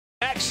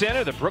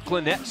Center, the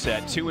Brooklyn Nets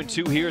at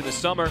 2-2 here in the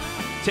summer,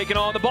 taking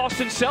on the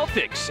Boston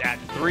Celtics at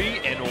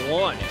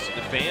 3-1.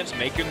 The fans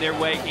making their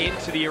way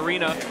into the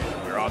arena.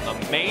 We're on the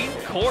main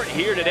court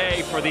here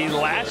today for the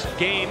last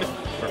game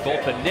for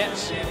both the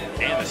Nets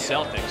and the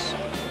Celtics.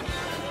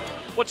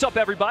 What's up,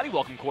 everybody?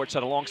 Welcome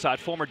courtside alongside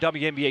former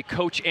WNBA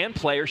coach and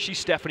player. She's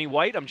Stephanie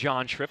White. I'm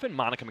John Triffin.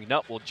 Monica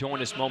McNutt will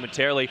join us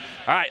momentarily.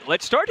 All right,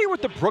 let's start here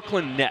with the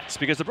Brooklyn Nets,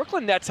 because the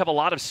Brooklyn Nets have a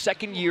lot of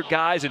second-year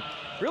guys, and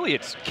really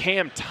it's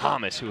Cam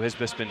Thomas who has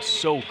just been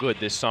so good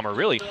this summer,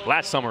 really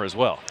last summer as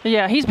well.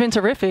 Yeah, he's been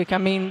terrific. I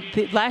mean,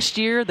 last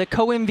year, the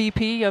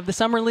co-MVP of the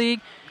Summer League,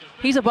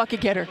 he's a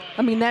bucket getter.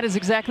 I mean, that is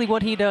exactly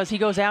what he does. He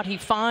goes out, he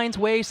finds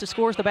ways to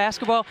score the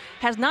basketball,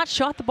 has not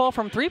shot the ball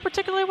from three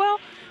particularly well,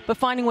 but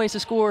finding ways to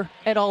score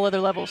at all other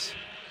levels.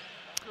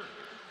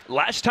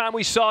 Last time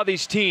we saw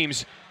these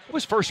teams, it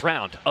was first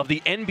round of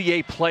the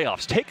NBA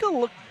playoffs. Take a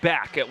look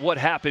back at what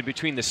happened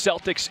between the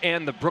Celtics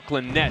and the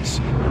Brooklyn Nets.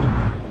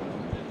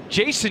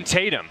 Jason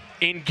Tatum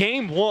in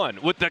game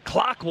one with the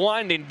clock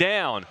winding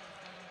down.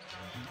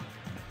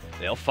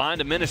 They'll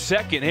find him in a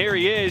second. Here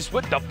he is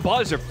with the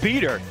buzzer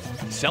beater.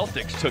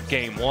 Celtics took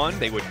game one.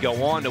 They would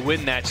go on to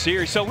win that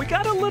series. So we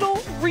got a little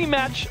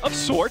rematch of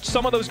sorts.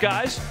 Some of those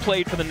guys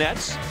played for the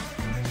Nets.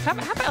 How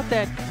about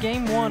that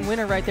game one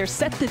winner right there?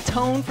 Set the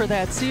tone for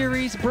that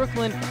series.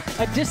 Brooklyn,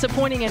 a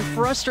disappointing and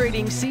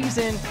frustrating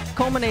season,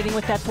 culminating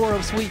with that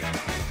 4-0 sweep.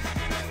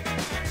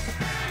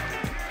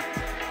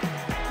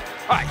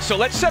 All right, so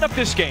let's set up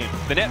this game.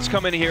 The Nets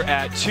come in here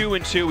at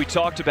 2-2. We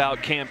talked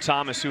about Cam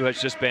Thomas, who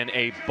has just been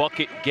a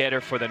bucket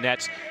getter for the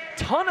Nets.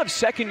 Ton of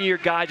second-year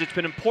guys. It's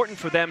been important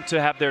for them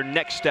to have their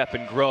next step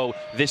and grow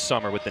this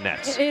summer with the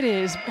Nets. It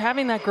is.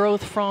 Having that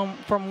growth from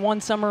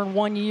one summer and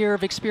 1 year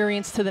of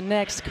experience to the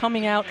next,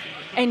 coming out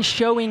and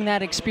showing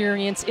that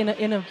experience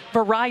in a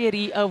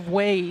variety of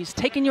ways,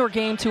 taking your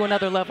game to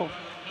another level.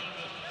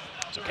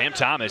 So Cam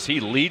Thomas, he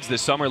leads the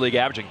Summer League,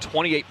 averaging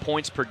 28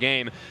 points per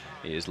game.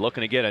 He is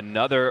looking to get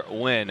another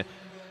win,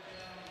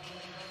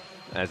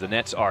 as the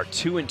Nets are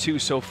 2-2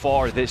 so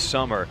far this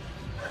summer.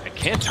 And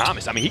Cam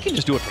Thomas, I mean, he can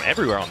just do it from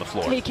everywhere on the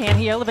floor. He can.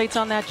 He elevates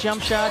on that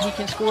jump shot. He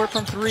can score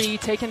from three,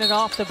 taking it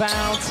off the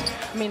bounce.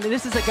 I mean,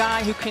 this is a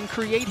guy who can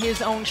create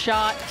his own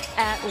shot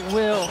at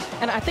will.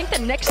 And I think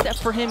the next step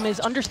for him is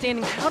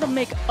understanding how to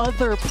make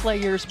other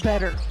players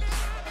better.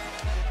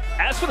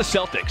 As for the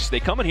Celtics, they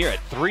come in here at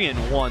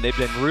 3-1. They've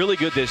been really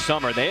good this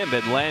summer. They have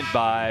been led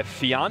by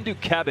Mfiondu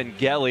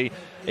Kabengele,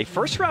 a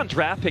first-round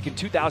draft pick in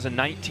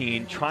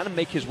 2019, trying to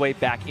make his way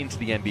back into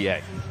the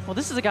NBA. Well,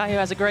 this is a guy who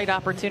has a great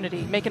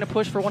opportunity, making a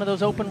push for one of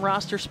those open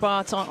roster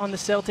spots on the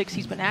Celtics.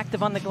 He's been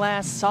active on the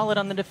glass, solid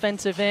on the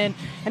defensive end,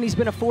 and he's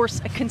been a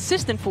force, a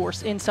consistent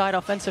force inside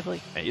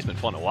offensively. And he's been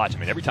fun to watch. I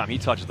mean, every time he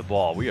touches the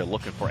ball, we are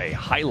looking for a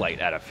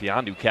highlight out of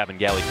Mfiondu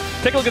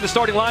Kabengele. Take a look at the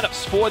starting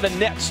lineups for the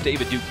Nets.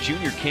 David Duke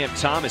Jr., Cam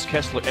Thomas,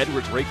 Kessler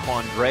Edwards,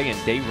 Raquan Gray,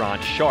 and Day'Ron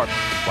Sharpe.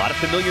 A lot of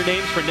familiar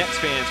names for Nets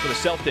fans for the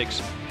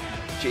Celtics.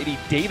 J.D.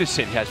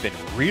 Davison has been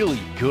really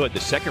good, the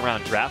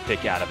second-round draft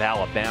pick out of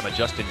Alabama.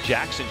 Justin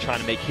Jackson trying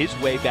to make his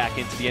way back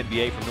into the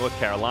NBA from North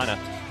Carolina,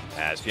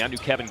 as Mfiondu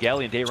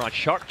Kabengele and Day'Ron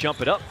Sharpe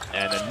jump it up,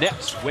 and the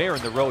Nets,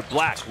 wearing the road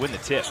black, win the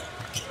tip.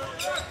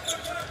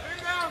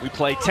 We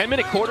play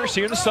 10-minute quarters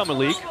here in the Summer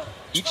League.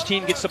 Each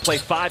team gets to play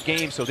 5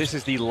 games, so this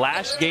is the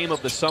last game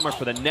of the summer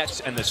for the Nets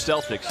and the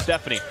Celtics.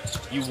 Stephanie,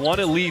 you want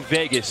to leave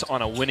Vegas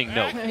on a winning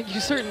note. You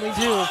certainly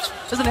do.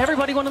 Doesn't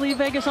everybody want to leave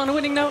Vegas on a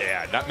winning note?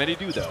 Yeah, not many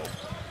do, though.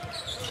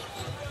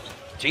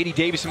 J.D.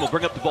 Davison will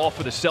bring up the ball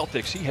for the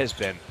Celtics. He has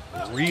been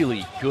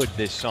really good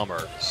this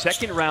summer.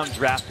 Second-round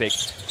draft pick,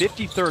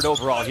 53rd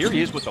overall. Here he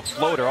is with the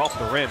floater off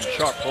the rim.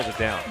 Sharpe pulls it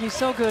down. He's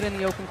so good in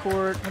the open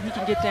court. When he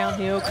can get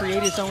downhill,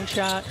 create his own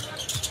shot.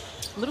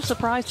 A little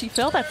surprised he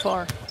fell that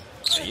far.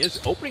 He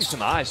is opening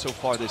some eyes so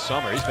far this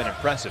summer. He's been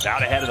impressive.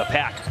 Out ahead of the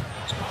pack.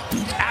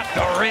 At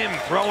the rim,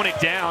 throwing it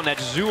down.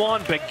 That's Zuan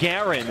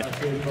Begarin,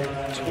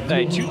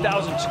 a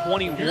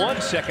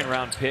 2021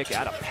 second-round pick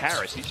out of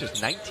Paris. He's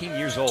just 19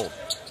 years old.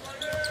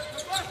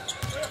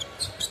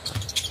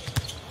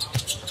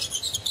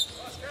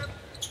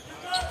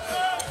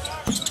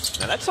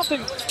 Now that's something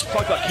we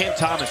talked about Cam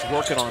Thomas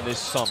working on this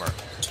summer.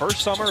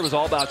 First summer it was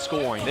all about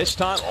scoring. This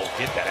time, oh,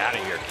 get that out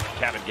of here.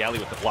 Kabengele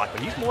with the block,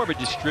 but he's more of a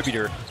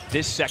distributor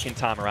this second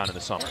time around in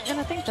the summer. And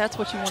I think that's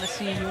what you want to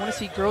see. You want to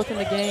see growth in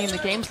the game. The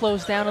game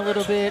slows down a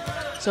little bit.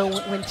 So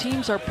when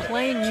teams are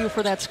playing you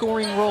for that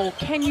scoring role,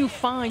 can you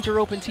find your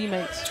open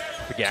teammates?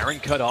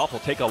 Begarin cut off, will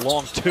take a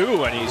long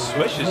two, and he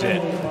swishes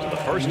it. So the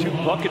first 2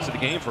 buckets of the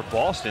game for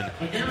Boston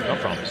come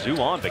from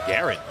Zuan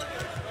Begarin.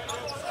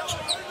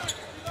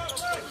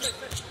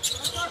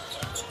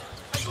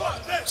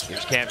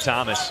 Here's Cam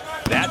Thomas.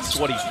 That's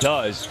what he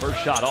does.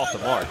 First shot off the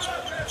mark.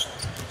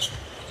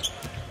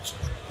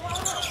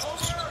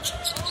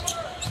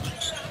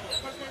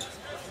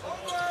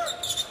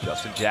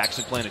 Justin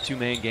Jackson playing a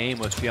 2-man game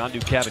with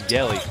Mfiondu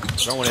Kabengele,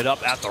 throwing it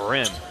up at the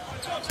rim.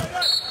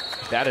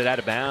 Batted out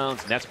of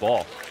bounds, and that's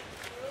ball.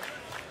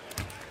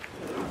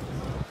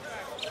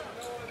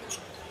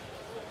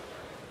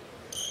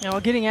 You know,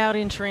 getting out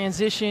in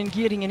transition,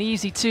 getting an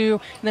easy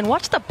two, and then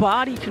watch the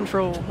body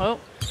control. Oh,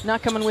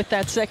 not coming with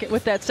that second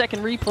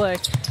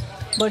replay.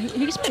 But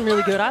he's been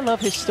really good. I love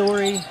his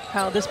story,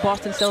 how this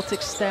Boston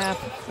Celtics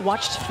staff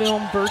watched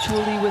film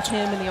virtually with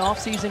him in the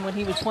offseason when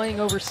he was playing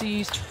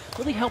overseas,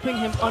 really helping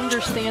him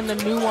understand the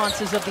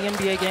nuances of the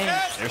NBA game.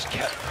 There's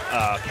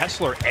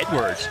Kessler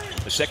Edwards,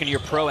 the second-year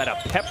pro at a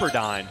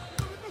Pepperdine.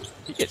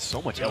 He gets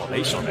so much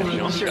elevation on that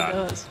jump shot.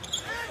 Does.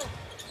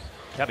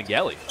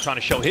 Kabengele trying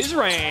to show his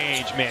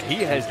range. Man, he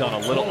has done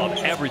a little of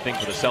everything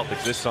for the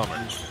Celtics this summer.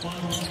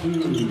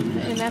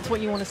 And that's what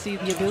you want to see,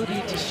 the ability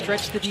to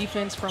stretch the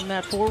defense from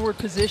that forward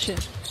position.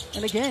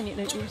 And again,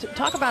 you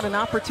talk about an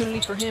opportunity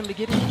for him to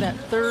get into that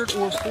third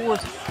or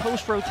fourth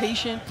post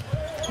rotation.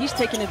 He's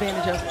taking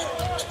advantage of it.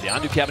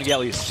 Mfiondu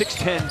Kabengele is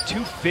 6'10",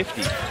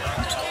 250.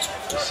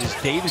 This is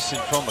Davison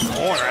from the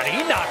corner, and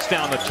he knocks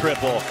down the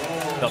triple.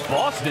 The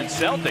Boston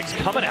Celtics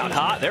coming out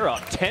hot. They're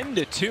up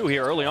 10-2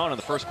 here early on in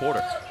the first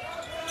quarter.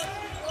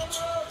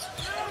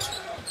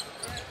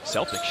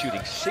 Celtics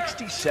shooting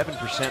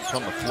 67%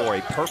 from the floor,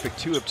 a perfect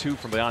 2 of 2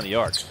 from beyond the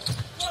arc.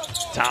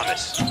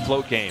 Thomas,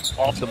 float game,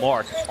 off the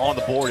mark, on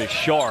the board is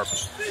Sharp.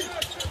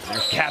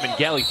 There's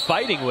Kabengele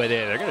fighting with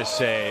it. They're going to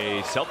say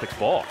Celtics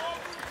ball.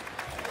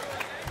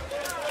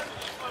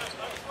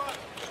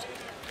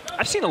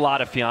 I've seen a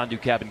lot of Mfiondu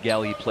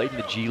Kabengele. He played in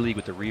the G League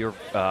with the Rio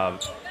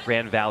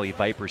Grande Valley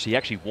Vipers. He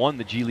actually won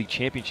the G League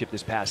championship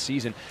this past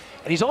season.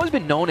 And he's always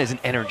been known as an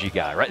energy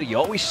guy, right? You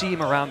always see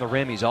him around the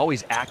rim. He's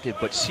always active.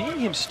 But seeing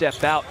him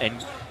step out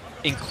and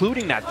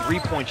including that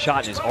three-point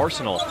shot in his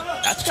arsenal,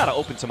 that's got to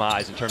open some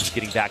eyes in terms of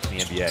getting back to the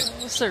NBA.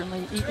 Well,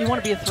 certainly. You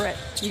want to be a threat.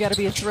 You got to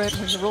be a threat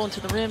when you're rolling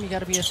to the rim. You got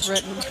to be a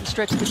threat when you can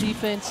stretch the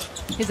defense.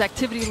 His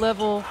activity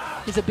level,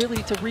 his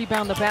ability to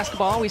rebound the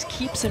basketball always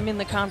keeps him in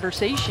the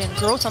conversation.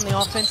 Growth on the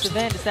offensive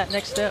end is that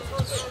next step.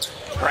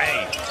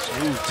 Gray,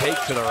 smooth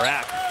take to the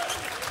rack.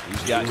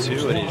 He's got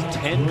two. It is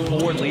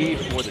 10-4 lead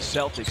for the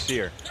Celtics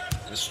here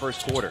this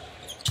first quarter.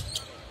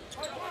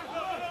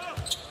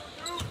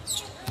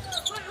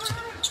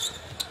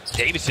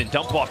 Davison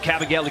dump off.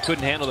 Kabengele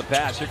couldn't handle the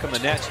pass. Here come the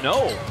Nets.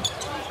 No.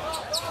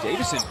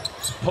 Davison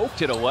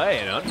poked it away,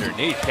 and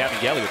underneath,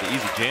 Kabengele with the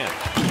easy jam.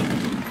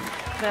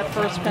 That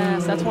first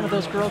pass, that's one of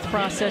those growth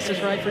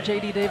processes, right, for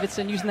J.D.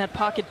 Davison, using that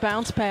pocket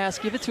bounce pass.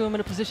 Give it to him in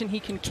a position he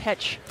can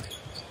catch.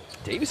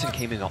 Davison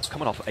coming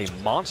off a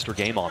monster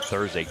game on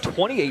Thursday.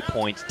 28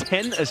 points,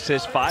 10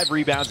 assists, 5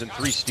 rebounds, and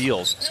 3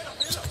 steals.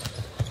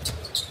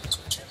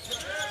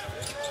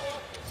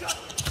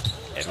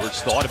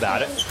 Edwards thought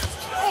about it.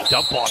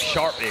 Dump off.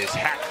 Sharp is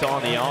hacked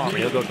on the arm.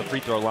 He'll go to the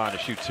free throw line to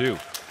shoot 2.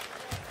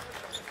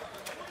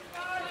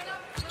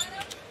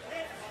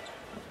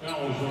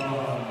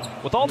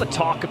 With all the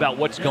talk about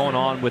what's going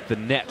on with the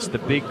Nets, the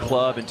big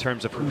club in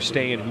terms of who's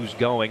staying, who's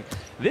going,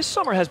 this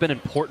summer has been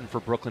important for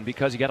Brooklyn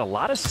because you got a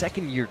lot of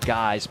second-year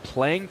guys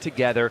playing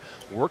together,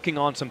 working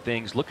on some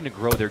things, looking to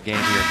grow their game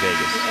here in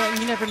Vegas.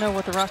 You never know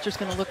what the roster's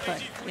going to look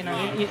like. You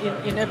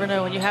know, you never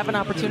know. And you have an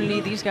opportunity.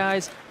 These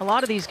guys, a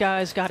lot of these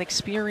guys got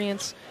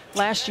experience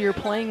last year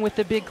playing with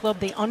the big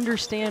club. They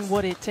understand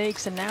what it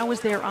takes, and now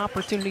is their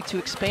opportunity to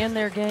expand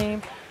their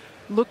game,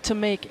 look to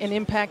make an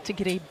impact, to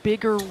get a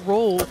bigger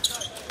role,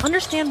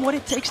 understand what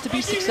it takes to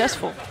be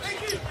successful.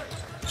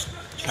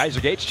 Kaiser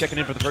Gates checking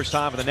in for the first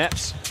time for the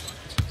Nets.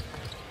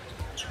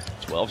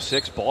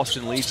 12-6,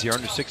 Boston leads here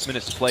under 6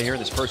 minutes to play here in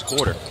this first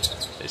quarter.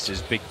 This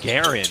is Big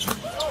Garin.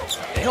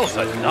 Nails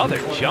another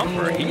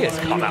jumper. He has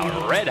come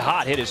out red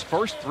hot, hit his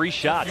first 3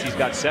 shots. He's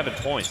got 7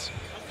 points.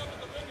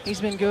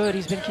 He's been good.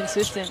 He's been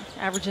consistent,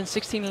 averaging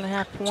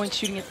 16.5 points,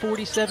 shooting at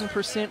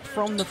 47%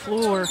 from the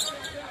floor.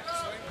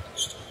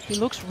 He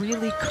looks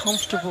really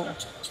comfortable.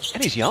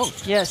 And he's young.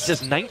 Yes. He's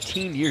just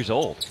 19 years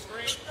old.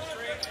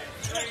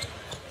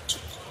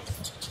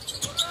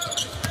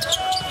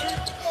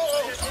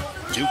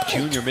 Duke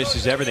Jr.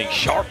 misses everything.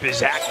 Sharp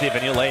is active,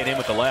 and he'll lay it in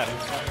with the left.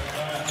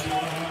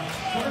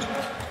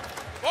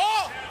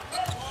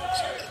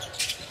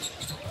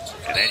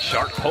 And then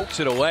Sharp pokes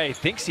it away,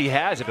 thinks he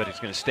has it, but it's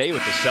going to stay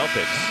with the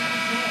Celtics.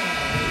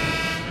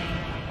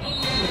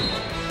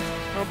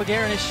 Well,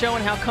 Begarin is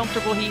showing how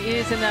comfortable he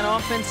is in that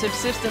offensive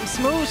system.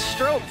 Smooth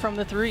stroke from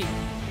the 3.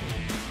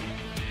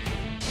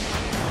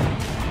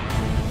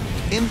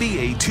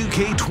 NBA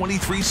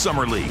 2K23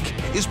 Summer League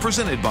is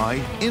presented by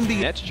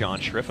NBA. That's John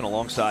Schriffen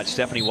alongside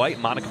Stephanie White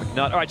and Monica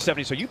McNutt. All right,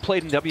 Stephanie, so you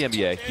played in the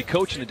WNBA, you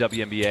coach in the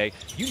WNBA,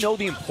 you know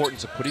the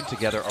importance of putting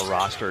together a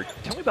roster.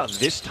 Tell me about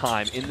this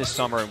time in the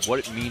summer and what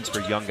it means for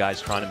young guys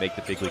trying to make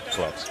the big league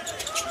clubs.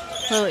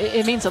 Well,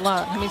 it means a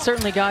lot. I mean,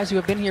 certainly guys who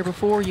have been here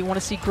before, you want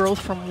to see growth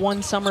from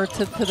one summer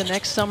to the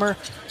next summer.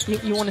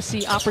 You want to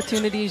see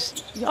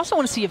opportunities. You also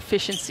want to see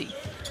efficiency,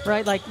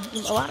 right? Like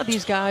a lot of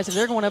these guys, if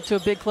they're going up to a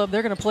big club,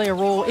 they're going to play a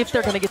role if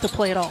they're going to get to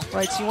play at all,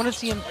 right? So you want to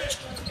see them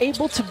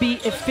able to be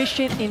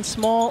efficient in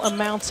small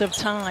amounts of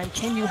time.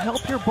 Can you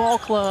help your ball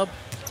club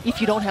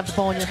if you don't have the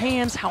ball in your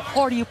hands? How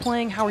hard are you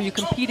playing? How are you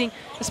competing?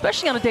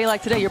 Especially on a day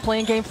like today, you're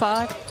playing Game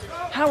 5.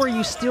 How are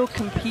you still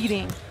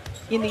competing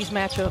in these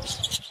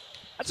matchups?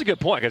 That's a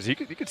good point, because you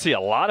could see a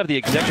lot of the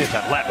executives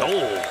have left.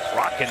 Oh,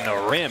 rocking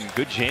the rim.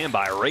 Good jam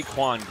by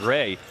Raquan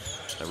Gray,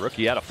 the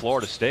rookie out of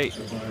Florida State.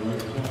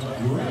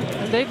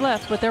 They've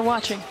left, but they're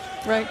watching,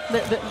 right?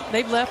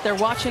 They've left, they're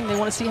watching. They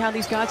want to see how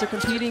these guys are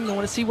competing. They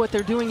want to see what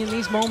they're doing in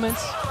these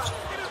moments.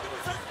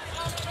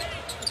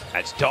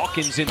 That's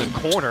Dawkins in the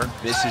corner.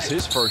 This is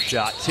his first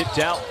shot. Tipped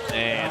out,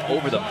 and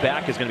over the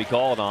back is going to be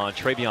called on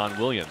Travion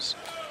Williams.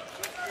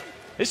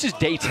 This is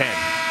day 10.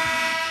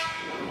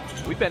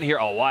 We've been here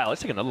a while.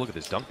 Let's take another look at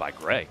this dunk by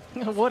Gray.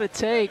 What a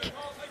take.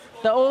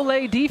 The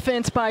Olay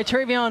defense by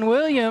Travion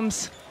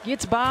Williams.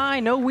 Gets by,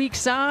 no weak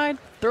side,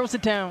 throws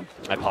it down.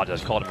 I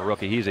apologize, called him a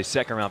rookie. He is a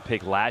second-round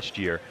pick last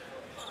year.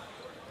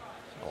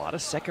 A lot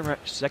of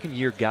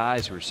second-year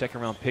guys who are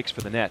second-round picks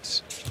for the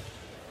Nets.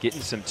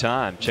 Getting some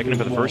time. Checking in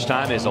for the first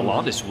time is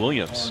Alondes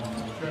Williams.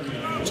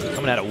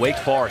 Coming out of Wake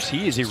Forest.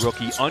 He is a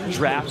rookie,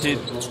 undrafted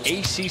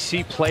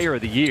ACC Player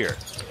of the Year.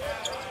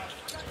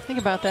 Think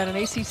about that. An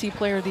ACC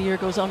Player of the Year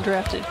goes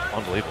undrafted.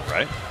 Unbelievable,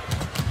 right?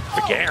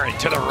 McGarren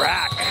to the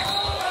rack.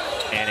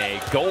 And a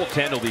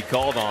goaltend will be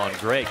called on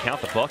Gray.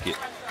 Count the bucket.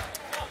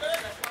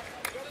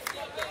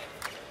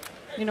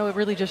 You know, it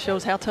really just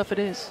shows how tough it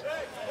is.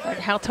 Like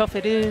how tough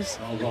it is.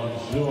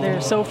 There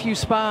are so few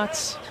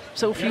spots,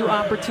 so few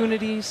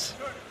opportunities.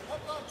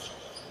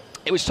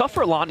 It was tough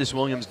for Alondes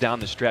Williams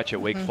down the stretch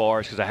at Wake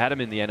Forest, because I had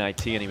him in the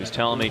NIT, and he was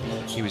telling me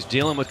he was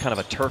dealing with kind of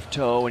a turf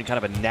toe and kind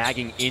of a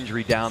nagging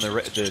injury down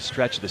the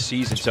stretch of the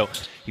season. So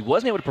he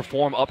wasn't able to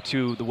perform up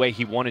to the way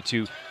he wanted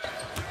to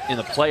in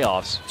the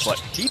playoffs, but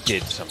he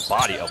did some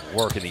body of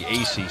work in the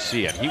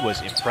ACC, and he was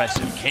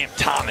impressive. Cam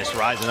Thomas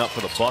rising up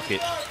for the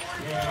bucket.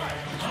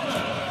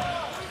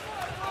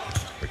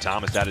 For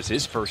Thomas, that is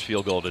his first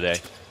field goal today.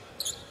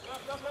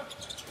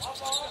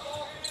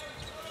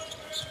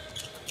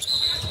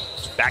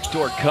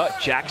 Backdoor cut.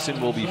 Jackson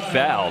will be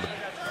fouled.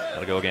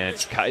 That'll go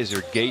against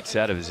Kaiser Gates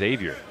out of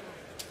Xavier.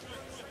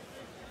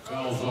 It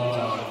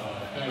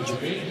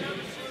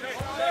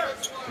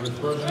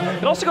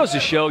also goes to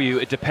show you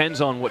it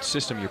depends on what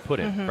system you're put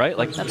in, right?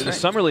 Like in the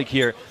Summer League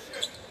here,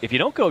 if you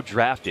don't go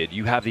drafted,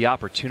 you have the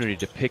opportunity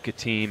to pick a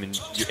team, and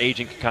your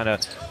agent can kind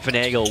of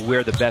finagle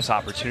where the best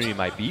opportunity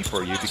might be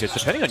for you, because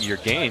depending on your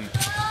game,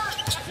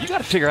 you got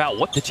to figure out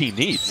what the team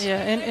needs.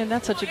 Yeah, and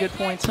that's such a good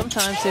point.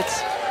 Sometimes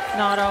it's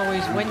not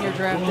always when you're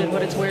drafted,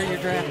 but it's where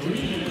you're drafted.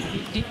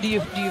 Do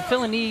you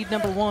feel a need,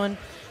 number one?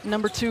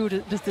 Number two,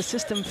 does the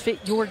system fit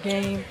your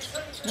game?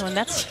 You know, and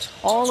that's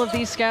all of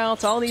these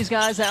scouts, all these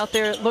guys out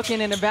there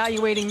looking and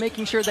evaluating,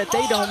 making sure that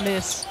they don't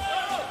miss.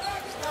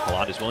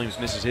 Alondes Williams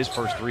misses his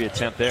first 3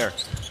 attempt there.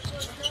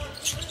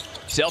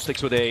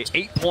 Celtics with a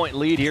 8-point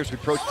lead here as we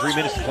approach 3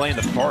 minutes to play in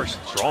the first.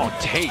 Strong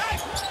take.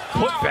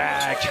 Put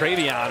back,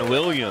 Travion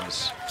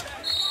Williams.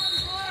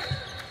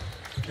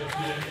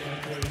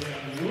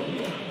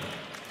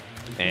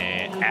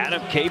 And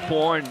Adam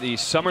Caporn, the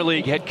Summer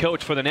League head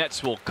coach for the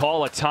Nets, will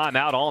call a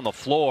timeout on the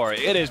floor.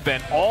 It has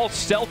been all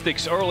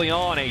Celtics early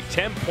on, a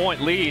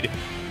 10-point lead.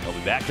 They'll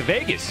be back to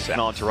Vegas.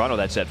 And on Toronto,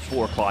 that's at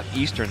 4 o'clock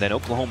Eastern. Then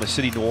Oklahoma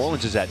City, New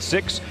Orleans is at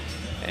 6.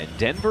 And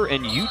Denver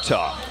and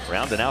Utah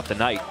rounding out the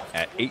night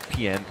at 8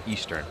 p.m.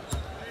 Eastern.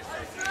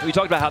 We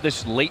talked about how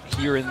this late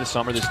here in the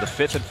summer, this is the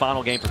 5th and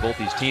final game for both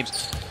these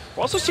teams.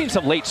 We're also seeing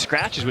some late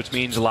scratches, which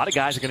means a lot of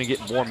guys are going to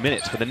get more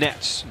minutes. For the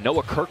Nets,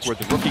 Noah Kirkwood,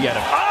 the rookie out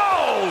of...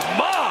 Oh,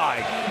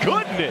 my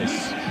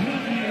goodness!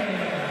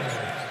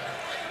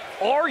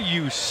 Are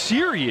you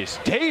serious?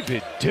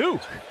 David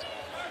Duke.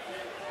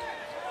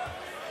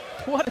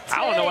 What a take.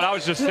 I don't know what I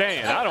was just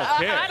saying. I don't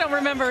care. I don't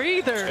remember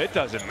either. It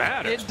doesn't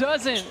matter. It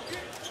doesn't.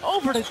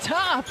 Over the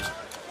top.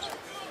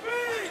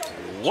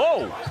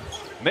 Whoa.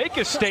 Make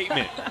a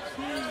statement.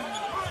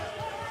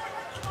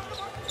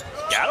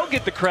 That'll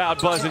get the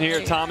crowd buzzing here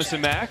at Thomas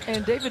and Mack.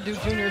 And David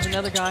Duke Jr. is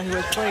another guy who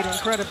has played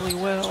incredibly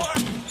well.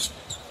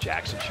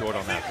 Jackson short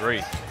on that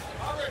 3.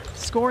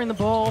 Scoring the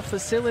ball,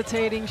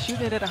 facilitating,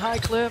 shooting it at a high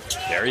clip.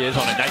 There he is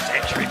on a nice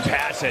entry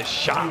pass as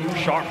Sharp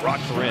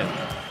rocks the rim.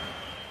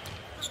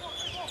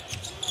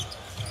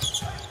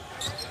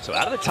 So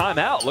out of the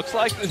timeout, looks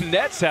like the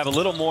Nets have a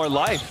little more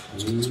life.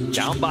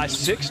 Down by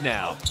 6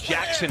 now.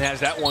 Jackson has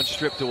that one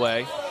stripped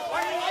away.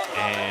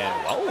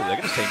 And, oh, they're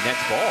going to say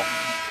Nets ball.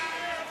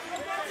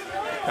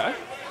 Okay.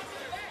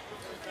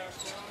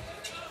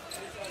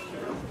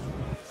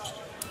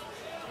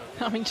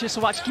 I mean, just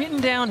watch, getting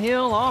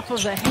downhill off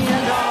of the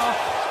handoff.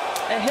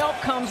 The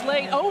help comes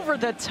late, over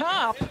the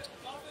top.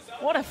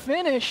 What a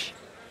finish.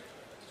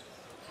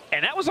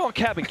 And that was on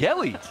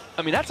Kabengele.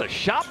 I mean, that's a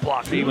shot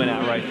block that he went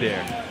out right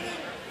there.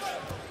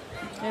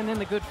 And then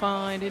the good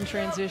find in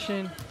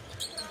transition.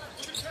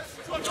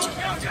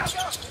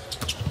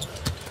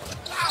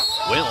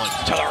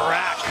 Willens to the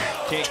rack.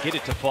 Can't get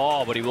it to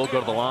fall, but he will go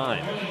to the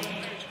line.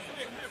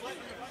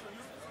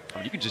 I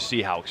mean, you can just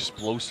see how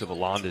explosive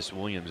Alondes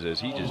Williams is.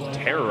 He just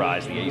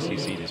terrorized the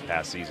ACC this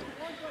past season.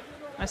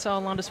 I saw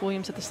Alondes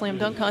Williams at the slam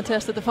dunk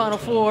contest at the Final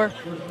Four.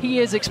 He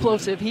is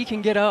explosive. He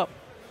can get up.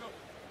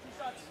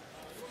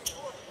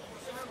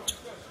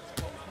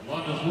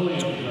 Alondes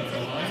Williams at the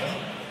line.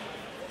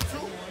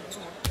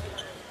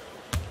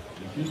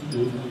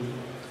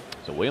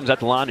 So Williams at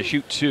the line to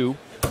shoot 2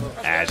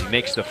 as he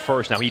makes the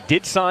first. Now, he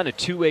did sign a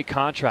 2-way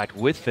contract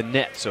with the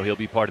Nets, so he'll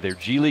be part of their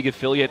G League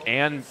affiliate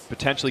and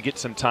potentially get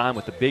some time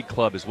with the big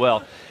club as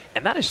well.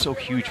 And that is so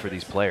huge for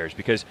these players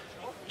because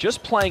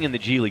just playing in the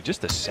G League,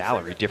 just the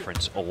salary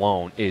difference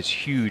alone is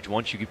huge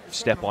once you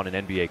step on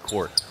an NBA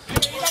court.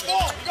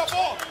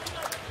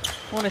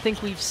 Well, and I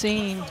think we've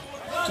seen,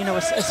 you know,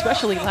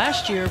 especially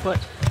last year, but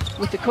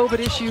with the COVID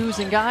issues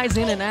and guys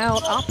in and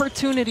out,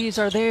 opportunities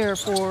are there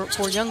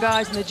for young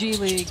guys in the G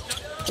League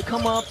to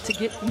come up, to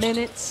get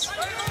minutes,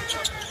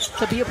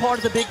 to be a part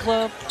of the big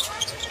club.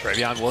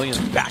 Trevion Williams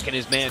backing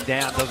his man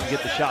down, doesn't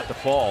get the shot to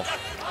fall.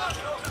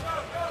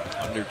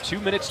 Under 2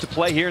 minutes to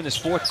play here in this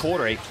fourth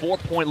quarter, a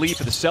 4-point lead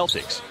for the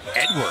Celtics.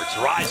 Edwards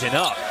rising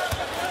up.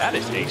 That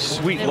is a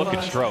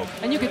sweet-looking stroke.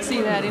 And you could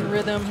see that in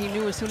rhythm. He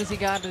knew as soon as he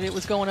got it, it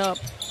was going up.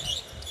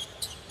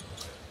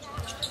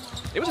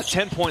 It was a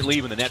 10-point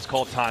lead when the Nets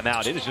called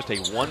timeout. It is just a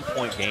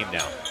 1-point game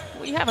now.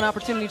 Well, you have an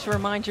opportunity to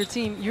remind your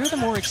team you're the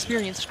more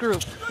experienced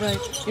group, right?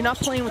 You're not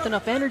playing with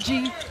enough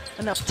energy,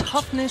 enough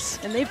toughness,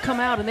 and they've come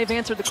out and they've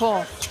answered the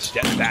call.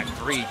 Step back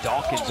 3,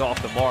 Dawkins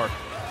off the mark.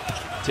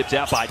 Tipped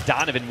out by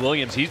Donovan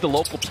Williams. He's the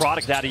local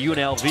product out of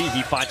UNLV.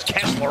 He finds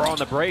Kessler on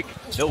the break.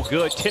 No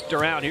good. Tipped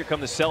around. Here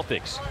come the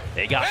Celtics.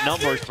 They got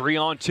numbers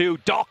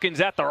 3-on-2. Dawkins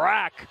at the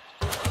rack.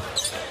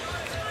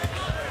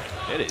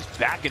 It is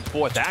back and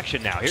forth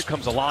action now. Here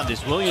comes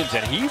Alondes Williams,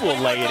 and he will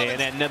lay it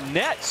in. And the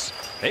Nets,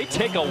 they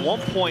take a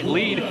 1-point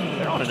lead.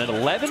 They're on an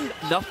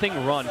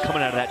 11-0 run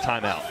coming out of that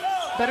timeout.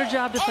 Better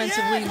job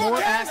defensively, more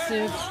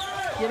active,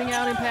 getting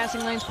out in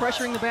passing lanes,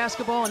 pressuring the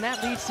basketball, and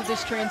that leads to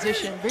this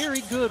transition.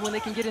 Very good when they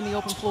can get in the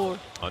open floor.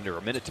 Under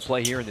a minute to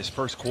play here in this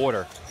first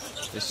quarter.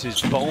 This is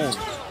Bone.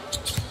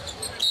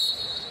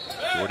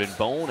 Jordan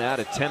Bone out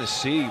of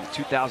Tennessee,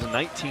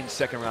 2019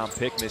 second-round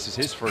pick, misses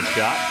his first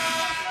shot.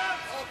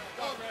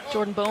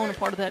 Jordan Bone, a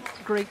part of that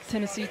great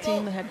Tennessee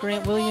team that had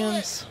Grant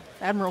Williams,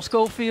 Admiral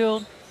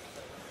Schofield.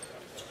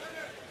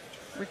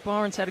 Rick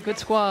Barnes had a good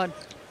squad.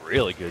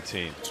 Really good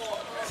team.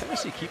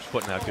 Tennessee keeps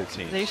putting out good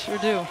teams. They sure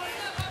do.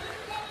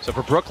 So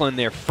for Brooklyn,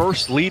 their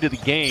first lead of the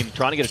game,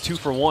 trying to get a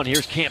 2-for-1.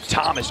 Here's Cam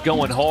Thomas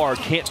going hard,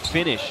 can't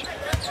finish.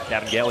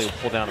 Gavin Galley will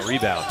pull down the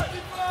rebound.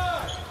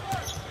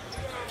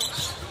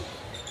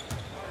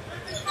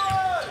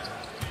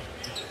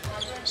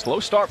 Slow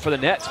start for the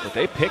Nets, but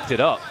they picked it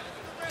up.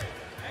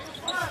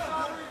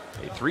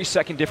 A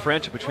 3-second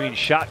differential between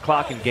shot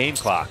clock and game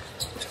clock.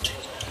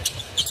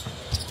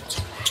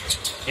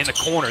 In the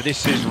corner,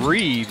 this is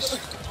Reeves.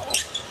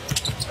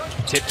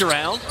 Tipped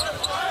around.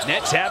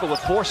 Nets have it with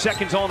 4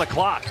 seconds on the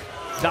clock.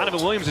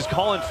 Donovan Williams is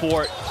calling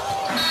for it.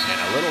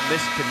 And a little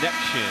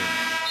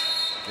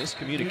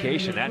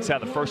miscommunication. That's how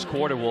the first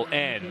quarter will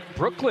end.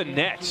 Brooklyn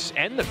Nets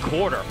end the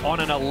quarter on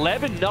an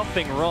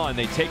 11-0 run.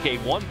 They take a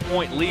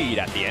 1-point lead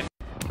at the end.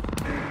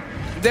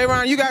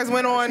 Dayron, you guys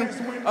went on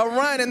a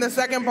run in the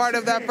second part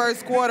of that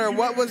first quarter.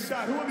 What was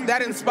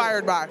that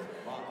inspired by?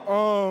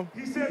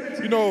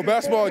 You know,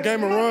 basketball, a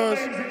game of runs.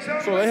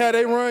 So they had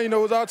a run, you know,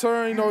 it was our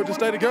turn, you know, to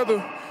stay together.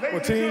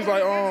 When teams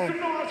like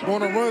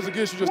going on runs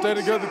against you, just stay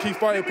together, keep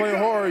fighting, playing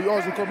hard, you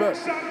always will come back.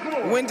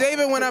 When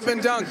David went up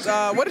and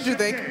dunked, what did you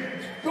think?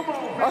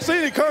 I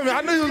seen it coming. I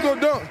knew he was gonna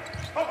dunk.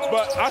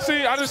 But I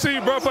just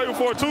seen bro play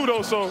before too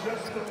though, so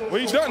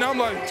when he dunked, I'm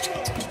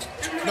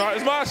like, no,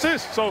 it's my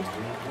assist, so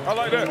I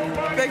like that.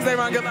 Thanks,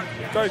 Dayron. Good luck.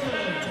 Thank you.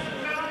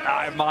 All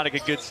right, Monica,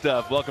 good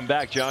stuff. Welcome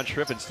back. John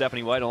Tripp and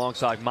Stephanie White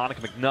alongside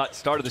Monica McNutt.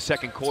 Start of the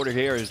second quarter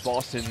here as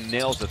Boston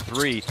nails a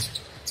 3.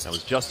 That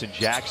was Justin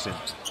Jackson.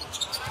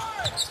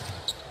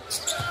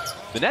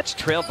 The Nets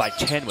trailed by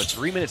 10 with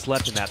 3 minutes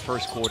left in that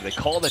first quarter. They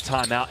called the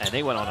timeout, and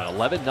they went on an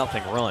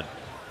 11-0 run.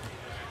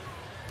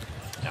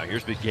 Now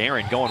here's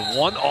Begarin going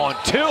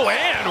 1-on-2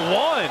 and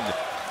 1.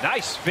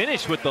 Nice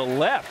finish with the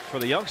left for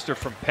the youngster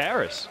from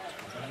Paris.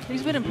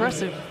 He's been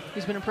impressive.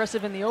 He's been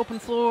impressive in the open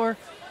floor,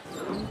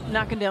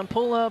 knocking down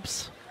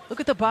pull-ups. Look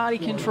at the body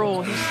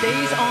control. He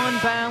stays on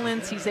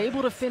balance. He's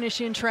able to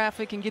finish in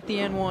traffic and get the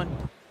N1.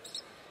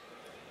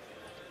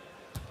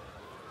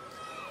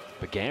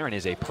 Begarin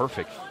is a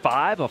perfect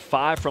 5 of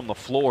 5 from the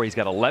floor. He's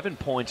got 11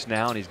 points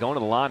now, and he's going to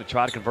the line to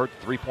try to convert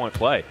the 3-point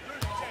play.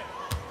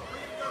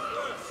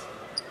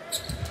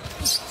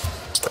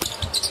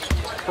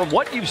 From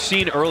what you've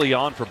seen early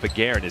on for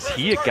Begarin, is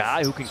he a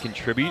guy who can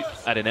contribute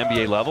at an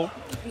NBA level?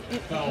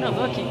 No,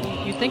 look,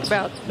 you think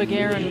about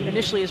Begarin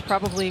initially as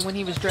probably when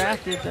he was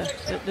drafted,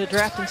 the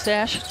drafting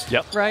stash,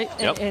 yep. Right?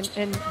 Yep.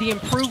 And the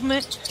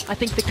improvement, I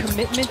think the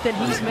commitment that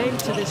he's made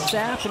to this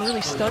staff and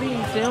really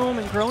studying film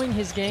and growing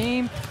his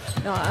game.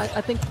 No,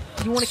 I think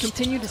you want to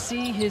continue to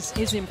see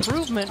his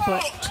improvement,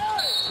 but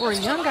for a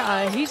young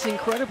guy, he's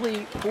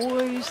incredibly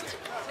poised,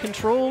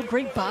 controlled,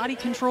 great body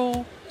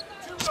control.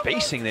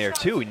 Spacing there,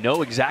 too. We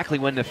know exactly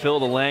when to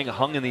fill the lane,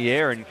 hung in the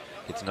air, and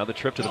gets another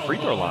trip to the free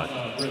throw line.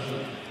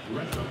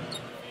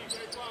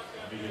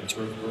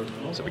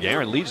 So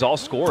Begarin leads all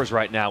scorers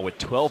right now with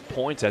 12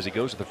 points as he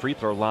goes to the free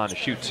throw line to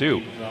shoot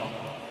 2.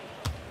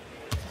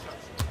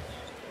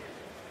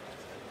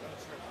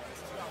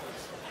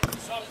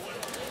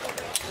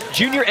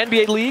 Junior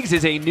NBA Leagues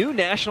is a new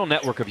national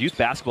network of youth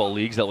basketball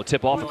leagues that will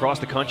tip off across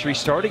the country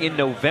starting in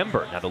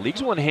November. Now, the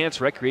leagues will enhance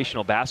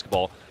recreational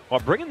basketball while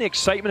bringing the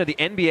excitement of the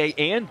NBA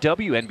and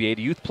WNBA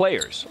to youth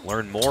players.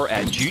 Learn more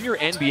at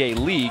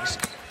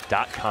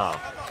juniornbaleagues.com.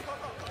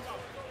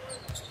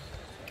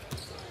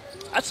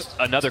 That's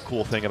another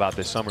cool thing about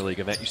this Summer League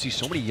event. You see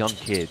so many young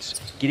kids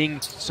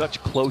getting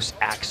such close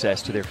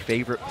access to their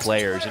favorite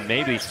players. And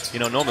maybe, you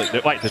know, normally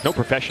there's no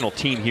professional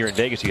team here in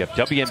Vegas. You have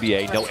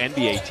WNBA, no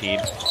NBA team.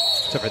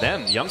 So for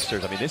them,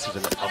 youngsters, I mean, this is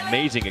an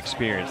amazing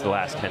experience the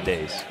last 10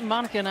 days.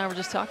 Monica and I were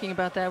just talking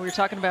about that. We were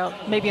talking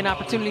about maybe an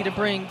opportunity to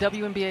bring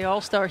WNBA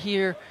All-Star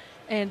here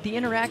and the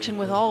interaction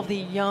with all of the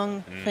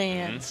young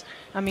fans.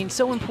 I mean,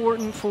 so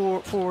important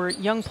for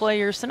young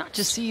players to not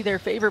just see their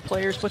favorite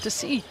players, but to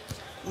see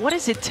what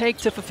does it take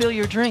to fulfill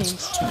your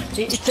dreams.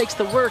 It takes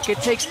the work, it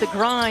takes the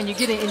grind. You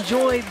get to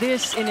enjoy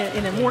this in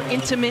a more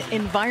intimate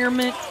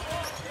environment.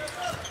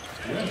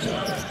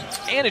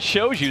 And it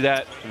shows you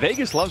that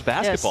Vegas loves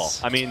basketball.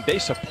 Yes. I mean, they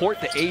support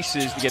the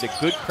Aces to get a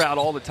good crowd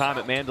all the time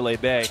at Mandalay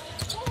Bay.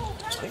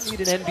 They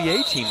need an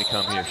NBA team to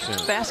come here soon.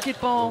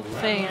 Basketball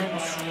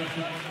fans.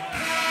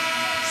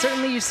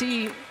 Certainly you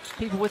see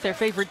people with their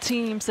favorite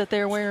teams that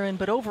they're wearing,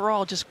 but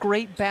overall just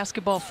great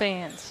basketball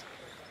fans.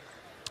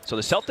 So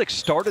the Celtics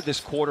started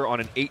this quarter on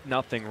an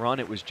 8-0 run.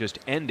 It was just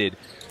ended.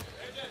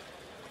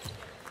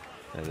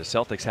 As the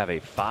Celtics have a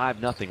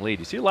 5-0 lead.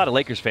 You see a lot of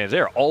Lakers fans.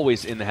 They're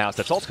always in the house.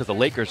 That's also because the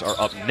Lakers are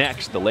up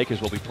next. The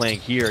Lakers will be playing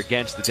here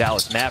against the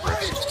Dallas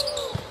Mavericks.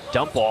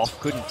 Dump off,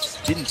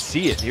 didn't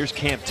see it. Here's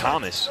Cam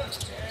Thomas.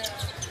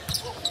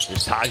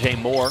 There's Tajay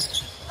Moore.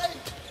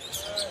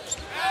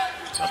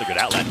 Another good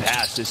outlet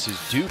pass. This is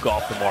Duke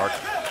off the mark.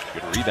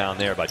 Good rebound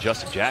there by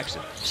Justin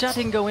Jackson. Shot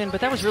didn't go in,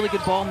 but that was really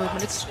good ball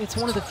movement. It's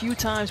one of the few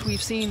times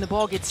we've seen the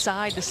ball get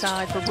side to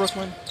side for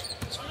Brooklyn.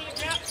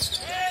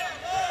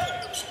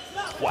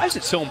 Why is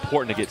it so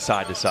important to get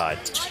side to side?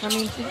 I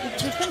mean,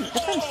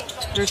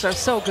 defenders are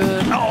so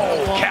good.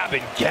 Oh,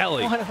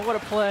 Kabengele. What a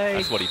play.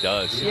 That's what he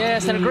does.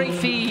 Yes, and a great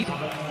feed.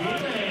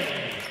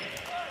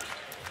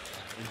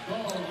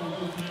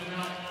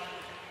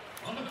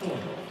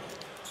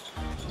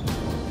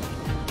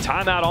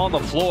 Timeout on the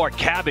floor.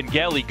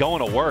 Kabengele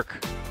going to work.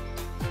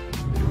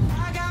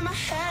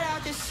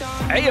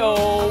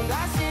 Heyo.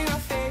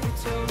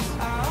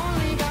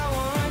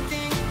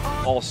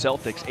 All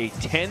Celtics a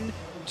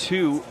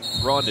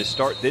 10-2 run to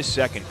start this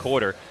second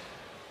quarter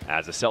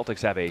as the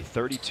Celtics have a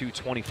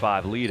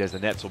 32-25 lead as the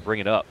Nets will bring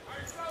it up.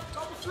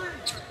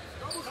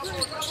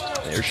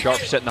 There's Sharp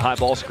setting the high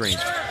ball screen.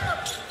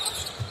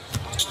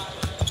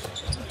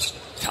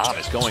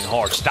 Thomas going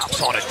hard,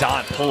 stops on a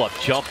dime pull-up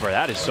jumper.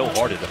 That is so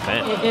hard to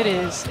defend. It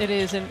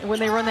is. And when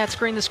they run that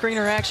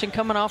screen-to-screener action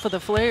coming off of the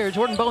flare,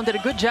 Jordan Bone did a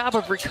good job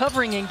of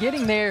recovering and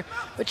getting there,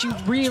 but you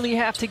really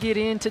have to get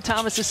into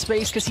Thomas's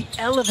space because he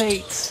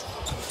elevates.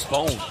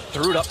 Bone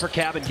threw it up for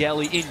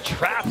Kabengele in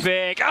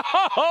traffic.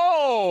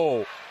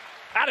 Oh!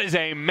 That is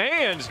a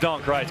man's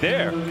dunk right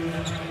there.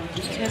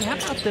 And how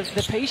about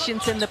the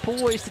patience and the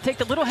poise to take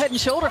the little head and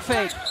shoulder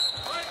fake?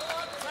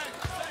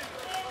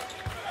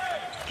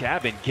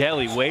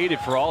 Kabengele waited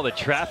for all the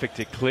traffic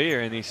to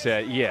clear, and he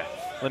said, yeah,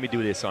 let me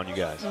do this on you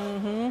guys.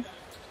 And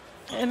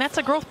that's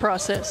a growth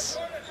process.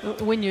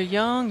 When you're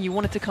young, you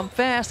want it to come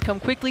fast, come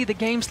quickly. The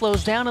game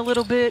slows down a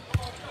little bit.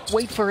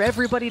 Wait for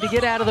everybody to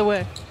get out of the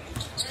way.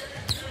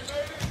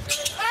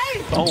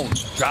 Bone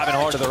driving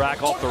hard to the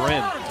rack off the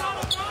rim.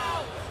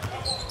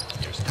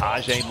 There's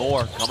Tajay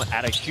Moore coming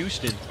out of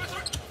Houston.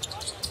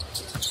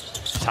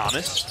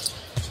 Thomas.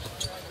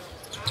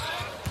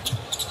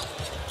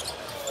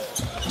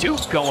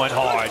 Duke going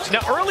hard. Now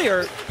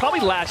earlier,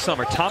 probably last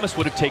summer, Thomas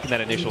would have taken that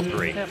initial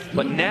three.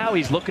 But now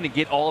he's looking to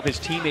get all of his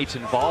teammates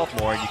involved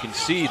more, and you can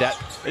see that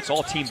it's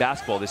all team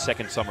basketball this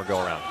second summer go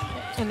around.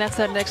 And that's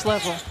that next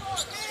level.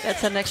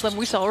 That's that next level.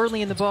 We saw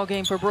early in the ball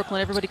game for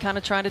Brooklyn, everybody kind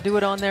of trying to do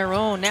it on their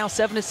own. Now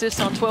 7 assists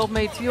on 12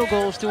 made field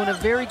goals, doing a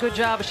very good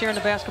job of sharing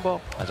the basketball.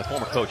 As a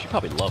former coach, you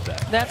probably love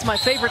that. That's my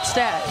favorite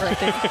stat right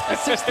there.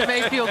 Assists to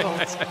made field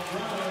goals.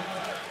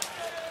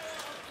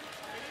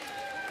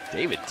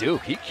 David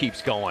Duke, he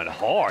keeps going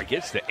hard,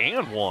 gets the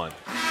and one.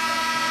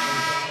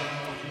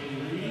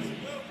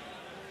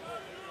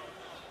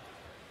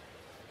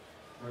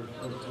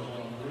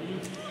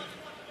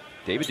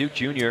 David Duke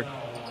Jr.,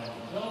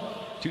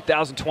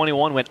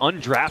 2021, went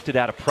undrafted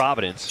out of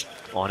Providence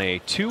on a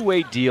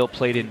two-way deal,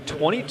 played in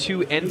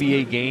 22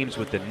 NBA games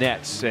with the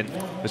Nets, and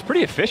was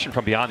pretty efficient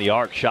from beyond the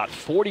arc, shot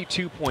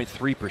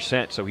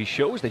 42.3%, so he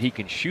shows that he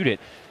can shoot it.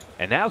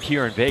 And now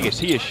here in Vegas,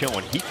 he is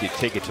showing he can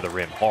take it to the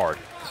rim hard.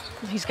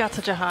 He's got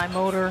such a high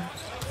motor,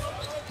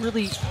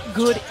 really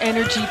good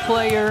energy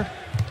player,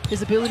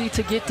 his ability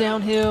to get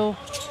downhill.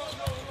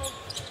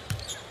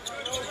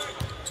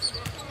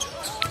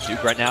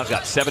 Duke right now has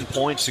got 7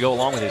 points to go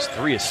along with his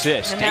 3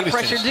 assists. And that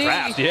pressure D.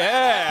 Trapped.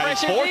 Yeah,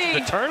 pressure he forced D.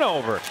 the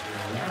turnover.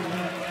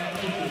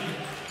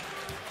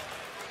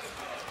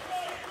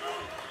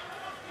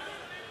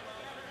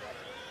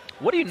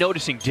 What are you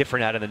noticing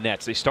different out of the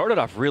Nets? They started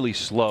off really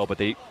slow, but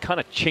they kind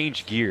of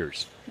changed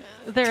gears.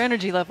 Their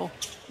energy level.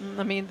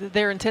 I mean,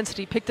 their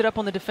intensity picked it up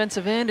on the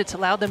defensive end. It's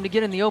allowed them to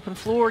get in the open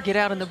floor, get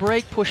out in the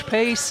break, push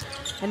pace,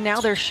 and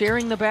now they're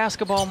sharing the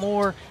basketball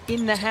more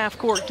in the half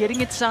court,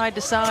 getting it side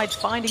to side,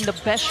 finding the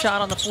best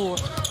shot on the floor.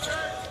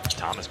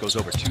 Thomas goes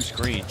over 2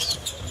 screens.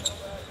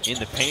 In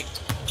the paint,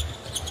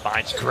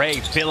 finds Gray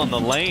filling the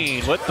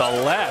lane with the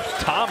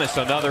left. Thomas,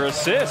 another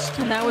assist.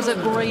 And that was a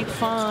great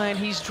find.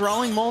 He's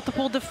drawing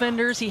multiple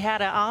defenders. He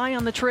had an eye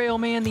on the trail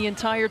man the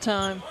entire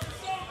time.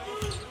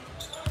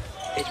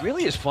 It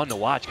really is fun to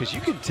watch because you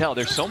can tell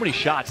there's so many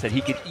shots that he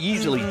could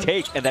easily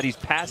take and that he's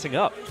passing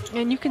up.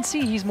 And you can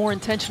see he's more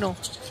intentional.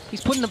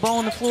 He's putting the ball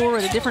on the floor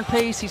at a different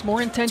pace. He's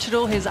more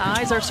intentional. His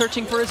eyes are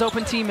searching for his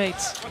open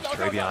teammates.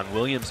 Travion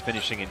Williams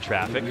finishing in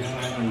traffic.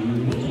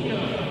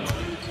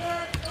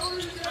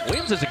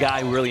 Williams is a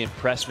guy who really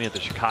impressed me at the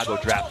Chicago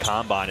Draft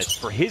Combine. It's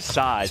for his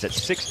size at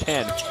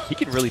 6'10", he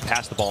can really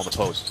pass the ball in the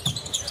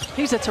post.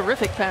 He's a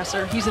terrific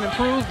passer. He's an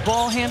improved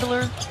ball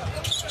handler.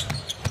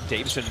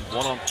 Davison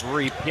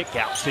 1-on-3, pick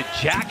out to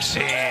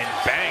Jackson.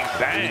 Bang,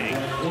 bang.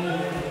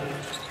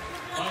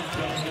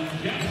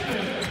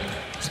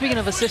 Speaking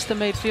of a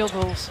system-made field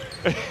goals,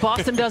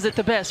 Boston does it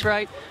the best,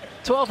 right?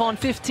 12 on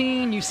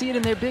 15. You see it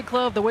in their big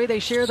club, the way they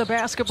share the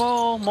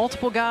basketball,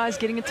 multiple guys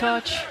getting a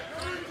touch.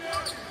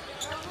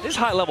 This is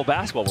high-level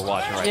basketball we're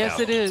watching right now. Yes,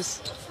 it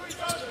is.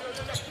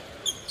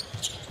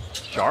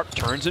 Sharp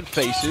turns and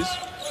faces.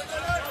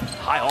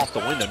 High off the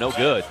window, no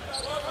good.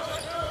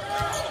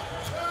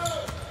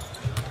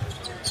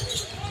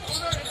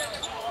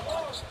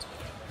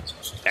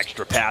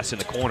 Extra pass in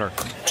the corner.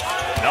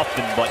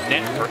 Nothing but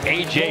net for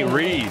A.J.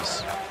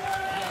 Reeves.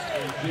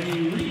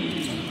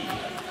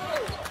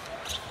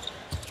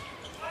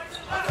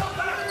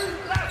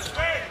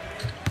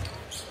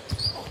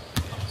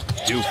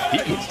 Dude, he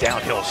gets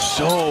downhill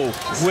so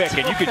quick,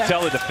 and you can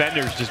tell the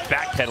defenders just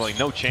backpedaling,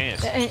 no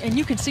chance. And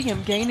you can see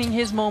him gaining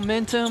his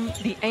momentum,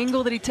 the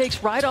angle that he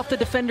takes right off the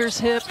defender's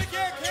hip.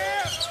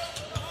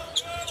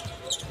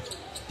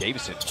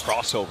 Davison,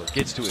 crossover,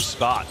 gets to his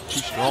spot,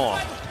 too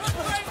strong.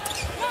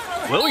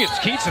 Williams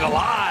keeps it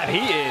alive. He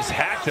is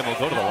hacked and will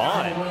go to the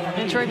line.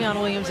 And Travion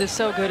Williams is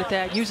so good at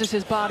that. Uses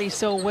his body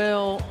so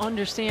well,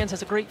 understands,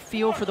 has a great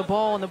feel for the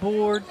ball on the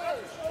board.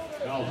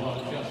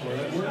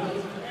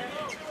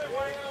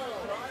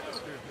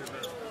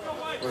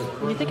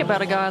 When you think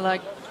about a guy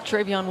like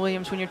Travion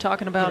Williams, when you're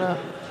talking about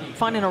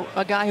finding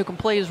a guy who can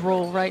play his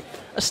role, right?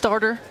 A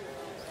starter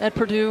at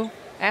Purdue,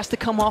 asked to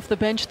come off the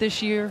bench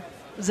this year.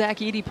 Zach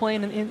Edey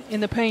playing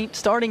in the paint,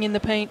 starting in the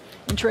paint,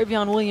 and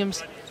Travion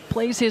Williams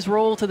plays his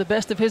role to the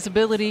best of his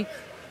ability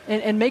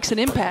and makes an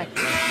impact.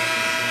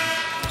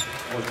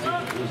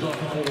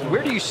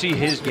 Where do you see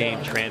his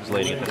game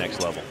translating at the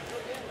next level?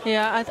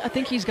 Yeah, I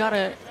think he's got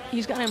to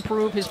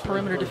improve his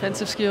perimeter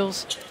defensive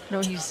skills. You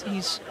know,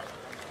 he's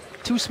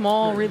too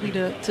small really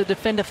to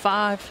defend a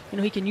 5. You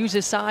know, he can use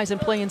his size and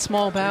play in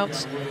small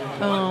bouts.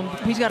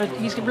 He's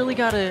really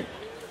got to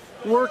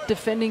work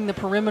defending the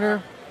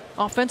perimeter.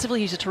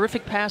 Offensively, he's a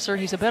terrific passer.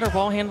 He's a better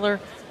ball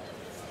handler.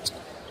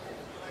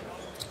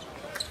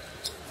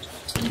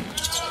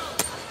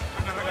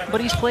 But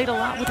he's played a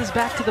lot with his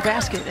back to the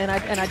basket, and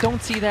I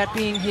don't see that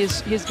being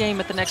his game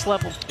at the next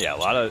level. Yeah, a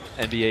lot of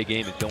NBA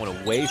game is going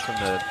away from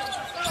the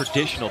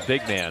traditional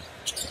big man.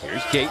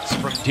 Here's Gates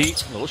from deep,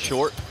 a little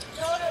short.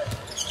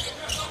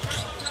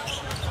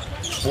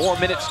 4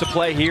 minutes to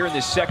play here in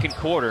this second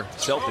quarter.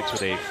 Celtics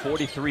with a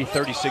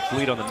 43-36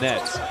 lead on the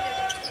Nets.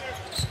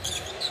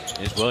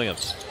 Here's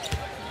Williams.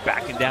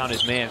 Backing down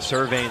his man,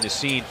 surveying the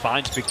scene,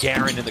 finds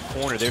Begarin in the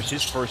corner. There's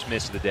his first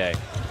miss of the day.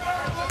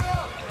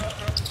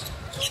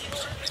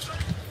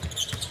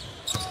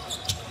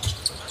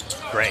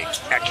 Great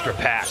extra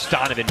pass,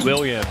 Donovan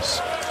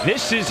Williams.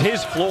 This is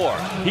his floor.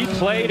 He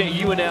played at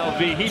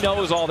UNLV. He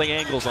knows all the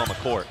angles on the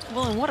court.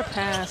 Well, and what a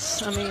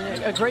pass. I mean,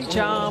 a great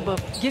job of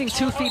getting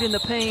 2 feet in the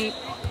paint,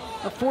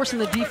 of forcing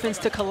the defense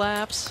to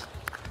collapse.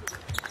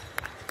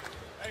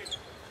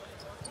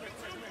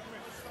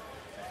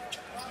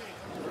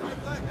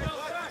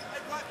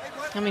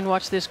 I mean,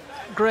 watch this.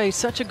 Gray,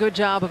 such a good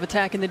job of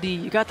attacking the D.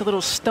 You got the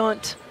little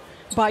stunt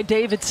by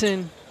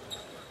Davidson.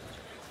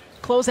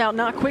 Closeout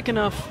not quick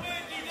enough.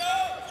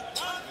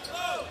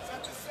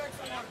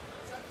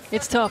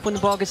 It's tough when the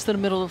ball gets to the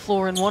middle of the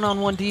floor, and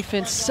one-on-one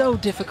defense so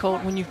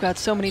difficult when you've got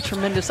so many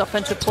tremendous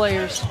offensive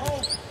players.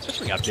 Especially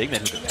when you got big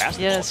men who can pass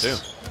the ball too.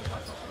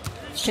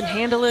 Can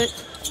handle it,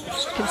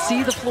 can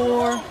see the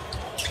floor.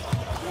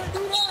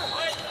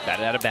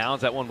 Batted out of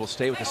bounds. That one will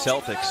stay with the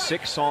Celtics.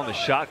 6 on the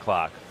shot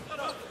clock.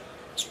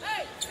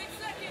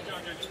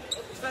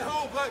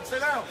 Stay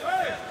down.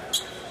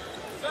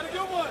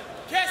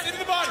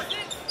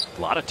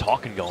 A lot of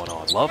talking going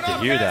on. Love to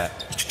hear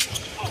that.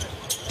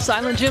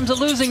 Silent Jim's a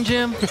losing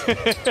Jim.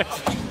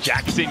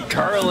 Jackson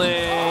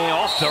curling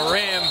off the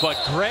rim, but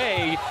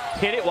Gray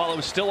hit it while it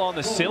was still on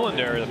the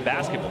cylinder. The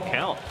basket will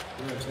count.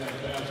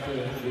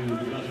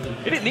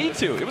 He didn't need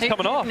to. It was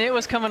coming off. It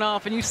was coming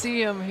off, and you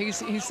see him. He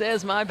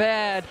says, "My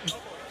bad."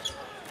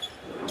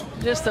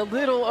 Just a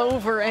little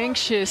over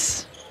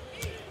anxious.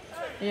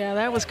 Yeah,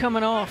 that was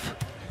coming off.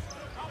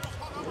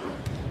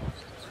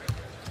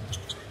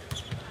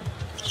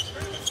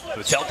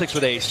 The Celtics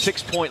with a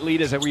 6-point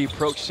lead as we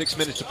approach 6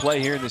 minutes to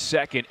play here in the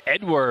second.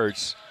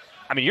 Edwards,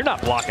 I mean, you're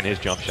not blocking his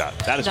jump shot.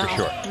 That is for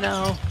sure.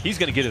 No. He's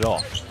going to get it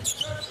off.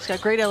 He's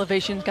got great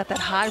elevation, got that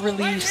high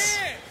release.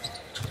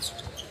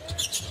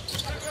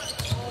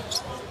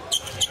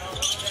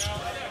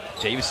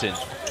 Davison.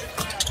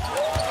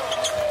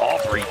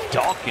 Aubrey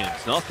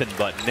Dawkins, nothing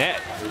but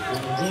net.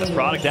 The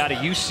product out of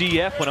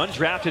UCF, when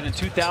undrafted in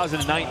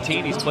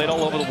 2019. He's played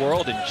all over the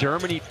world in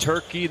Germany,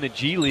 Turkey, and the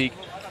G League.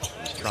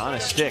 He's trying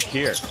to stick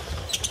here.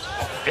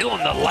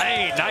 Filling the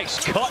lane.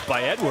 Nice cut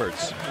by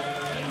Edwards.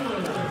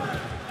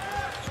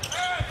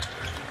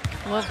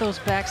 Love those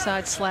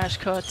backside slash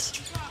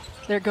cuts.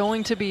 They're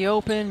going to be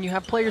open. You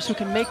have players who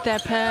can make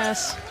that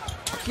pass,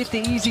 get the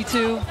easy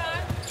two.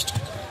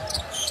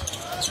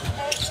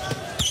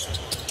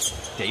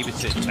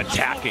 Davidson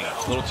attacking,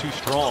 a little too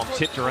strong,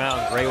 tipped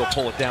around. Gray will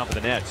pull it down for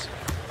the Nets.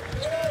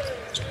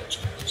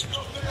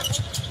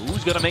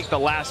 Who's going to make the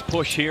last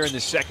push here in the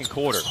second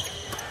quarter?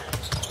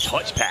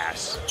 Touch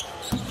pass.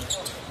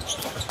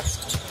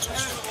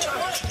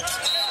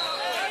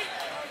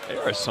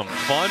 There are some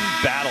fun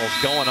battles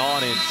going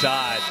on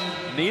inside.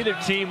 Neither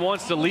team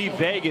wants to leave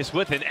Vegas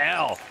with an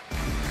L.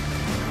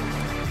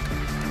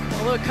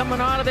 Well, look, coming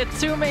out of the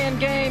two-man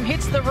game,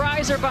 hits the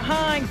riser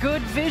behind.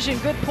 Good vision,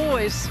 good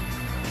poise.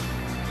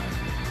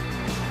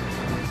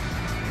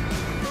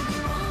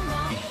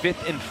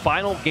 Fifth and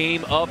final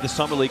game of the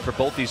Summer League for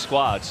both these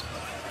squads.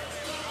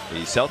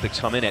 The Celtics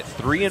come in at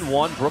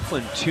 3-1,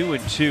 Brooklyn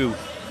 2-2.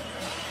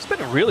 It's been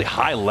a really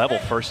high-level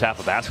first half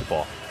of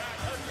basketball.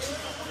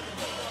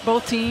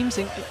 Both teams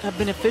have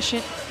been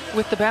efficient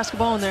with the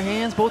basketball in their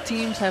hands. Both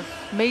teams have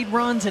made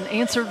runs and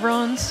answered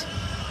runs.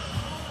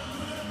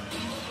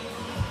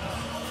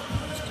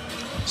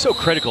 So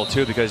critical,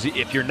 too, because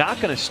if you're not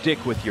going to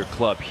stick with your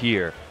club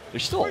here,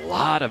 there's still a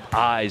lot of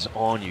eyes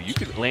on you. You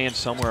could land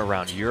somewhere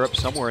around Europe,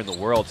 somewhere in the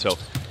world. So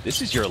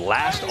this is your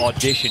last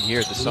audition here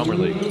at the Summer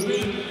League.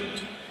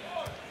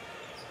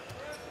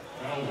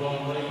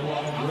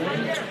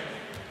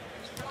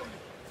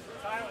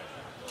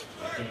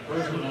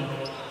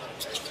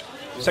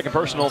 Second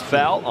personal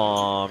foul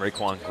on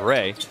Raekwon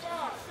Gray.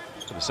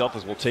 So the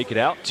Celtics will take it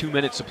out. 2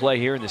 minutes to play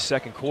here in the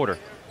second quarter.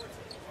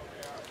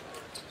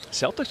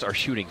 Celtics are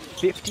shooting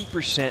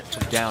 50%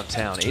 from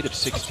downtown, 8 of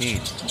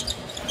 16.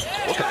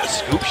 Look at the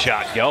scoop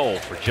shot go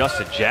for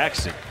Justin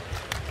Jackson.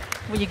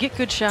 When you get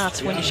good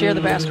shots, when you share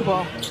the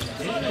basketball,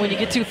 when you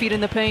get 2 feet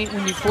in the paint,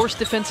 when you force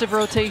defensive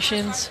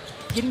rotations,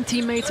 getting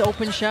teammates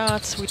open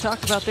shots. We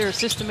talked about their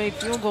assist-to-made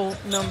field goal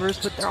numbers,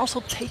 but they're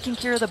also taking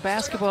care of the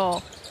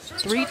basketball.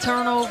 3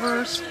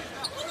 turnovers,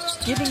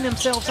 giving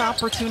themselves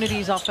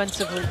opportunities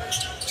offensively.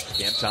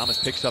 Cam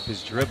Thomas picks up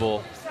his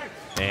dribble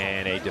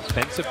and a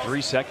defensive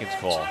 3 seconds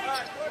call.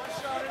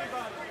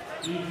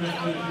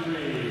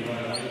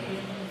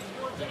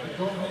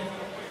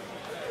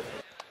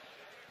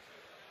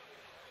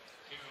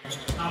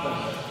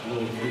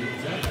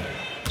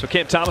 So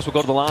Cam Thomas will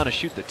go to the line and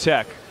shoot the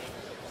tech.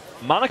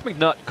 Monica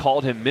McNutt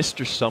called him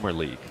Mr. Summer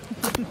League.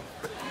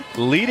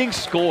 Leading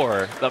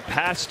scorer the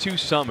past 2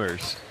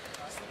 summers.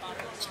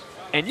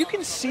 And you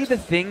can see the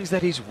things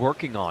that he's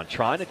working on,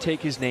 trying to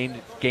take his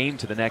game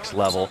to the next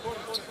level.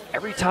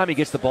 Every time he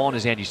gets the ball in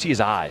his hand, you see his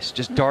eyes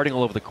just darting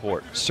all over the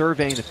court,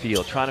 surveying the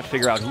field, trying to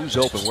figure out who's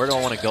open, where do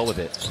I want to go with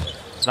it.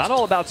 It's not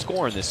all about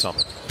scoring this summer.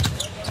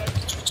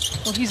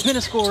 Well, he's been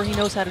a scorer. He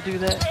knows how to do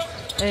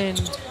that. And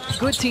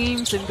good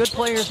teams and good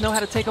players know how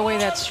to take away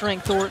that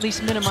strength, or at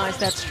least minimize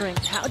that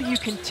strength. How do you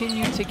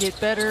continue to get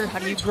better? How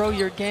do you grow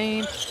your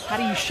game? How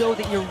do you show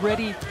that you're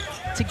ready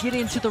to get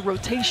into the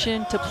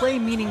rotation, to play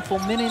meaningful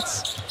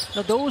minutes?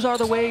 Now, those are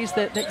the ways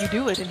that you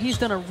do it, and he's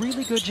done a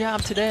really good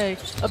job today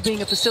of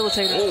being a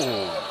facilitator.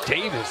 Oh,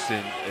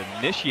 Davison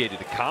initiated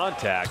the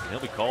contact, and he'll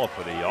be called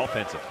for the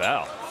offensive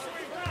foul.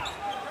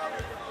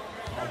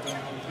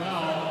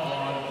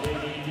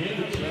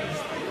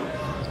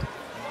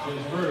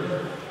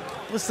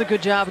 This is a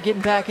good job of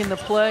getting back into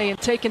play and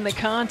taking the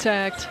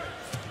contact.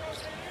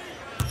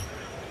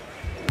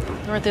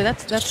 Right there,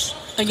 that's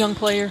a young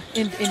player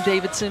in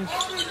Davidson.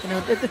 You know,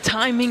 the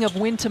timing of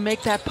when to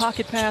make that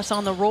pocket pass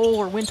on the roll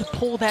or when to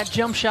pull that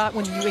jump shot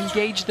when you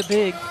engage the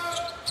big.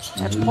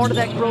 That's part of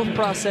that growth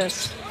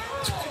process.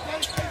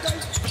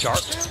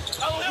 Sharp.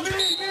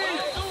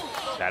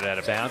 Batted out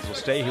of bounds. Will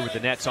stay here with the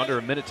Nets. Under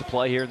a minute to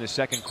play here in the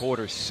second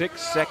quarter. 6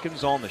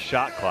 seconds on the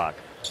shot clock.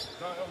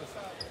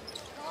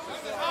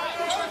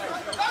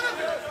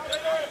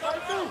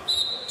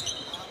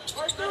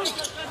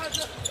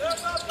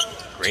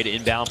 Great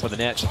inbound for the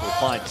Nets. We'll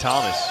find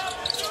Thomas.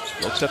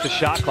 Looks at the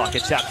shot clock.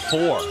 It's at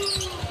 4.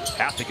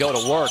 Have to go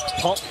to work.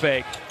 Pump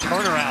fake.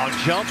 Turnaround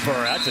jumper.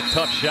 That's a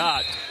tough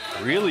shot.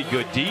 Really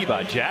good D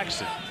by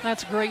Jackson.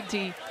 That's great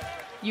D.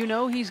 You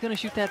know he's going to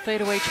shoot that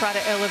fadeaway, try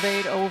to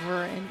elevate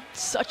over. And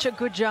such a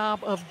good job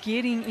of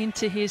getting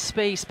into his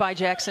space by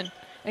Jackson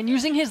and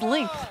using his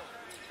length.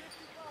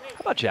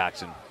 How about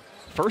Jackson?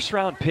 First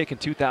round pick in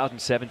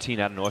 2017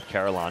 out of North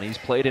Carolina. He's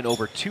played in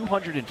over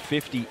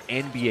 250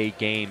 NBA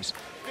games.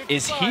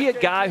 Is he a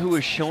guy who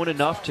has shown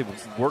enough to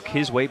work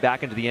his way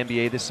back into the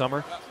NBA this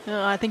summer?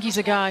 I think he's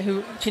a guy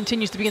who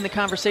continues to be in the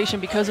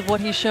conversation because of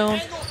what he's shown.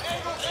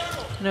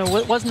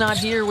 Was not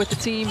here with the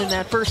team in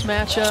that first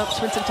matchup,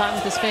 spent some time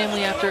with his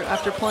family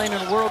after playing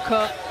in the World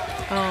Cup.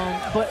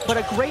 But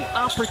a great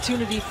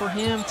opportunity for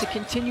him to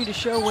continue to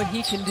show what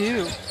he can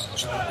do.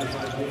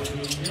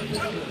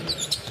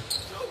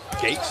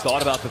 Gates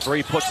thought about the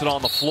three, puts it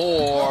on the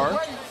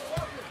floor.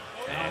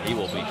 And he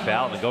will be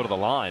fouled and go to the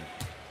line.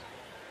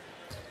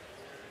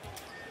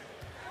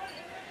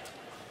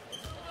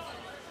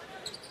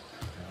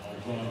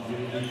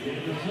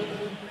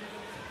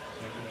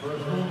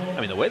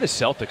 I mean, the way the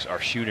Celtics are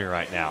shooting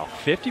right now,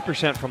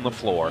 50% from the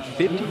floor,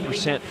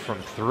 50% from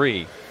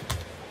three.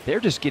 They're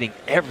just getting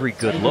every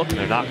good look and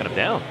they're knocking them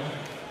down.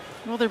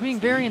 Well, they're being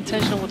very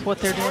intentional with what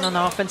they're doing on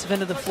the offensive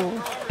end of the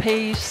floor.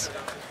 Pace,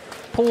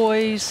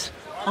 poise,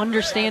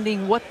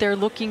 understanding what they're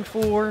looking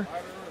for,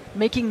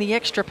 making the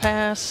extra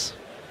pass.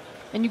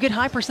 And you get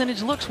high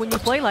percentage looks when you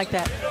play like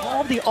that.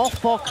 All the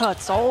off-ball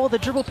cuts, all the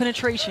dribble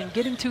penetration,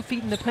 getting 2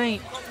 feet in the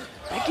paint.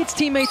 That gets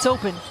teammates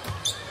open.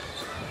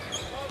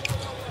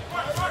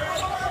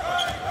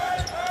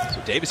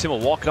 So Davison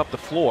will walk it up the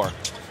floor.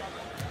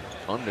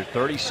 Under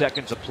 30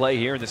 seconds of play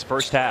here in this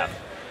first half.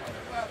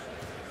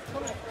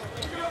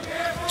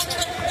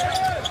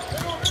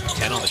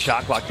 10 on the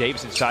shot clock.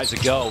 Davison decides to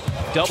go.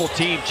 Double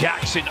team.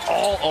 Jackson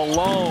all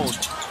alone.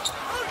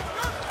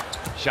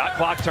 Shot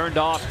clock turned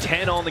off.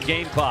 10 on the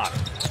game clock.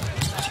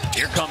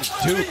 Here comes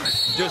Duke.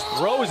 Just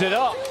throws it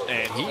up,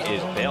 and he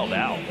is bailed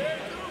out.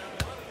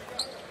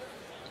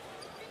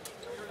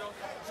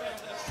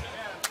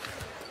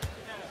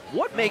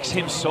 What makes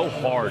him so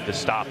hard to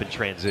stop in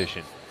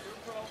transition?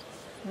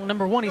 Well,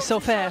 number one, he's so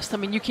fast. I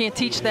mean, you can't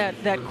teach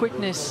that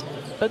quickness,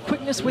 but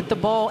quickness with the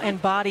ball and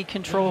body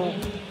control.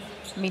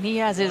 I mean, he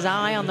has his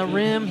eye on the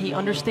rim. He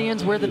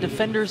understands where the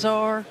defenders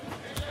are.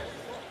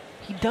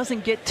 He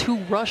doesn't get too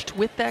rushed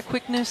with that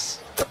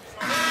quickness.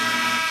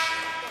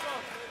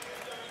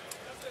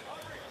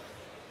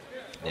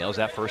 Nails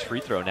that first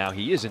free throw. Now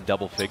he is in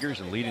double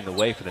figures and leading the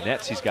way for the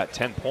Nets. He's got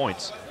 10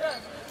 points.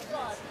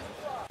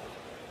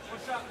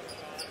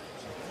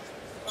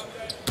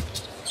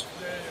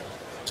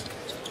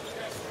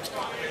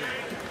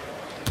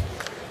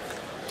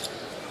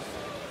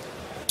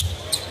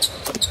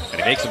 And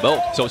he makes them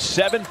both. So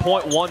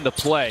 7.1 to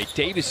play.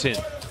 Davison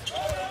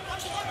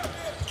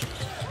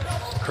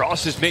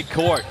crosses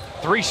midcourt.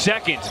 3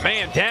 seconds.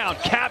 Man down.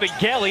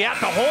 Cabangeli at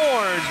the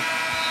horn.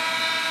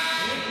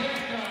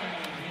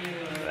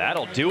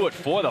 That'll do it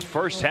for the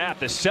first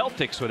half. The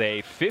Celtics with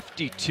a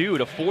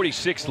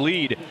 52-46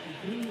 lead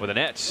for the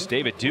Nets.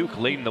 David Duke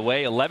leading the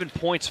way. 11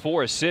 points,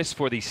 4 assists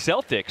for the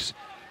Celtics.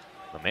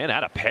 The man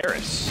out of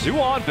Paris.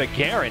 Zuan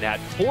Bagarin had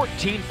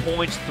 14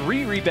 points,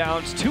 3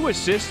 rebounds, 2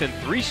 assists, and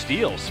 3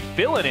 steals.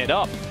 Filling it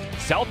up.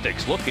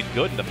 Celtics looking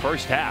good in the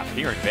first half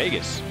here in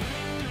Vegas.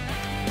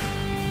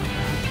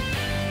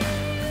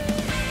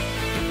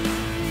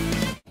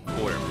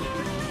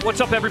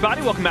 What's up,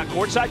 everybody? Welcome back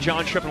courtside.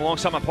 John Trippin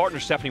alongside my partner,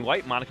 Stephanie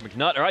White, Monica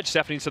McNutt. All right,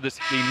 Stephanie, so the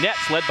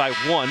Nets led by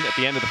 1 at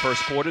the end of the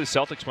first quarter. The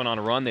Celtics went on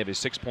a run. They have a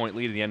 6-point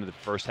lead at the end of the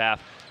first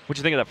half. What'd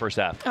you think of that first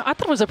half? I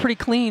thought it was a pretty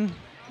clean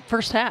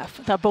first half.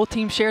 I thought both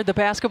teams shared the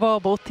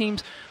basketball. Both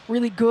teams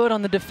really good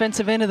on the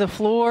defensive end of the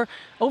floor.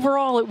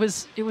 Overall, it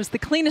was the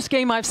cleanest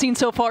game I've seen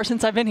so far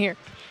since I've been here.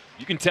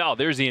 You can tell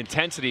there's the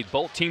intensity.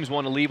 Both teams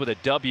want to leave with a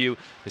W.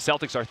 The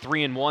Celtics are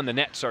 3-1. The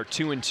Nets are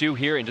 2-2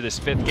 here into this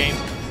 5th game.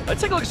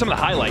 Let's take a look at some of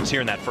the highlights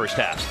here in that first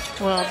half.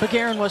 Well,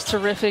 Bagarin was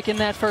terrific in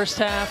that first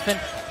half, and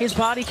his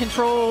body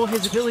control,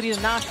 his ability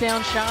to knock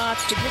down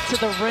shots, to get to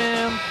the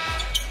rim.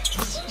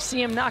 You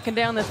see him knocking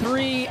down the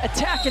 3,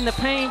 attacking the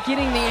paint,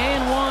 getting the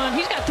and 1.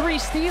 He's got 3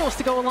 steals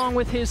to go along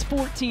with his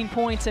 14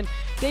 points, and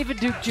David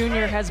Duke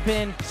Jr. has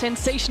been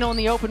sensational on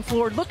the open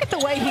floor. Look at the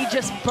way he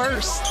just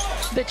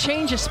bursts. The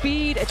change of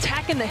speed,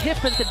 attacking the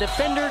hip of the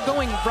defender,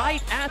 going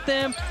right at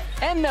them,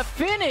 and the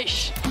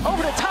finish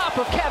over the top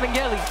of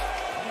Cabangeli.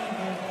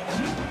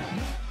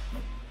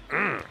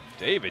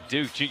 David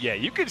Duke, yeah,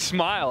 you could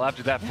smile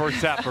after that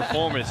first half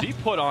performance. He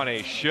put on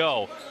a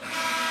show.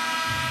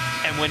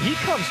 And when he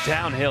comes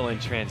downhill in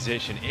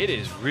transition, it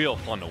is real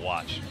fun to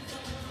watch.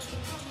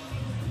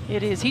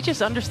 It is. He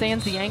just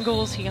understands the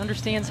angles. He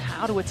understands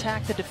how to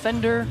attack the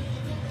defender.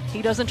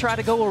 He doesn't try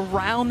to go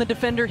around the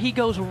defender. He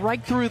goes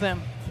right through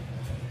them.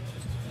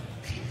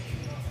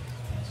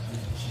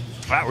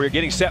 All right, we're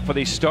getting set for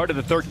the start of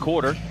the third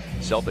quarter.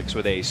 Celtics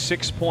with a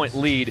 6-point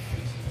lead.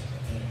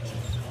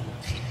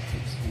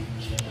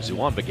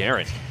 Zuan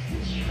Bagarin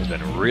has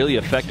been really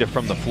effective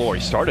from the floor.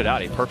 He started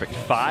out a perfect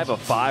 5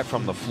 of 5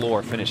 from the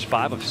floor, finished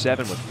 5 of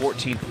 7 with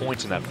 14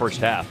 points in that first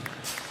half.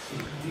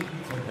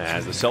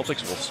 As the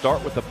Celtics will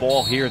start with the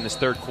ball here in this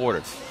third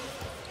quarter.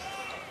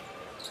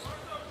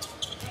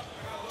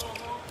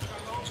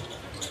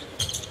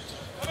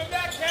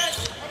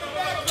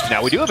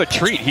 Now, we do have a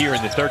treat here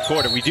in the third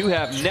quarter. We do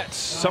have Nets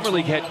Summer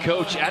League head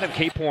coach Adam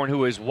Caporn,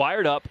 who is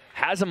wired up,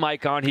 has a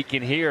mic on, he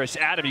can hear us.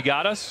 Adam, you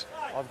got us?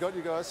 I've got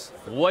you guys.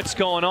 What's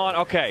going on?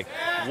 Okay,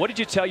 what did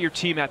you tell your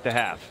team at the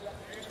half?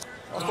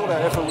 I thought our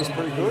effort was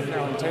pretty good.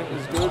 Our intent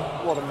was good.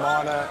 A lot of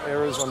minor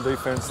errors on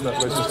defense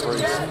that led to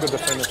threes. Good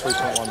defender,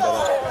 3.1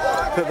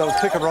 better. There was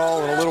pick and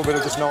roll and a little bit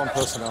of just knowing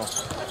personnel.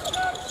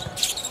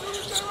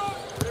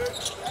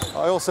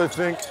 I also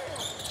think,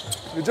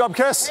 good job,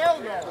 Kess.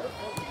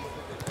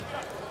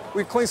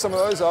 We clean some of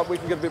those up, we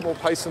can get a bit more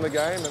pace in the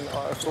game, and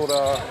I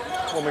thought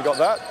when we got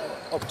that,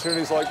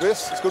 opportunities like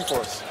this, it's good for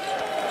us.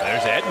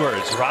 There's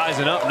Edwards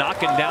rising up,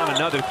 knocking down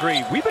another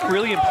three. We've been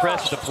really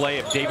impressed with the play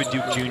of David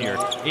Duke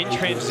Jr. In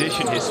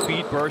transition, his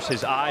speed burst,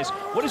 his eyes.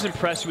 What has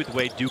impressed you with the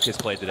way Duke has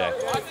played today?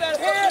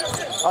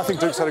 I think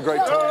Duke's had a great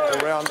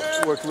time around,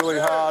 worked really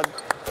hard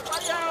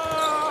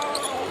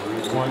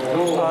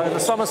in the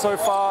summer so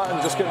far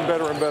and just getting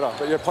better and better.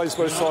 But yeah, plays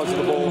both sides of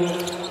the ball.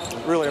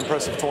 Really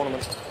impressive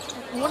tournament.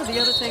 One of the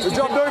other things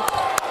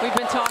we've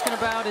been talking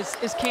about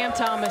is Cam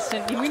Thomas,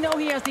 and we know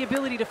he has the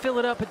ability to fill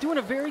it up, but doing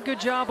a very good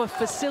job of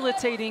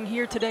facilitating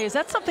here today. Is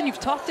that something you've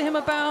talked to him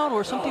about,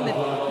 or something that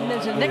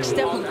is a next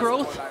step of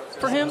growth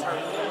for him?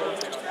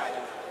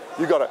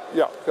 You got it.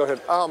 Yeah, go ahead.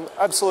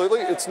 Absolutely.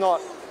 It's not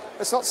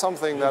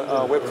something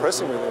that we're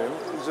pressing with him.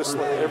 It's just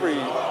like every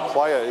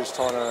player is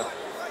trying to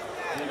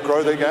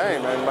grow their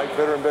game and make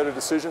better and better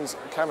decisions.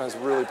 Cam has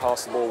really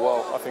passed the ball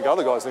well. I think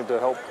other guys need to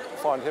help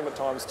find him at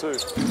times too.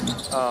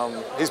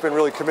 He's been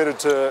really committed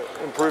to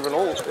improving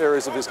all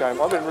areas of his game.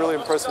 I've been really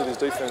impressed with his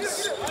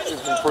defense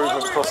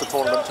improvement across the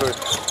tournament too.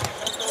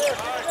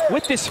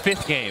 With this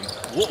fifth game,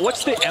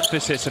 what's the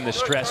emphasis and the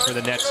stress for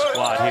the Nets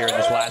squad here in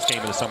this last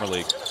game of the Summer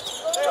League?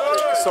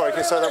 Sorry, can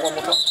you say that one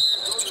more time?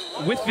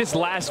 With this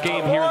last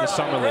game here in the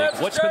Summer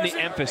League, what's been the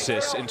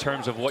emphasis in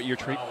terms of what you're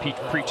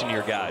preaching to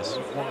your guys?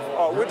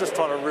 Oh, we're just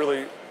trying to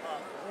really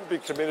be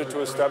committed to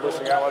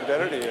establishing our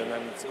identity and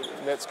then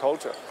Nets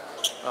culture.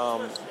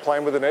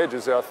 Playing with an edge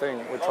is our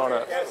thing. We're trying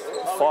to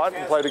fight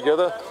and play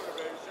together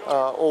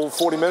all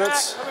 40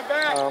 minutes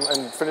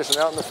and finishing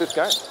out in the fifth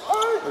game.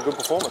 A good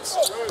performance.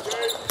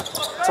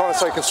 Trying to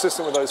stay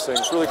consistent with those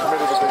things. Really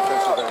committed to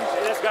defensive end.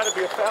 There's got to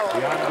be a foul.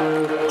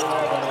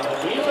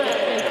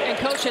 And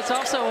Coach, it's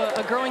also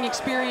a growing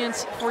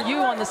experience for you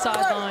on the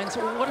sidelines.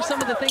 What are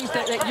some of the things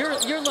that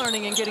you're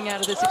learning and getting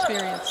out of this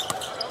experience?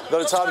 That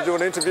it's hard to do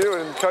an interview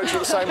and coach at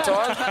the same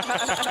time.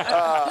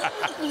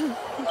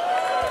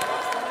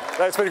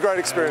 It's been a great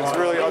experience,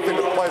 really. I think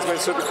the players have been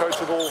super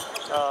coachable.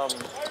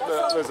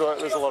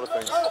 There's a lot of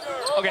things.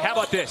 Okay, how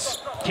about this?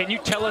 Can you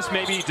tell us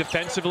maybe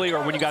defensively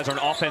or when you guys are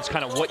on offense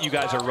kind of what you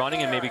guys are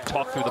running and maybe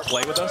talk through the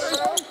play with us?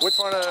 We're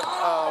trying to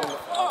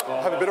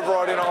have a bit of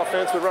variety in our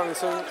offense. We're running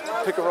some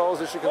pick and rolls,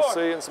 as you can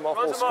see, and some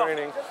off-ball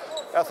screening.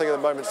 Our thing at the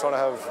moment is trying to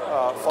have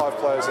 5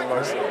 players in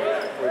motion.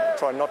 We're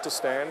trying not to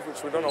stand,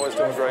 which we don't always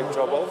do a great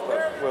job of,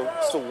 but we're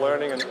still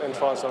learning and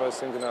trying some of those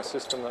things in our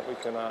system that we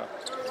can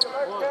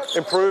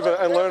improve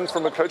and learn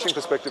from a coaching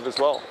perspective as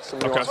well. Some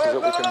nuances that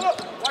we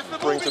can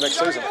bring to next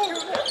season.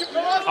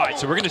 All right,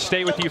 so we're going to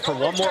stay with you for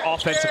one more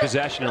offensive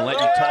possession and let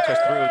you talk us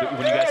through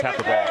when you guys have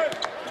the ball.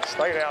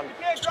 Stay down.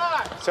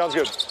 Sounds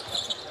good.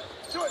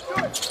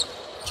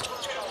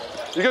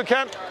 You good,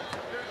 Cam?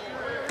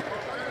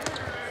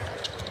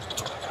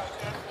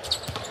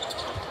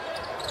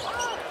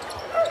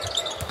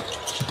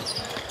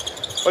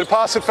 Way to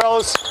pass it,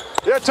 fellas.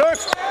 Yeah, two.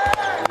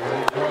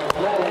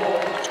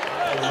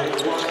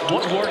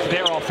 What worked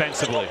there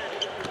offensively?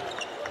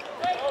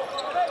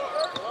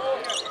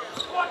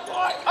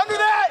 Under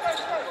that!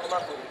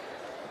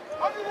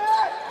 Under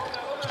that!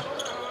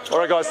 All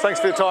right, guys, thanks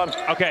for your time.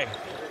 Okay,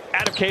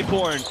 Adam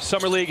Caporn,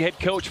 Summer League head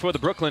coach for the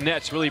Brooklyn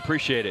Nets. Really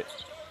appreciate it.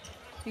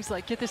 He's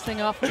like, get this thing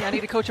off me. I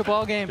need to coach a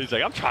ball game. He's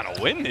like, I'm trying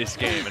to win this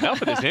game.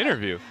 Enough of this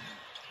interview.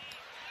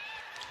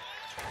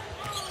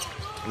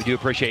 We do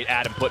appreciate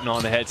Adam putting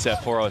on the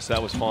headset for us.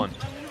 That was fun.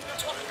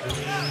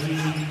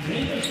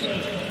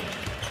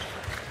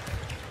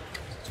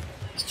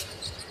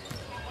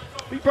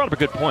 You brought up a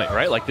good point,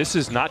 right? Like, this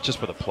is not just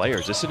for the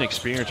players. This is an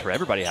experience for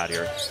everybody out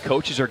here.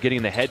 Coaches are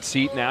getting the head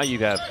seat now. You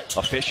have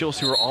officials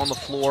who are on the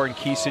floor in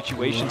key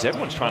situations.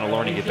 Everyone's trying to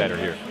learn and get better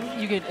here.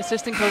 You get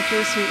assistant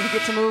coaches who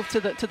get to move to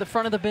the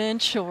front of the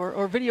bench,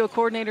 or video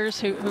coordinators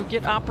who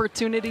get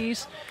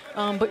opportunities.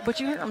 But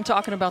you hear them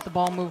talking about the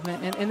ball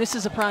movement, and this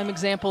is a prime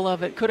example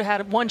of it. Could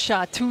have had 1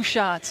 shot, 2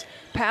 shots,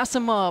 pass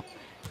them up,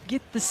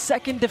 get the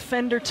second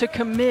defender to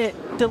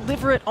commit,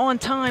 deliver it on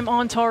time,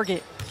 on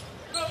target.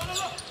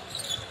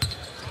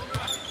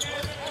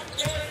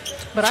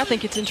 But I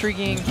think it's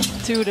intriguing,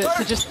 too,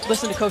 to just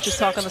listen to coaches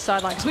talk on the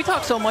sideline. Because we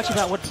talk so much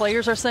about what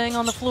players are saying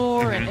on the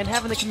floor and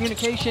having the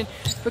communication.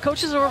 But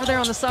coaches are over there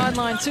on the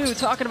sideline, too,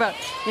 talking about,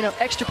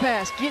 extra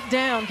pass, get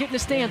down, get in the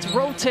stance,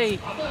 rotate,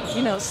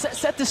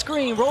 set the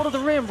screen, roll to the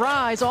rim,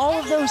 rise. All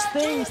of those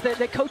things that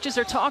coaches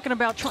are talking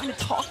about, trying to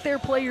talk their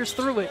players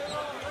through it.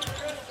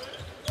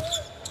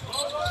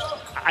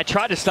 I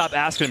tried to stop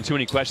asking him too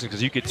many questions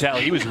because you could tell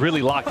he was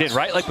really locked in,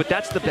 right? But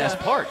that's the best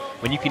part,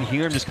 when you can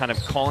hear him just kind of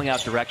calling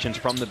out directions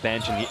from the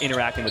bench and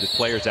interacting with his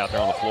players out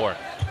there on the floor.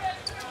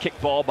 Kick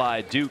ball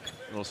by Duke,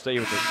 and we'll stay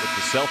with the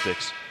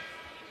Celtics.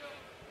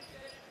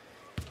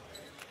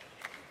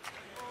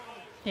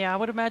 Yeah, I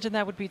would imagine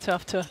that would be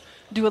tough to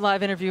do a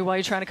live interview while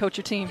you're trying to coach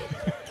your team.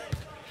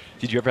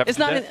 Did you ever have to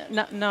do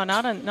that?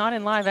 Not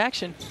in live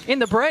action. In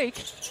the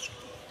break.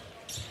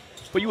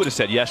 But you would have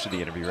said yes to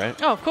the interview, right?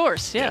 Oh, of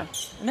course, yeah.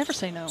 I never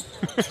say no.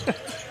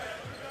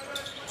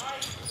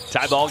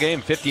 Tie ball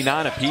game,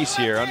 59 apiece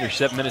here. Under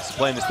 7 minutes to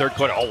play in this third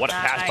quarter. Oh, what a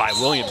pass by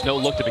Williams. No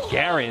look to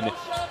McGarren.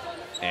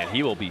 And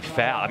he will be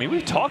fouled. I mean,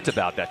 we've talked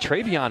about that.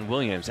 Travion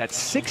Williams, at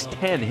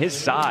 6'10", his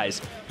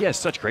size, he has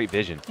such great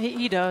vision.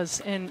 He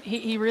does, and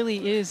he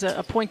really is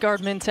a point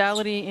guard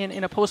mentality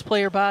in a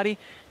post-player body.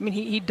 I mean,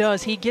 he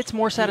does. He gets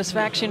more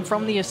satisfaction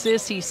from the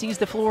assists. He sees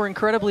the floor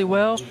incredibly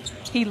well.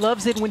 He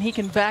loves it when he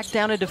can back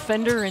down a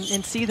defender and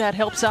see that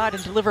help side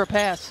and deliver a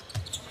pass.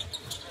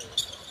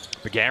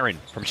 McGarren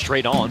from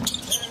straight on.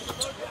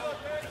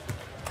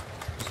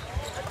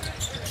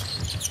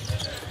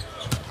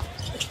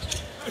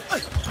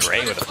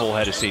 Gray with a full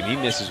head of steam. He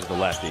misses with the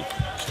lefty.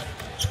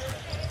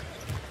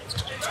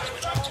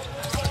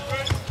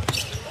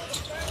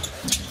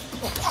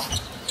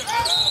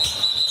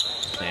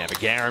 And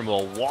McGarren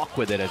will walk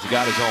with it as he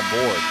got his own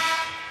board.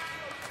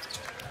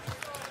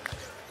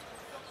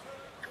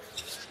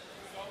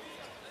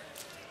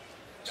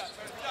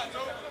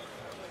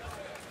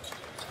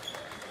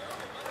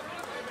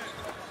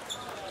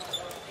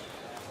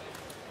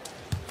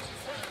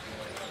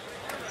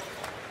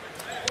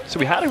 So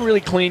we had a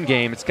really clean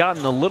game. It's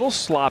gotten a little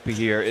sloppy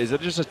here. Is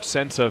it just a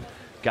sense of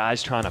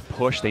guys trying to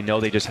push? They know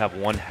they just have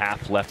one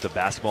half left of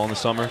basketball in the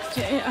summer?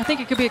 I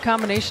think it could be a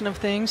combination of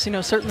things. You know,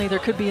 certainly there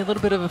could be a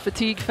little bit of a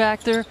fatigue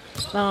factor.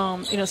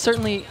 You know,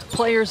 certainly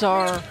players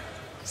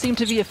seem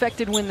to be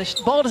affected when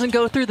the ball doesn't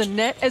go through the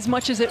net as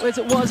much as it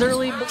was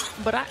early.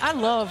 But I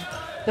love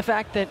the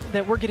fact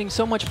that we're getting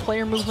so much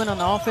player movement on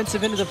the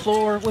offensive end of the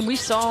floor. When we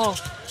saw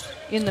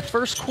in the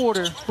first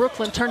quarter,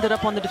 Brooklyn turned it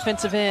up on the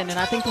defensive end, and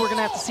I think we're going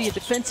to have to see a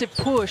defensive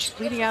push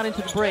leading out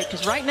into the break,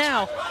 because right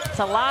now it's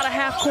a lot of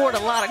half court, a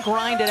lot of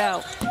grind it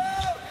out.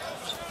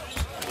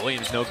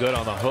 Williams no good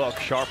on the hook.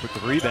 Sharp with the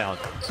rebound.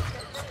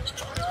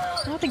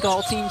 I think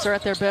all teams are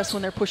at their best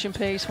when they're pushing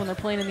pace, when they're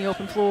playing in the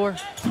open floor.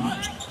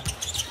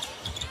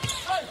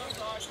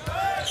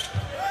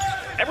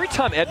 Every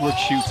time Edwards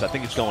shoots, I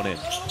think it's going in.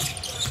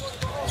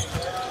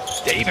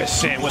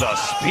 Davison with a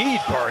speed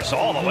burst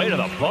all the way to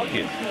the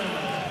bucket.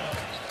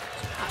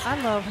 I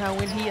love how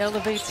when he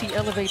elevates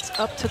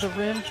up to the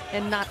rim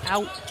and not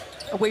out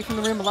away from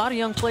the rim. A lot of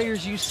young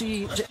players you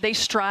see, they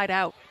stride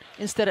out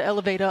instead of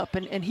elevate up,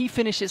 and he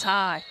finishes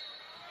high.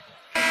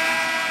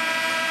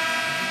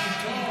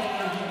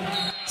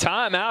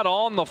 Timeout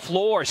on the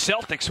floor.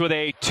 Celtics with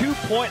a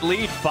 2-point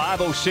lead,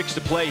 5:06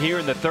 to play here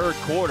in the third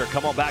quarter.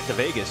 Come on back to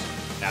Vegas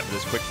after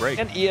this quick break.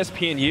 And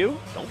ESPNU,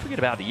 don't forget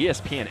about the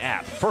ESPN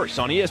app. First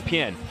on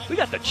ESPN, we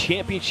got the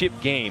championship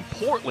game.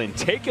 Portland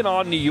taking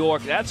on New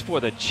York. That's for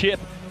the chip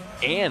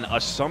and a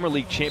Summer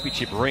League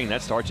championship ring.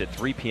 That starts at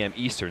 3 p.m.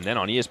 Eastern. Then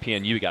on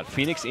ESPNU, we got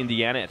Phoenix,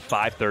 Indiana at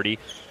 5:30.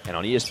 And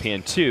on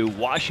ESPN2,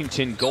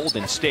 Washington,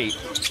 Golden State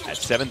at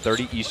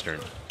 7:30 Eastern.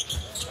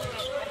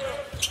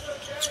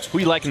 Who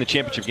you like in the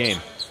championship game?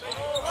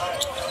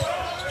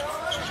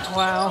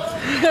 Wow.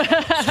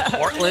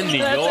 Portland, New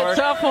York. That's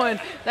a tough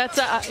one.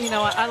 That's you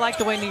know, I like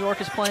the way New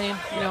York is playing.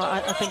 You know,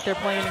 I think they're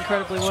playing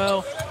incredibly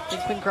well. I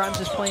think Quentin Grimes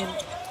is playing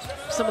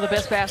some of the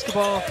best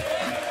basketball.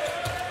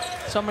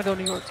 So I'm going to go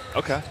New York.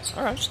 Okay.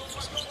 All right.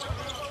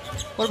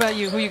 What about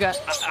you? Who you got?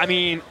 I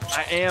mean,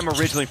 I am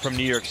originally from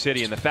New York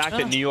City, and the fact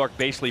that New York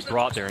basically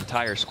brought their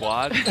entire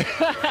squad,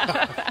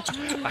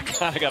 I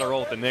kind of got to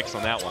roll with the Knicks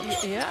on that one.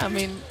 Yeah, I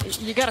mean,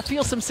 you got to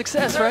feel some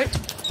success, right?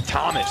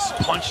 Thomas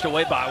punched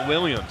away by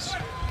Williams.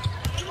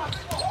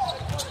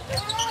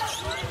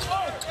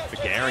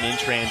 McGarren in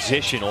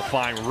transition will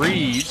find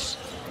Reeves.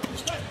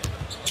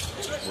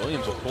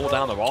 Williams will pull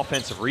down the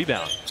offensive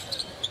rebound.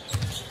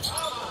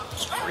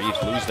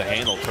 Reeves lose the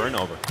handle,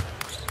 turnover.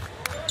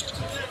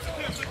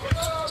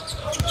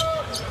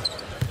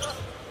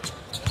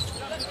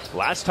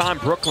 Last time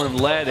Brooklyn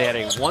led, they had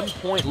a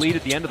 1-point lead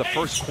at the end of the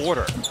first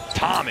quarter.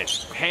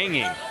 Thomas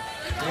hanging.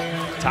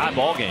 Tie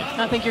ball game.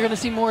 I think you're going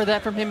to see more of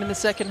that from him in the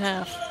second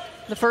half.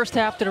 The first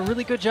half did a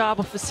really good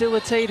job of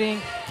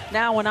facilitating.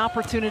 Now an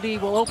opportunity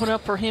will open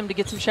up for him to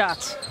get some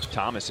shots.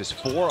 Thomas is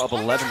 4 of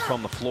 11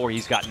 from the floor.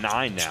 He's got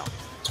 9 now.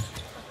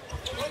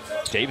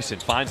 Davison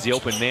finds the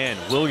open man,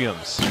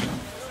 Williams.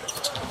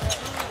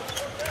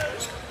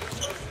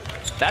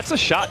 That's a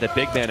shot that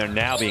big men are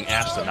now being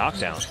asked to knock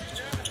down.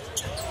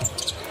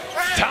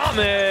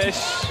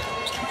 Thomas!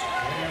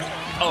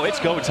 Oh, it's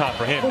go time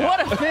for him.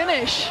 What a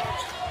finish!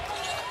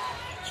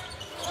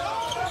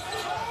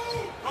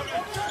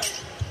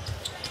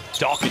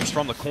 Dawkins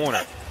from the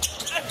corner.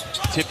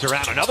 Tipped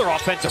around, another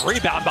offensive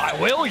rebound by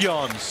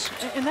Williams.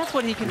 And that's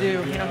what he can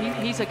do. You know,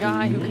 he's a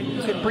guy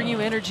who can bring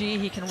you energy.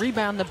 He can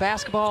rebound the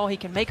basketball. He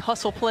can make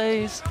hustle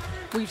plays.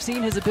 We've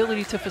seen his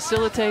ability to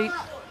facilitate.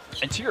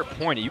 And to your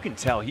point, you can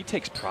tell he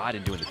takes pride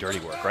in doing the dirty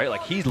work, right?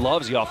 Like, he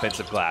loves the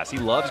offensive glass. He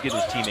loves getting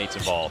his teammates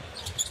involved.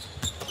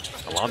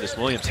 Alondas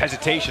Williams,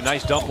 hesitation,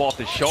 nice dump off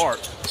the Sharp.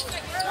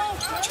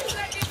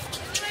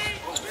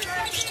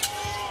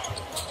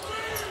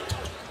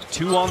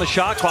 2 on the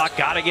shot clock.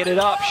 Got to get it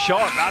up.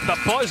 Sharp at the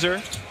buzzer.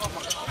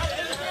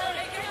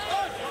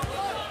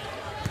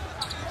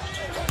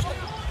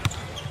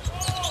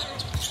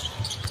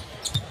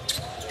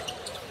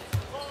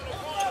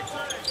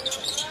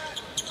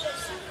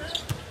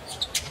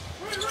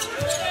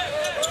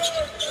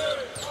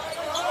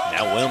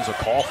 Now Williams will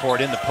call for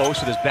it in the post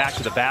with his back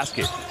to the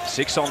basket.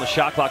 6 on the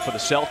shot clock for the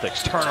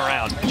Celtics.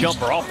 Turnaround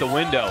jumper off the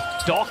window.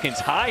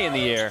 Dawkins high in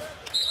the air.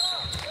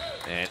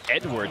 And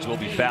Edwards will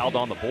be fouled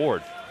on the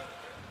board.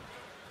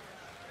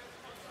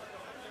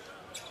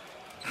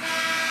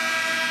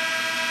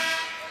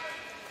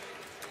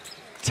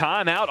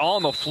 Timeout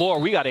on the floor.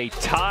 We got a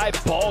tie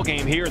ball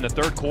game here in the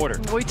third quarter.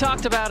 We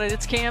talked about it.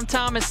 It's Cam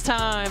Thomas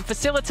time.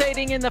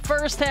 Facilitating in the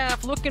first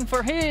half, looking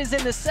for his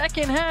in the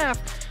second half.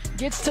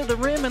 Gets to the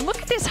rim, and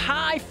look at this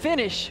high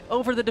finish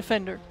over the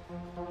defender.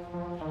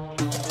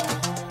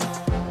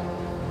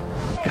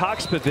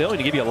 Cox Pavilion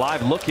to give you a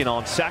live look in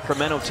on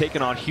Sacramento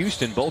taking on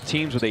Houston. Both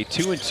teams with a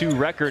 2-2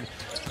 record,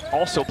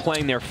 also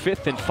playing their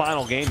 5th and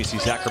final game. You see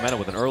Sacramento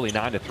with an early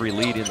 9-3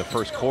 lead in the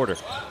first quarter.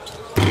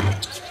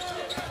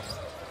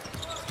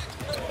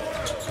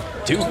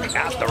 Duke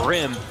at the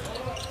rim.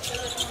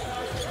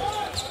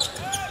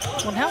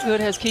 Well, how good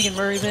has Keegan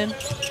Murray been?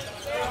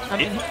 I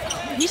mean,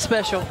 he's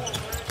special.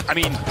 I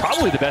mean,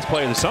 probably the best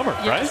player of the summer,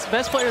 yes, right?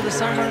 Best player of the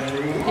summer.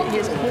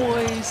 His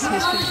poise,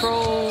 his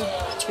control,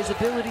 his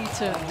ability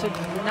to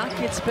not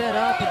get sped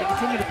up and to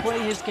continue to play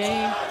his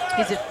game,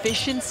 his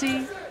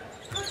efficiency.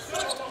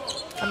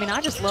 I mean,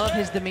 I just love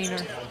his demeanor.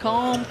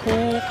 Calm,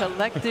 cool,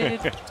 collected.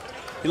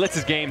 He lets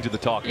his game do the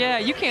talking. Yeah,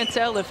 you can't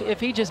tell if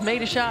he just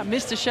made a shot,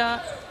 missed a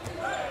shot.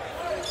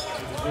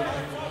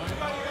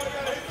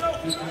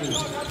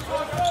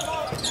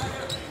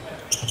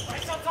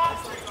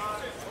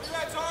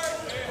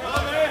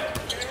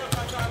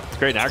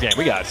 Great, in our game,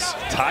 we got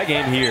tie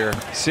game here,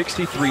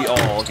 63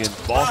 all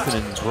against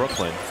Boston and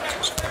Brooklyn.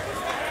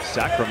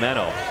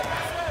 Sacramento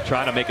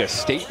trying to make a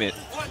statement.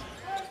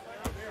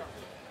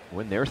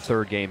 Win their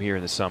 3rd game here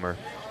in the summer.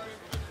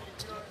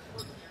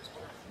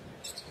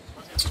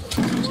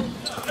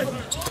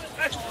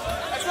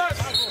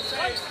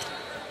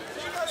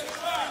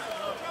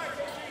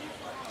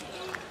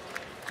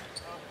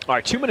 All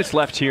right, 2 minutes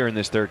left here in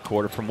this third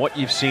quarter. From what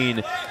you've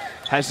seen,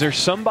 has there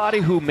somebody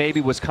who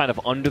maybe was kind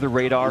of under the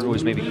radar, who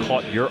has maybe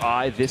caught your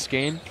eye this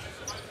game?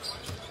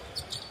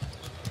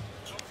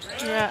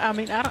 Yeah, I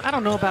mean, I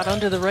don't know about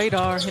under the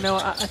radar. You know,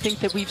 I think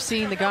that we've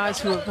seen the guys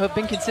who have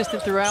been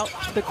consistent throughout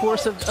the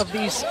course of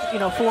these,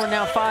 4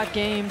 now 5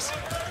 games,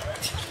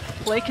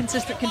 play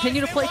consistent,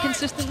 continue to play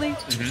consistently.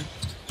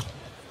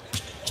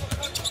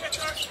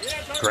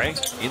 Gray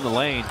in the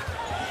lane.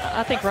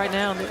 I think right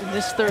now in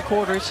this third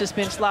quarter, it's just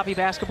been sloppy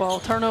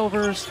basketball,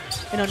 turnovers,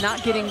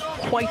 not getting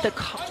quite the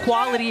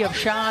quality of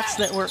shots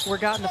that were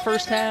got in the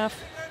first half.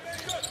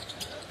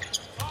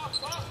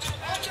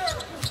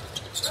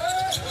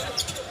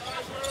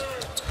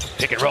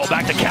 Pick and roll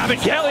back to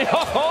Cabin-Kelly.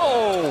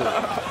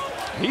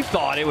 Oh! He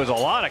thought it was a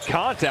lot of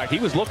contact. He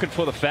was looking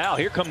for the foul.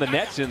 Here come the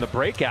Nets in the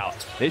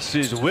breakout. This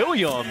is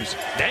Williams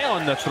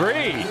nailing the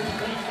 3.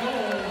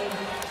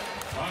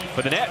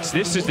 For the Nets,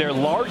 this is their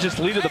largest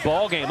lead of the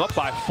ball game, up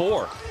by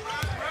 4.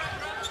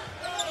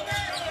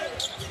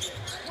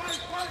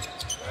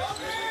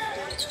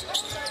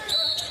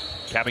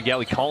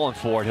 Cabin-Kelly calling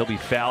for it. He'll be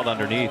fouled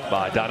underneath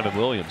by Donovan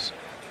Williams.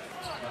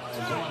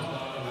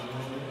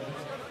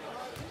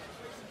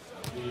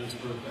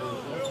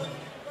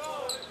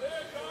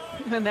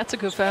 And that's a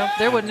good foul.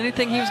 There wasn't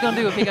anything he was going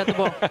to do if he got the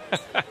ball.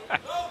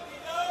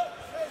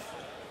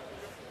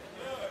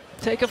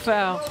 Take a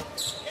foul.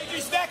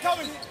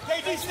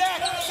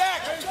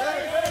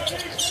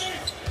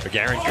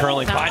 Garen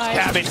curling, finds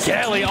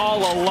Cabin-Kelly all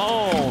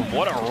alone.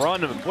 What a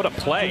run, what a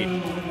play.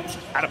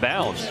 Out of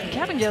bounds.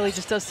 Cabin-Kelly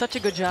just does such a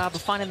good job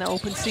of finding the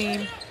open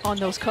seam on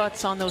those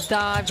cuts, on those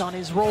dives, on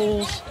his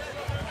rolls.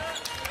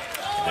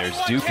 There's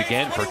Duke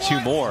again for 2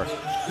 more.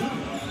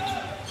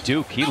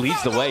 Duke, he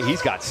leads the way.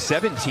 He's got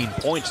 17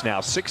 points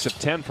now, 6 of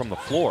 10 from the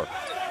floor.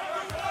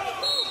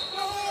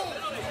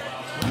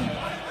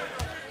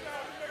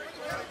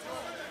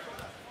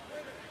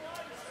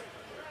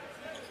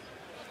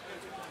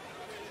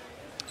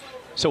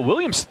 So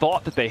Williams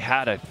thought that they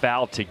had a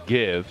foul to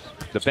give.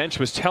 The bench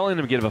was telling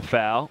them to give a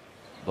foul,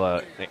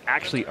 but they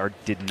actually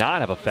did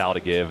not have a foul to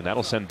give, and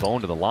that'll send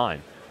Bone to the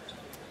line.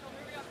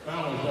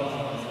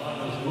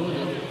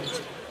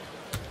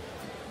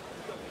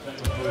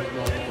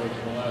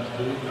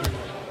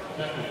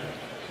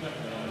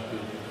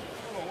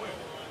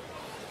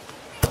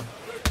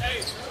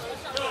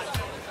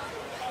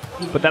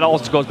 But that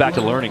also goes back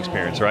to learning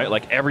experience, right?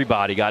 Like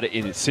everybody got it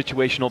in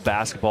situational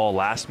basketball,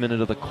 last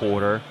minute of the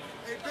quarter.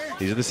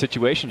 These are the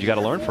situations you got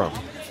to learn from.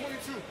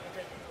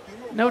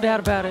 No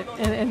doubt about it.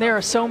 And there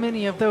are so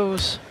many of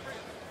those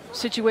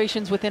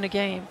situations within a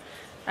game.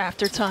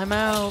 After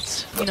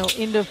timeouts,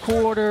 end of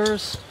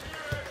quarters,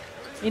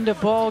 end of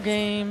ball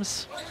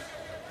games,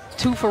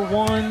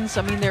 2-for-1s.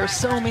 I mean, there are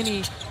so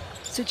many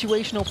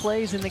situational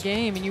plays in the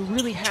game, and you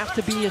really have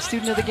to be a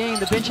student of the game.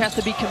 The bench has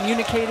to be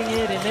communicating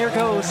it, and there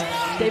goes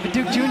David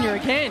Duke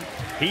Jr. again.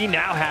 He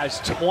now has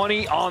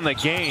 20 on the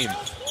game.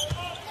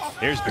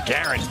 Here's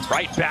McGarren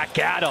right back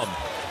at him.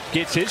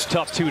 Gets his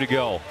tough 2 to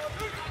go.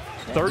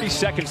 30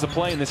 seconds to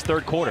play in this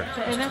third quarter.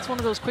 And that's one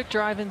of those quick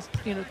drive-ins,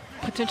 you know,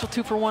 potential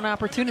 2-for-1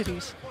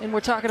 opportunities. And we're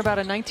talking about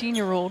a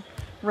 19-year-old,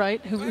 right,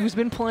 who's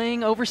been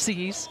playing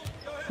overseas,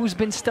 who's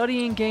been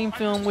studying game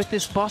film with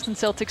this Boston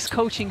Celtics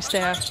coaching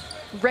staff,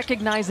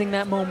 recognizing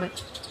that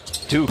moment.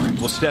 Duke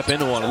will step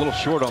into one, a little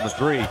short on the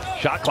 3.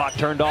 Shot clock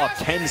turned off,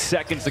 10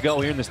 seconds to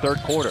go here in this third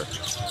quarter.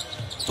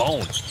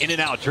 Bone, in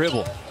and out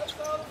dribble.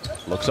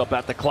 Looks up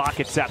at the clock,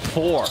 it's at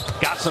 4.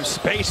 Got some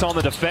space on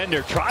the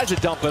defender, tries to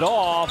dump it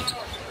off,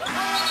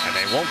 and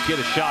they won't get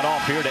a shot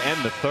off here to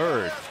end the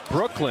third.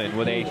 Brooklyn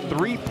with a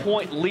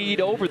 3-point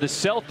lead over the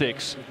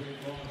Celtics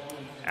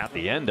at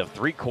the end of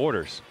 3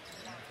 quarters.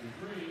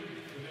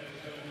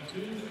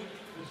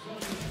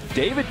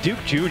 David Duke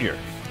Jr.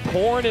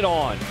 pouring it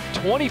on,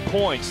 20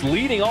 points,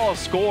 leading all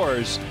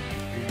scores.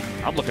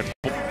 I'm looking for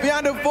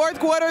Beyond the fourth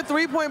quarter,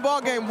 3-point ball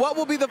game. What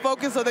will be the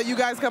focus so that you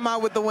guys come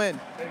out with the win?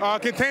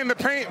 Contain the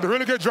paint, the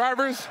really good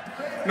drivers.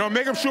 You know,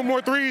 make them shoot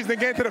more threes than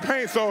get into the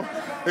paint. So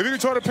if we can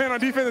control the paint on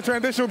defense, the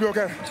transition will be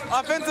okay.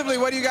 Offensively,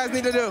 what do you guys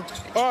need to do?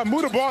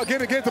 Move the ball,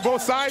 get it to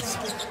both sides,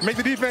 make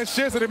the defense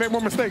shift so they make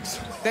more mistakes.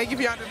 Thank you,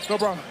 Beyond. No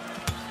problem.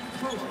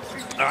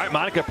 All right,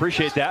 Monica,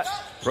 appreciate that.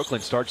 Brooklyn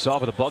starts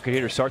off with a bucket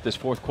here to start this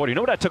fourth quarter. You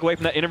know what I took away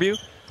from that interview?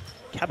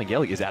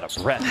 Kabengele is out of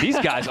breath. These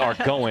guys are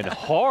going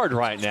hard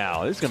right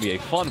now. This is going to be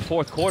a fun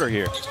fourth quarter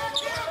here.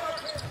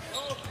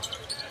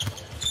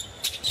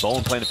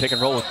 Bone playing the pick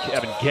and roll with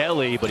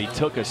Kabengele, but he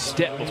took a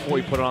step before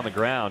he put it on the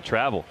ground.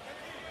 Travel.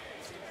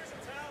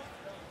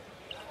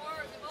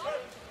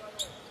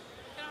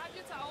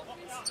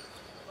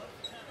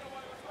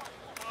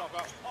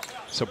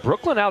 So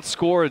Brooklyn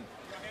outscored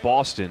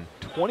Boston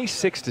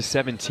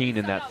 26-17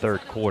 in that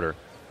third quarter.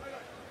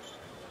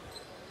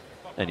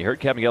 And you heard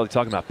Kabengele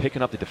talking about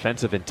picking up the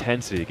defensive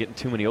intensity, getting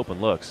too many open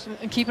looks.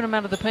 And keeping them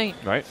out of the paint.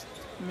 Right.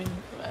 I mean,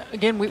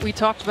 again, we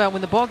talked about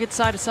when the ball gets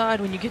side to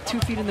side, when you get 2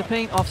 feet in the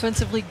paint,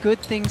 offensively, good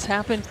things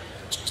happen.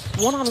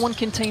 One-on-one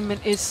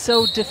containment is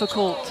so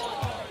difficult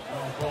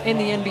in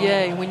the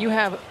NBA. When you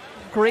have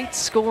great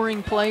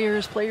scoring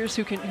players, players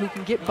who can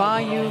get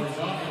by you,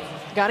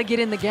 got to get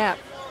in the gap.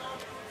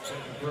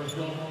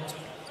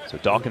 So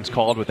Dawkins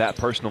called with that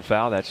personal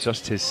foul. That's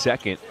just his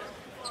second.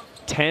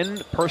 10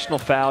 personal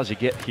fouls you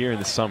get here in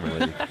the summer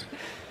league.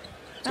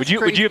 Would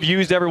you have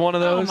used every one of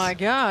those? Oh my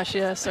gosh,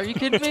 yes. Are you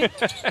kidding me?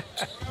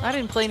 I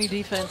didn't play any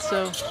defense,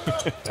 so.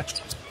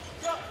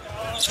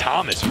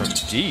 Thomas from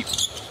deep.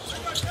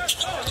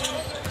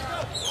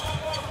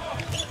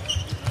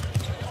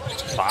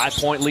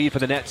 5-point lead for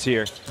the Nets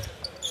here.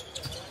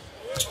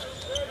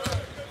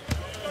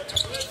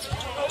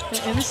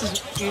 And this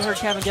is, you heard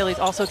Kabengele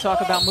also talk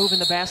about moving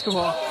the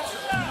basketball.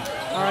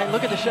 All right,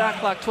 look at the shot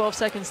clock, 12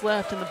 seconds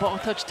left, and the ball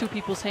touched 2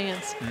 people's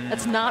hands.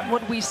 That's not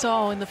what we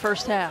saw in the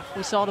first half.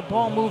 We saw the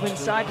ball moving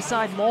side to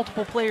side,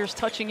 multiple players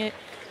touching it,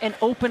 and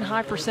open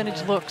high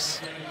percentage looks.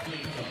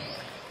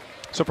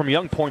 So from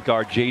young point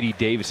guard J.D.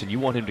 Davison, you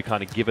want him to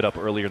kind of give it up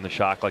earlier in the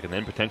shot clock and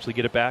then potentially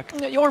get it back?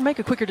 Or make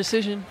a quicker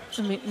decision.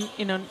 I mean,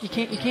 you know, you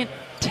can't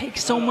take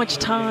so much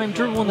time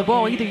dribbling the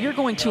ball. Either you're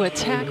going to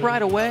attack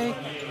right away,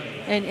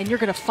 and you're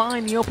going to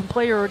find the open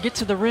player or get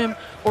to the rim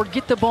or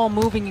get the ball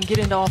moving and get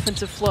into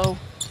offensive flow.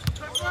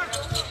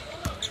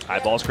 High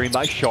ball screen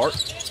by Sharp.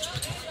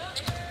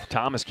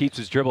 Thomas keeps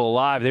his dribble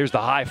alive. There's the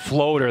high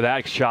floater.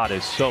 That shot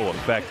is so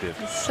effective.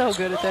 He's so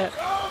good at that.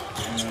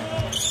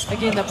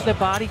 Again, the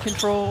body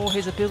control,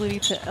 his ability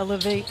to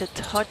elevate the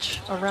touch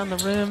around the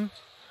rim.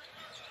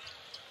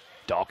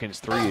 Dawkins'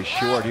 3 is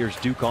short. Here's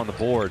Duke on the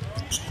board.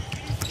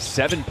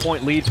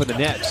 7-point lead for the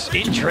Nets.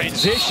 In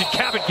transition,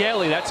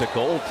 Kabengele, that's a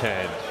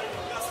goaltend.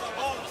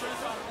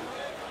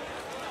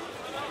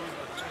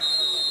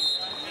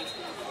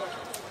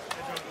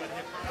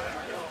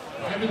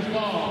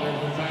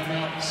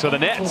 So the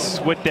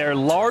Nets, with their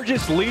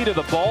largest lead of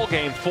the ball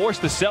game, force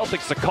the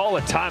Celtics to call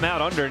a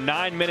timeout under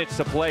 9 minutes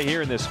to play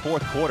here in this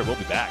fourth quarter. We'll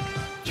be back.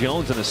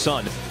 Jones and the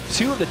Sun,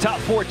 2 of the top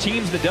 4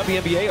 teams in the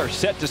WNBA are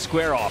set to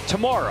square off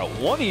tomorrow,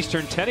 1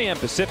 Eastern, 10 a.m.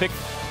 Pacific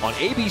on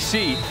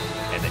ABC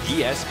and the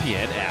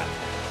ESPN app.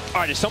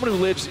 All right, as someone who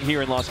lives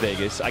here in Las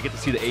Vegas, I get to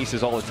see the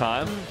Aces all the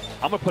time.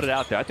 I'm going to put it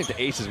out there. I think the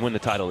Aces win the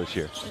title this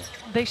year.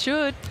 They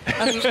should.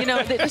 I mean, you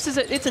know,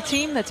 it's a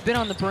team that's been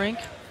on the brink.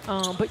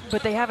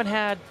 But they haven't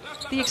had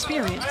the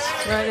experience,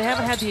 right? They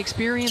haven't had the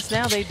experience.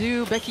 Now they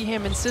do. Becky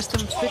Hammond's system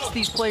fits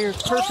these players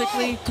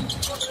perfectly.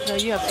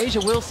 You have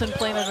Asia Wilson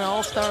playing at an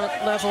all-star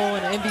level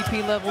and an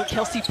MVP level.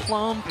 Kelsey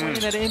Plum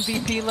playing at an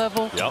MVP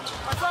level. Yep.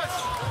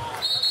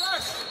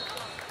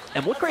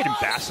 And what great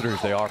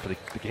ambassadors they are for the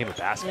game of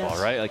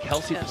basketball, right? Like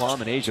Kelsey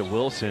Plum and Asia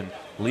Wilson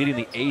leading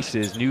the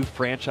Aces, new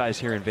franchise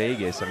here in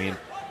Vegas. I mean,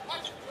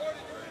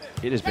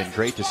 it has been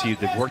great to see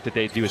the work that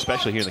they do,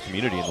 especially here in the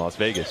community in Las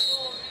Vegas.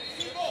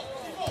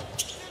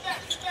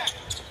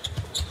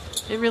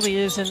 It really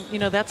is, and you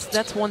know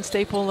that's one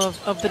staple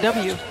of the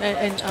W,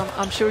 and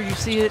I'm sure you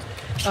see it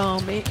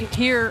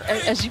here.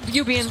 As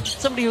you being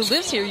somebody who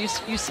lives here, you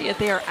see it.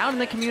 They are out in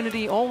the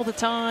community all the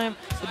time.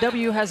 The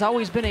W has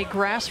always been a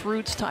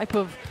grassroots type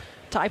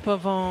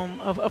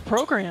of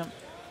program,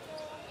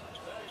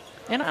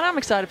 and I'm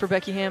excited for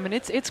Becky Hammond.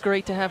 It's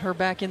great to have her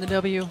back in the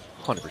W.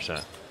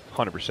 100%,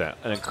 100%.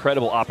 An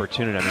incredible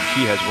opportunity. I mean,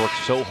 she has worked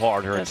so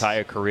hard her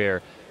entire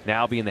career.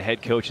 Now being the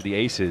head coach of the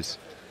Aces.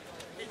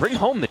 Bring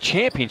home the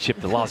championship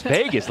to Las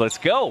Vegas. Let's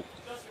go.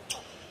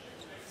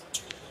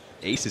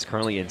 Ace is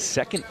currently in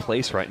second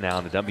place right now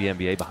in the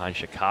WNBA behind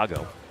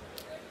Chicago.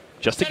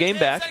 Just a game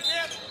back.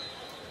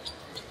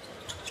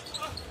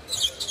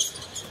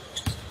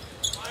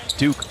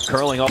 Duke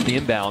curling off the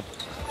inbound.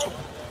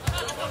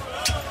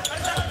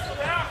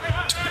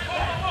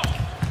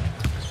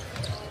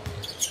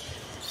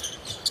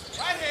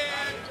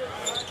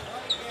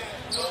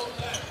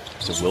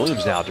 So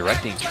Williams now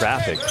directing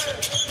traffic.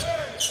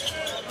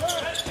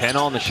 10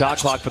 on the shot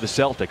clock for the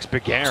Celtics.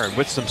 Big Aaron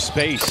with some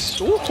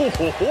space. Ooh, ho,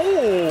 ho,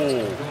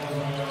 ho.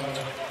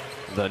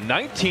 The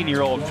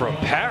 19-year-old from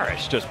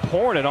Paris just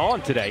pouring it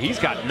on today. He's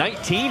got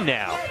 19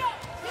 now.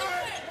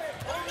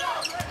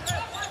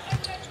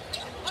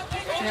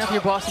 Now if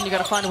you're Boston, you got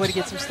to find a way to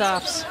get some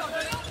stops.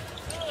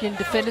 Again,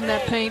 defending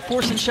that paint,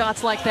 forcing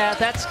shots like that.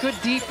 That's good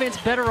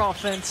defense, better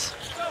offense.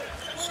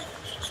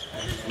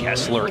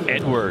 Kessler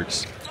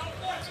Edwards.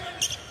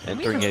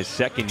 Entering his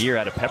second year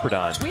out of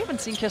Pepperdine. We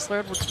haven't seen Kessler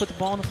Edwards put the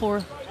ball on the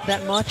floor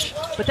that much,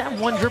 but that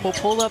one dribble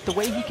pull up, the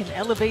way he can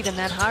elevate in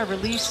that high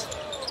release,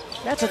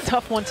 that's a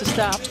tough one to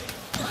stop.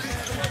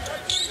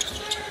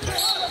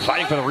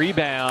 Fighting for the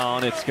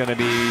rebound, it's going to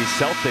be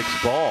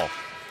Celtics ball.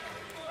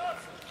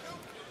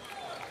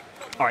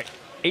 All right,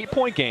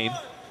 8-point game,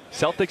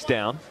 Celtics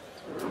down.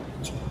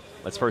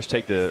 Let's first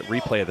take the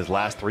replay of his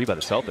last three by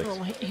the Celtics.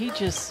 Well, he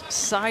just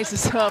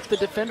sizes up the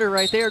defender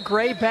right there.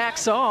 Gray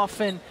backs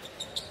off and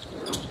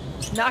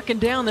knocking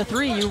down the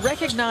three. You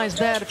recognize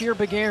that if you're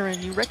Big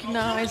Aaron. You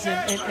recognize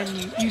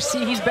and you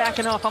see he's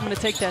backing off. I'm going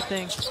to take that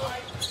thing.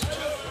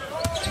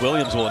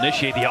 Williams will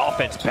initiate the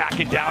offense,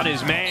 backing down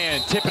his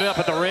man, tipping it up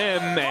at the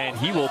rim, and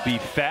he will be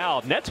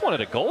fouled. Nets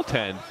wanted a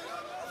goaltend,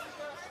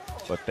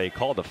 but they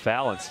called a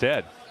foul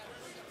instead.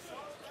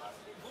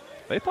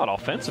 They thought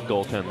offensive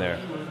goaltend there.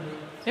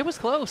 It was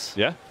close.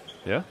 Yeah,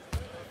 yeah.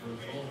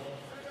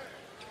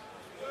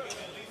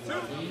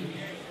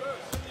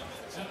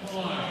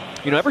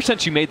 You know, ever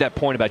since you made that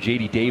point about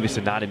J.D. Davis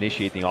and not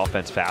initiating the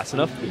offense fast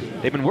enough,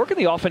 they've been working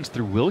the offense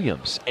through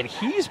Williams, and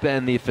he's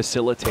been the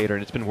facilitator,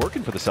 and it's been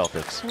working for the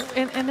Celtics.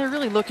 And they're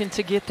really looking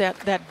to get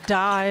that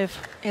dive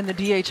and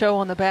the DHO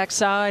on the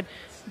backside.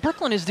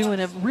 Brooklyn is doing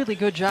a really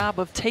good job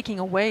of taking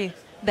away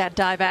that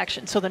dive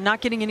action, so they're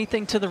not getting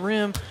anything to the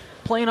rim,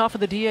 playing off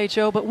of the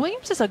DHO, but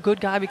Williams is a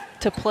good guy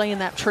to play in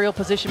that trail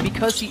position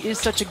because he is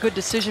such a good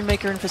decision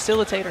maker and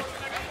facilitator.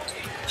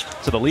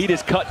 So the lead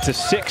is cut to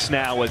 6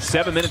 now with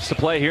 7 minutes to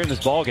play here in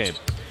this ball game.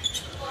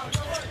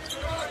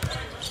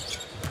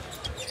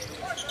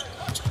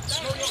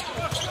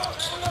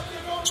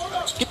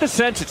 Get the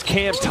sense it's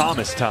Cam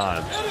Thomas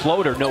time.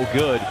 Floater no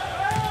good.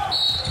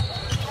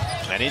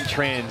 And in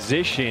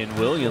transition,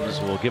 Williams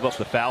will give up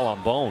the foul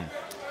on Bone.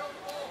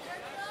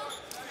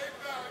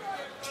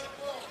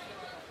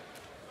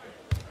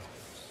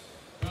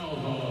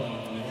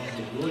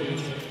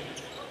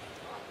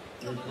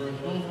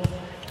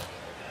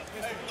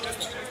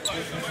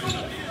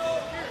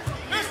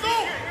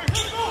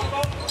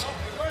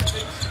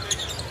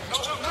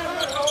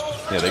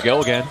 There they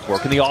go again,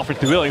 working the offense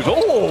through Williams.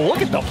 Oh,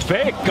 look at the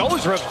fake,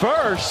 goes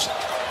reverse.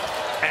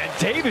 And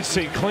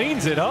Davidson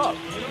cleans it up.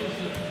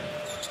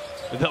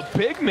 The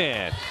big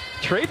man,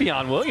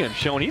 Travion Williams,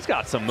 showing he's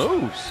got some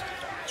moves.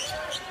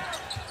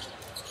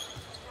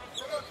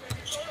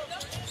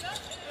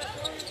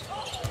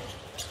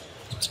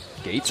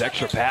 Gates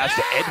extra pass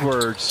to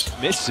Edwards,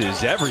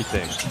 misses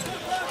everything.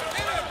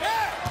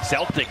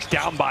 Celtics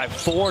down by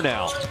 4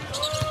 now.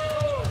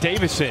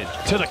 Davison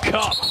to the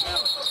cup.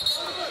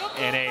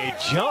 And a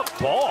jump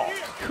ball.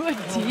 Good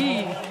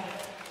D.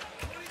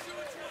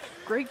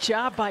 Great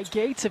job by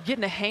Gates of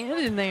getting a hand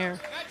in there.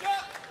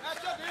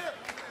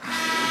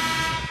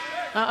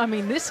 I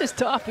mean, this is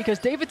tough because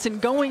Davidson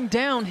going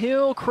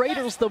downhill,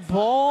 cradles the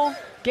ball.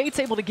 Gates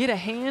able to get a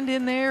hand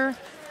in there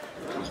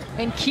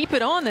and keep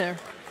it on there.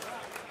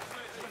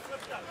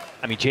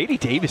 I mean, J.D.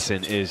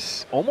 Davison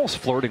is almost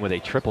flirting with a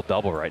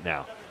triple-double right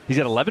now. He's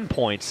got 11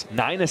 points,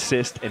 9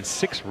 assists, and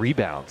 6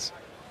 rebounds.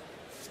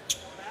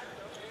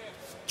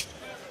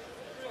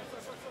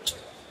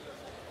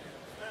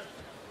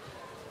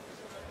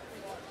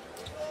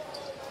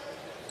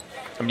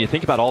 I mean, you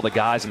think about all the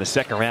guys in the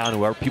second round,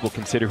 whoever people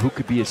consider who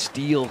could be a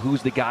steal,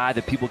 who's the guy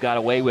that people got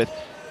away with.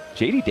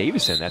 J.D.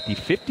 Davison, at the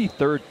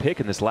 53rd pick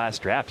in this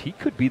last draft, he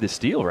could be the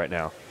steal right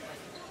now.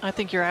 I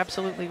think you're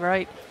absolutely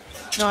right.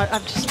 No,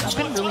 I've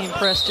been really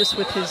impressed just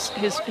with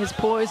his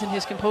poise and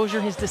his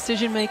composure, his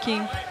decision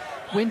making,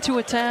 when to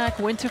attack,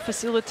 when to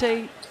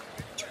facilitate.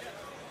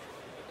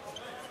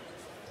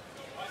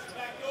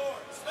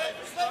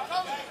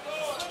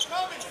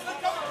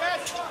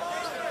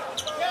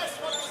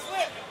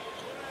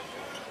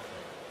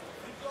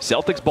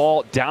 Celtics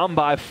ball down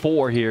by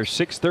 4 here.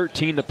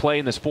 6:13 to play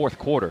in this fourth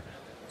quarter.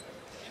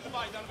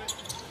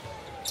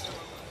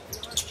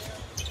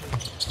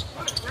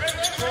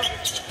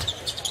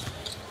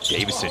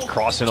 Davison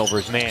crossing over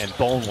his man.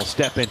 Bone will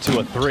step into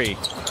a 3.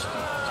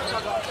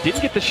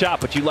 Didn't get the shot,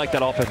 but you like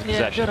that offensive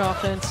possession. Good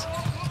offense.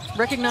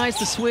 Recognize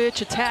the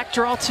switch, attack,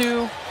 draw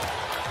 2.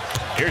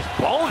 Here's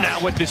Bone now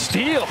with the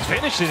steal.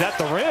 Finishes at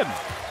the rim.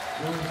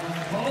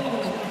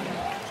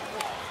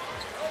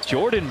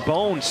 Jordan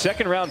Bone,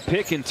 2nd-round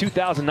pick in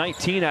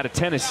 2019 out of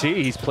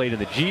Tennessee. He's played in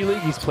the G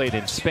League. He's played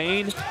in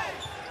Spain.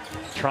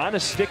 Trying to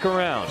stick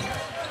around.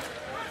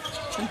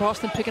 And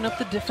Boston picking up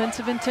the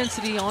defensive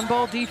intensity,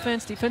 on-ball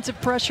defense, defensive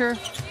pressure.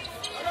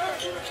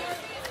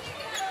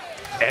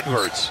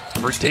 Edwards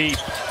for deep.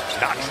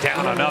 Knocks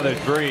down another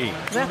 3.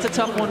 That's a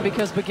tough one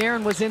because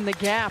Begarin was in the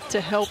gap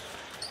to help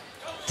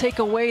take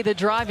away the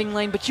driving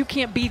lane, but you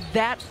can't be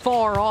that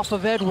far off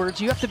of Edwards.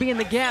 You have to be in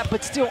the gap,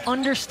 but still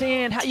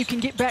understand how you can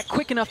get back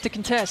quick enough to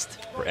contest.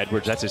 For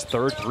Edwards, that's his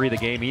 3rd 3 of the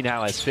game. He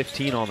now has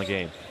 15 on the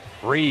game.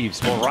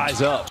 Reeves will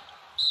rise up.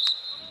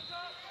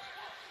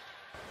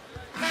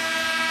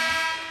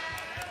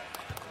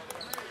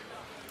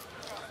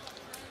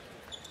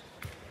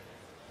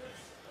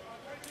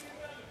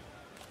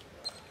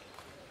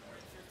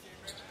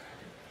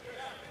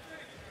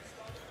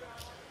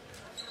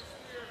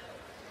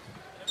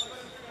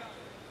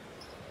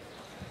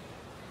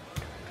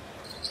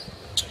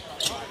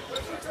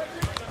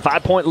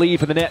 Five-point lead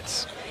for the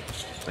Nets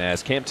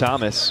as Cam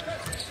Thomas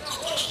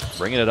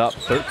bringing it up.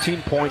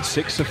 13 points,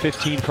 6 of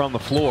 15 from the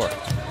floor.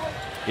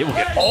 It will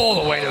get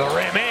all the way to the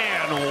rim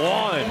and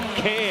 1.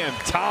 Cam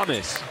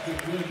Thomas.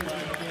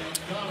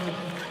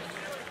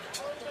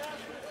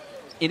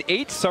 In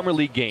 8 Summer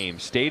League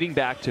games, dating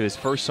back to his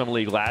first Summer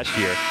League last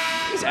year,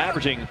 he's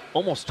averaging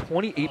almost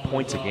 28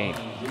 points a game.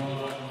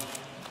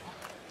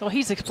 Well,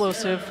 he's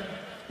explosive.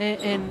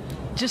 And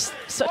just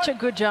such a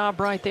good job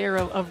right there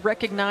of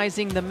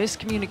recognizing the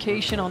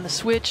miscommunication on the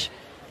switch.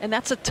 And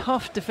that's a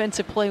tough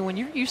defensive play when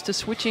you're used to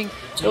switching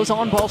those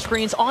on-ball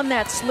screens. On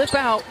that slip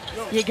out,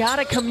 you got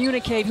to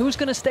communicate who's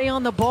going to stay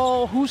on the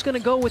ball, who's going to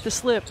go with the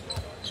slip.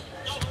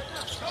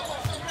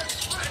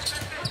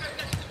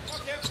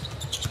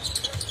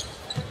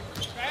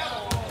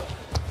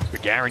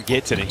 Begarin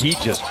gets it, and he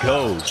just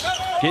goes.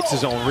 Gets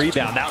his own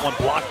rebound. That one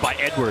blocked by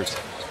Edwards.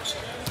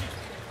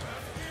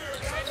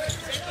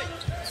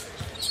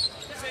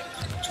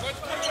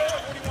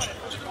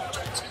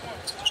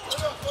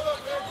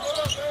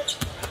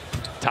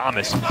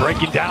 Thomas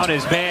breaking down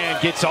his man,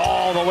 gets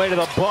all the way to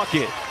the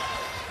bucket.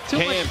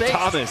 Cam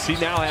Thomas, he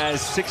now has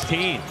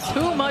 16.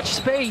 Too much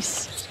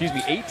space. Excuse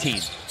me,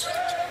 18.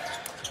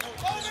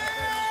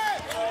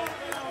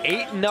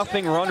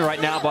 8-0 run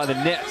right now by the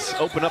Nets.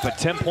 Open up a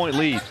 10-point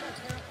lead.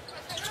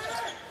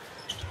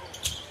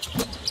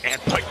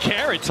 And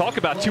Begarin, talk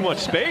about too much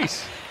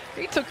space.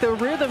 He took the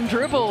rhythm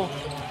dribble,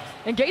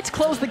 and Gates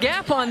closed the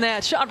gap on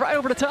that. Shot right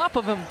over the top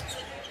of him.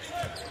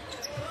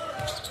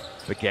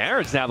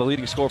 Begarin's now the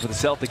leading scorer for the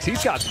Celtics.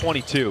 He's got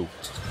 22.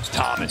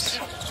 Thomas,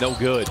 no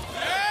good.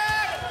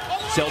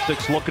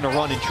 Celtics looking to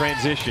run in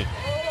transition.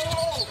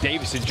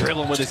 Davison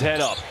dribbling with his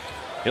head up.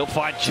 He'll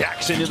find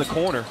Jackson in the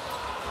corner.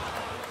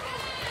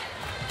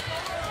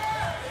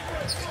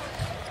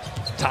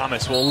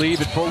 Thomas will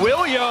leave it for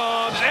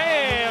Williams,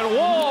 and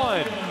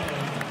 1.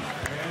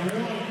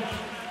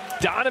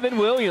 Donovan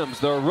Williams,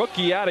 the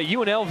rookie out of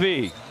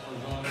UNLV.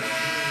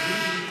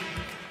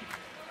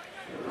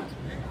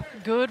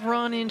 Good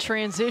run in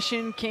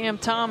transition. Cam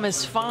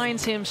Thomas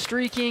finds him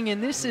streaking,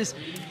 and this is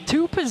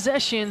 2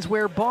 possessions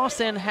where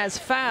Boston has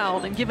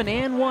fouled and given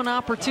and 1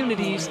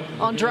 opportunities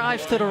on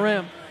drives to the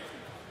rim.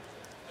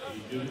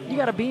 You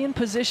got to be in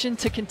position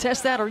to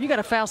contest that, or you got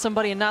to foul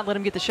somebody and not let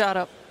him get the shot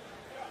up.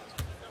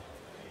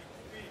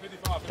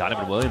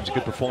 Donovan Williams, a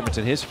good performance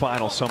in his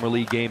final Summer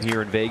League game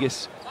here in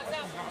Vegas.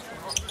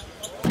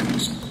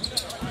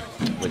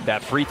 With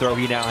that free throw,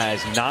 he now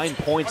has 9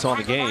 points on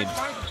the game.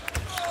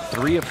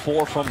 3 of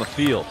 4 from the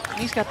field.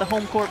 He's got the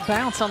home court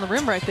bounce on the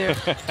rim right there.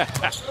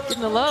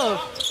 Getting the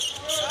love.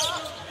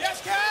 Yes,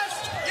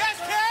 Cass! Yes,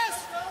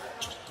 Cass!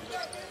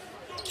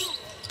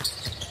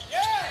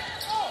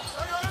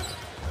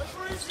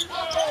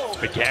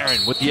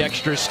 Begarin with the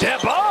extra step.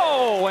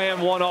 Oh,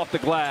 and 1 off the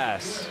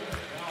glass.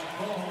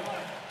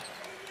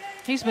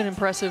 He's been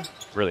impressive.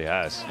 Really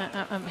has.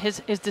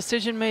 His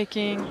decision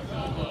making,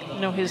 you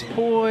know, his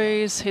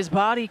poise, his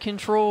body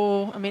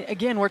control. I mean,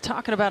 again, we're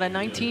talking about a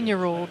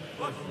 19-year-old.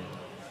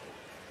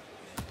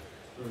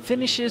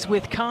 Finishes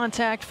with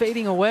contact,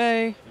 fading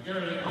away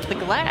off the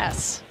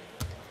glass.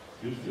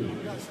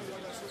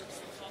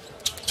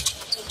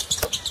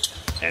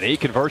 And he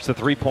converts the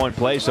 3-point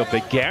play, so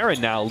Begarin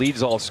now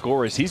leads all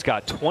scorers. He's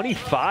got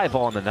 25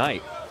 on the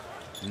night.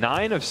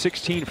 9 of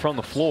 16 from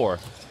the floor.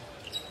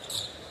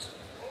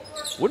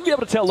 Wouldn't be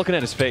able to tell looking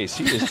at his face.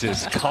 He is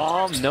just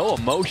calm, no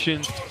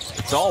emotion.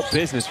 It's all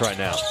business right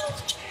now.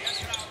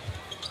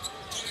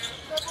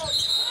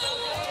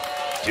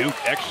 Duke,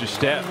 extra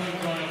step.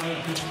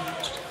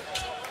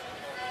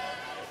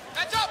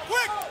 That's up,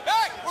 quick!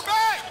 Back! We're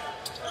back!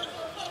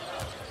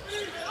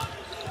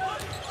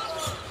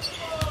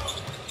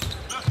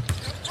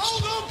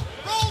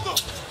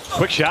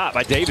 Quick shot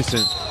by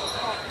Davison.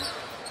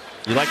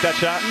 You like that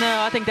shot?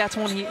 No, I think that's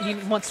one he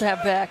wants to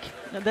have back.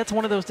 That's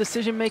one of those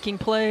decision-making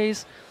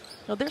plays.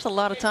 There's a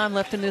lot of time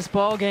left in this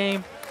ball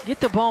game. Get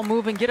the ball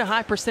moving, get a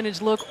high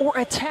percentage look, or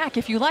attack.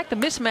 If you like the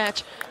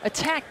mismatch,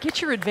 attack,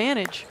 get your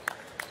advantage.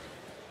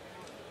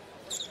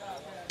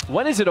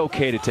 When is it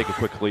okay to take a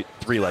quick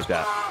three like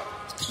that?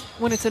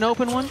 When it's an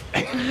open one?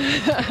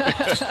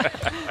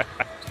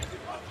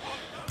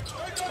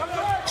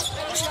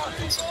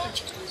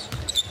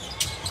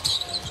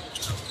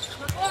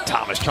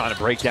 Thomas trying to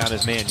break down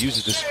his man,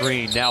 uses the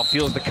screen, now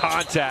feels the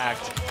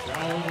contact.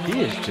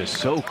 He is just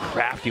so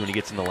crafty when he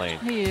gets in the lane.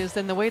 He is,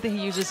 and the way that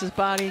he uses his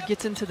body,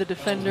 gets into the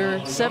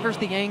defender, severs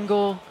the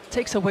angle,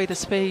 takes away the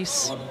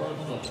space.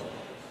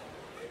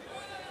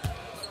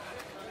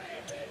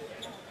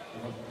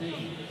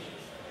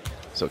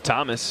 So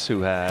Thomas,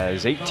 who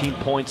has 18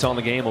 points on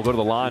the game, will go to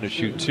the line to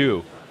shoot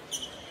 2.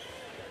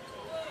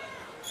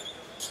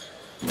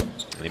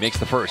 And he makes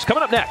the first.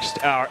 Coming up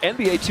next, our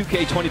NBA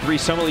 2K23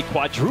 Summer League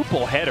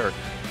quadruple header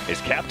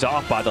is capped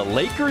off by the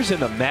Lakers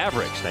and the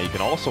Mavericks. Now you can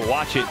also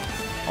watch it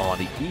on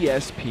the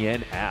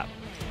ESPN app.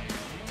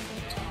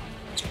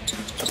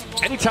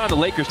 Anytime the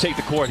Lakers take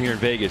the court here in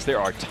Vegas, there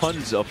are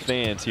tons of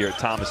fans here at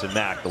Thomas and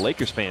Mack. The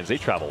Lakers fans, they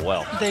travel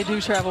well. They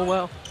do travel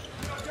well.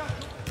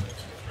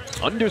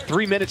 Under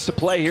 3 minutes to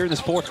play here in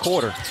this fourth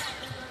quarter.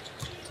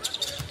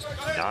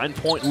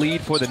 9-point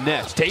lead for the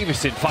Nets.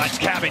 Davison finds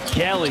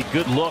Kelly.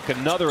 Good look.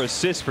 Another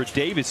assist for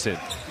Davison.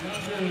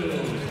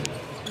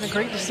 And a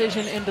great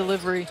decision in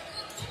delivery.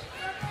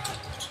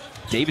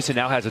 Davison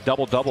now has a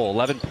double-double,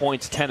 11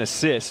 points, 10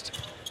 assists,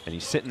 and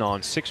he's sitting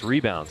on 6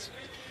 rebounds.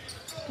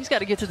 He's got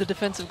to get to the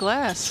defensive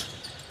glass.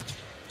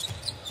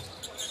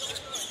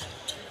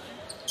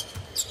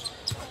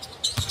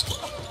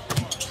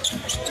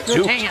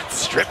 Good hands.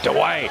 Stripped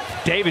away.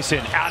 Davison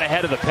out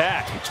ahead of the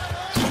pack.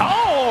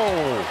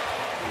 Oh!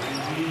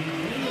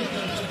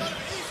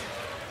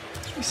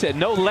 He said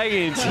no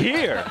lay-ins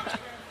here.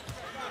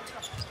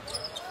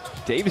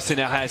 Davison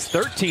now has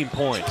 13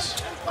 points.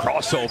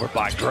 Crossover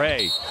by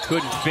Gray.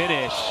 Couldn't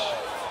finish.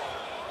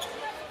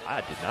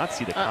 I did not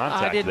see the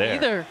contact I didn't there.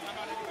 either.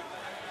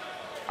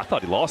 I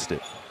thought he lost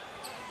it.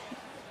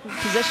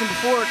 Possession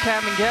before,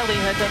 Kelly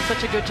had done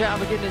such a good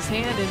job of getting his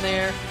hand in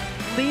there,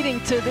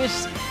 leading to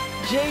this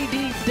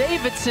J.D.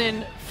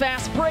 Davidson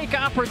fast break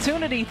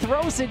opportunity,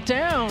 throws it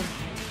down.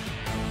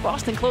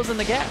 Boston closing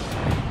the gap.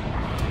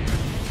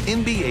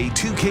 NBA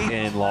 2K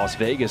In Las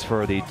Vegas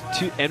for the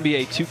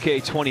NBA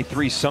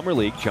 2K23 Summer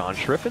League, John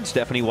Schriffen,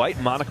 Stephanie White,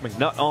 and Monica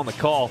McNutt on the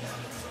call.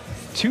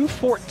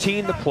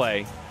 2:14 to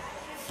play.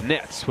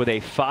 Nets with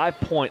a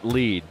 5-point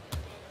lead.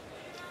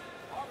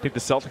 Think the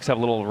Celtics have a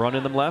little run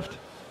in them left?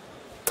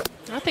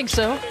 I think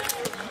so.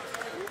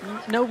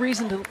 No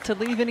reason to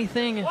leave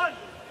anything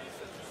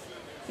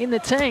in the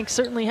tank.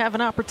 Certainly have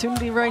an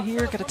opportunity right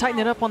here. Got to tighten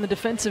it up on the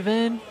defensive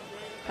end.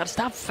 Got to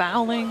stop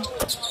fouling.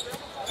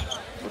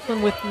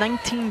 Brooklyn with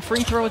 19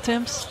 free throw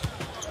attempts.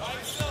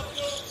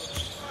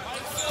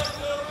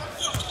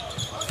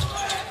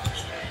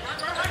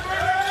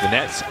 The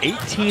Nets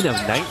 18 of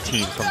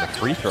 19 from the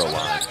free throw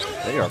line.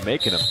 They are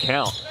making them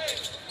count.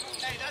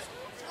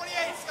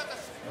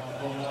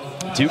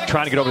 Duke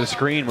trying to get over the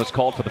screen was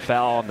called for the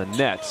foul on the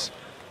Nets.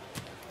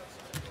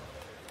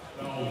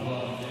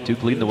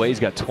 Duke leading the way. He's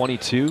got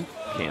 22.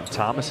 Cam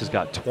Thomas has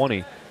got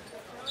 20.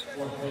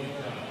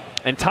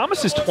 And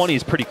Thomas's 20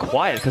 is pretty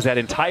quiet because that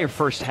entire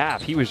first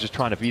half he was just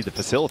trying to be the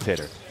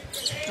facilitator.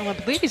 Well, I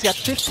believe he's got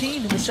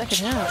 15 in the second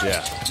half.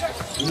 Yeah.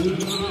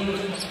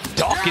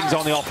 Dawkins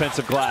on the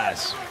offensive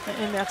glass.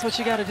 And that's what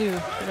you got to do.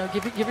 You know,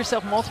 give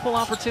yourself multiple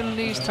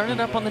opportunities. Turn it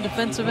up on the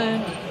defensive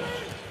end.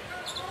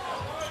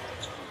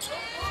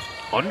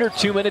 Under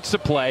 2 minutes to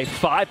play.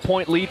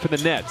 5-point lead for the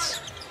Nets.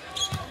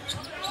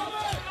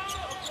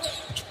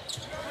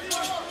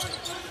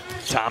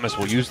 Thomas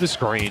will use the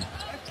screen.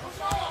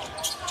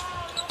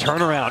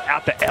 Turnaround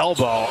at the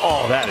elbow.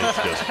 Oh, that is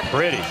just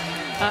pretty.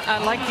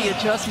 I like the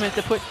adjustment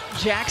to put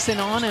Jackson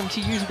on him to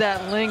use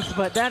that length,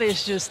 but that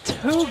is just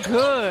too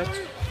good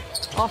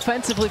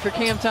offensively for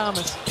Cam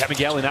Thomas. Kevin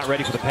Galley not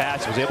ready for the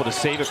pass. Was able to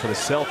save it for the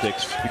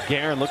Celtics.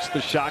 Guerin looks at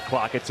the shot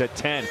clock. It's at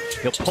 10.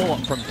 He'll pull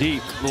up from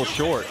deep. A little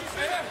short.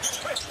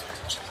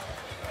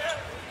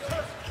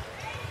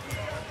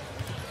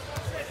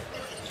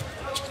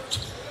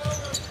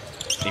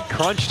 In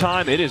crunch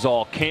time, it is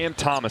all Cam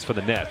Thomas for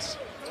the Nets.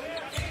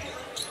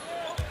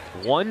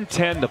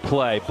 1:10 to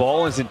play.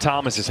 Ball is in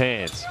Thomas's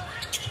hands.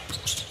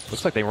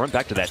 Looks like they run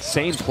back to that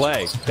same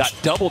play. Got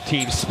double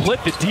team,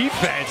 split the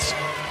defense.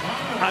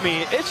 I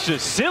mean, it's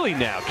just silly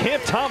now. Cam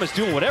Thomas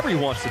doing whatever he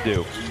wants to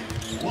do.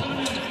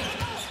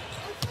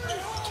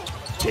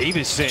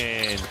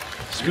 Davison,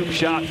 scoop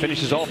shot,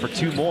 finishes off for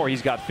 2 more.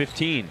 He's got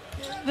 15.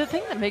 The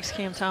thing that makes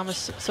Cam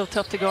Thomas so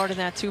tough to guard in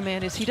that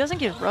 2-man is he doesn't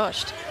get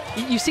rushed.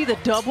 You see the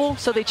double,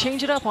 so they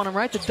change it up on him,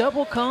 right? The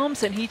double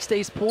comes and he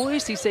stays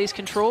poised, he stays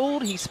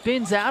controlled, he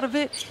spins out of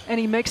it, and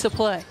he makes a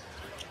play.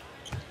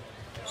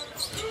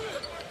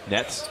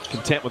 Nets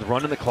content with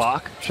running the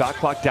clock. Shot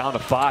clock down to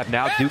 5.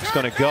 Now Duke's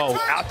going to go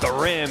out the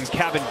rim.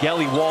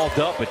 Cavangeli walled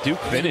up, but Duke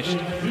finished.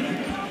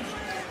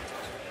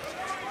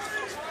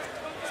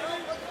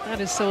 That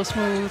is so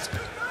smooth.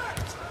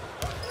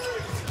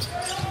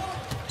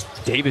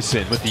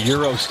 Davison with the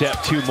Euro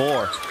step, 2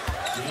 more.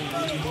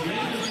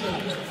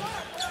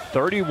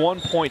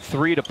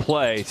 31.3 to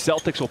play.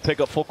 Celtics will pick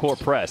up full court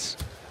press.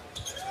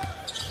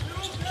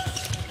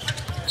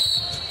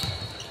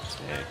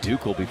 And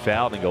Duke will be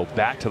fouled and go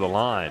back to the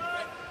line.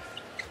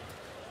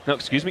 No,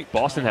 excuse me.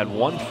 Boston had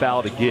 1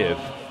 foul to give.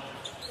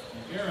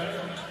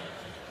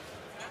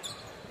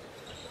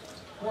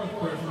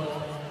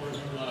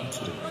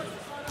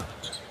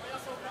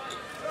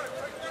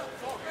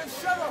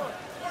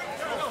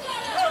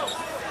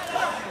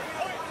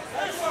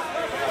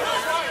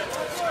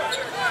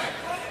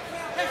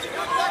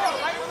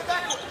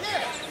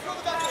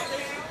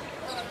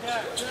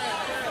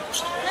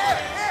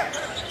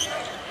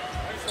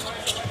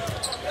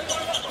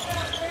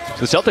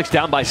 The Celtics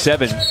down by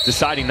 7,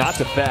 deciding not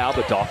to foul,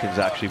 but Dawkins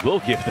actually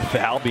will give the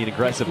foul, being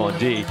aggressive on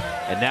D,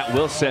 and that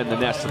will send the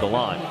Nets to the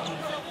line.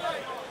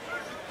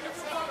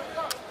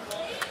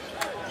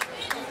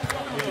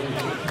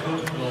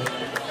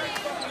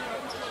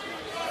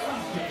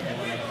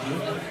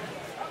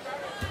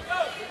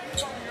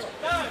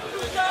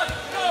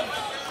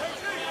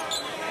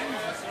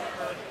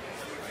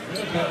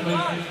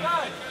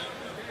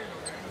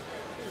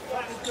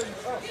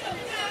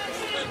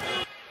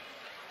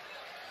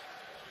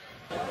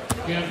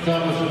 Cam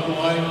Thomas at the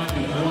line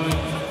is 1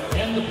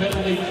 and the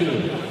penalty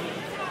 2.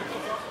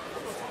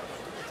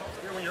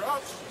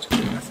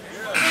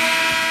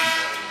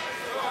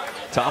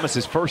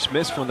 Thomas's first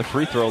miss from the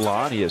free throw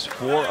line. He is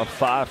 4 of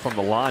 5 from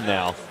the line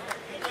now.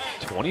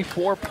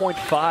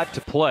 24.5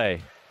 to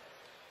play.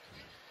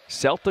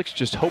 Celtics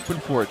just hoping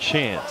for a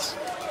chance.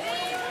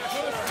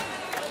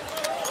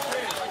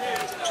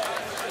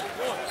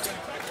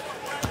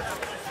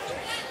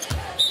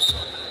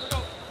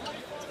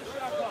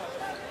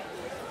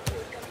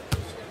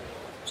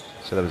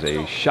 So that was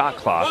a shot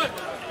clock.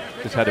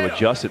 Just had to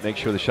adjust it, make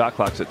sure the shot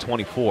clock's at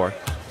 24.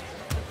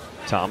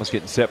 Thomas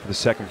getting set for the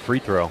second free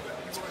throw.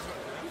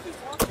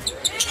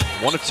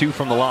 1 of 2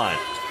 from the line.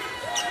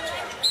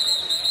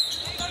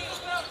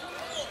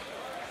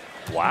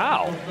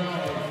 Wow.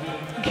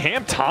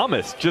 Cam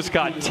Thomas just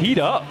got teed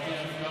up.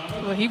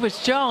 Well, he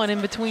was jawing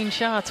in between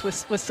shots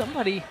with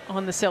somebody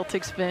on the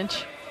Celtics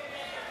bench.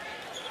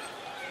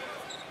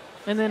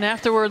 And then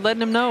afterward,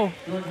 letting him know.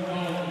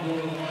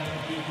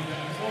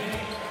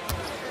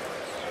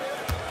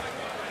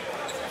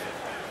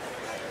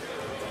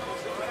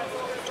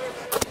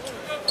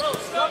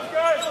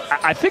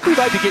 I think we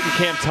might be getting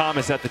Cam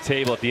Thomas at the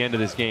table at the end of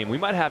this game. We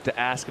might have to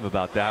ask him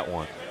about that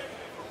one.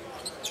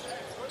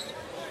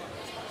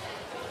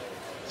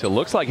 So it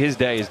looks like his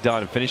day is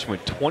done, finishing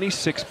with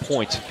 26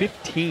 points,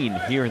 15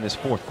 here in this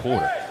fourth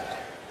quarter.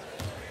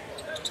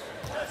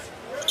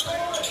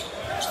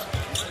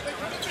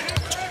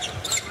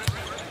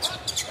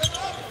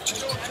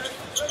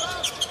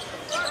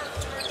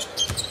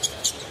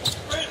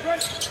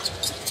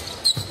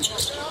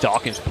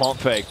 Dawkins pump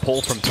fake,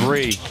 pull from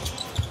 3.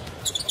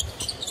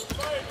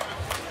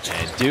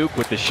 And Duke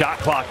with the shot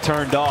clock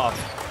turned off.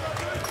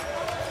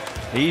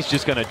 He's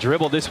just going to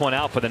dribble this one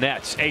out for the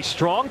Nets. A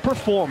strong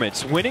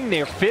performance, winning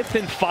their 5th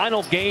and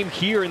final game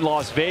here in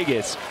Las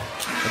Vegas.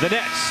 The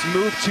Nets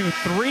move to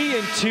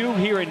 3-2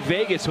 here in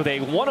Vegas with a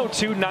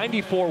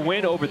 102-94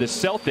 win over the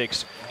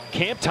Celtics.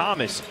 Cam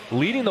Thomas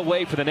leading the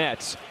way for the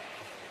Nets.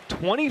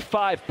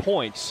 25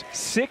 points,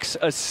 6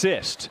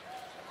 assists.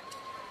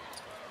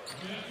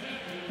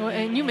 Well,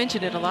 and you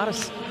mentioned it, a lot of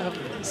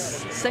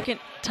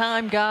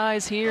second-time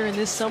guys here in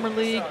this summer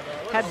league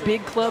had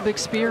big club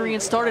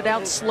experience, started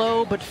out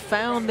slow, but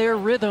found their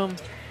rhythm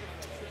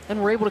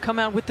and were able to come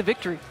out with the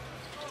victory.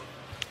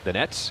 The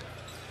Nets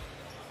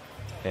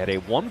had a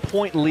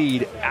 1-point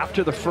lead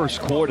after the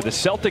first quarter. The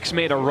Celtics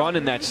made a run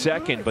in that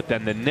second, but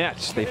then the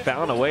Nets, they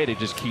found a way to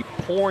just keep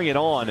pouring it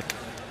on.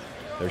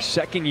 Their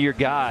second-year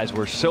guys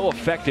were so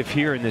effective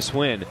here in this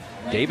win.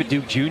 David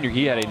Duke Jr.,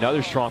 he had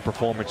another strong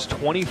performance,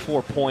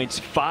 24 points,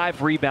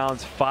 5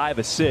 rebounds, 5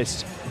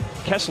 assists.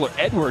 Kessler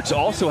Edwards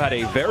also had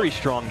a very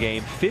strong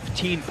game,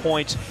 15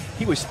 points.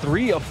 He was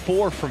 3 of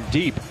 4 from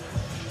deep.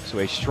 So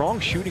a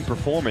strong shooting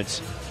performance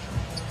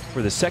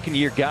for the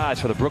second-year guys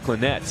for the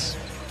Brooklyn Nets.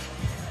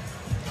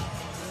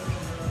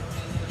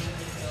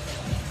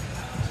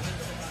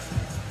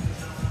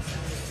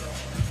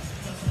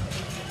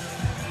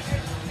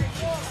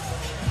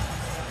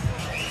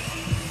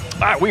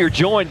 All right, we are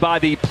joined by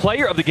the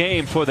player of the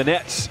game for the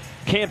Nets,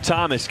 Cam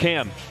Thomas.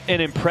 Cam, an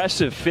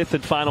impressive 5th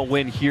and final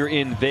win here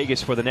in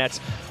Vegas for the Nets.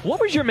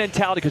 What was your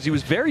mentality? Because he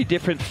was very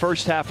different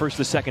first half versus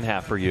the second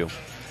half for you.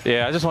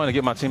 Yeah, I just wanted to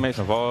get my teammates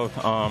involved.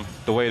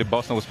 The way that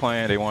Boston was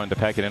playing, they wanted to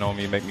pack it in on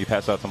me, make me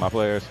pass out to my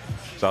players.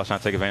 So I was trying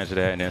to take advantage of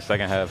that. And then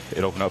second half,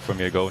 it opened up for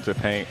me to go into the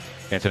paint,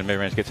 into the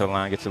mid-range, get to the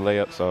line, get to the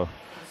layup. So,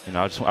 you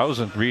know, I was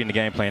reading the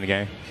game, playing the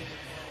game.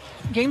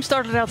 Game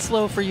started out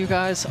slow for you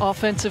guys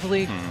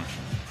offensively.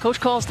 Coach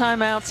calls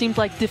timeout. Seemed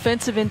like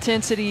defensive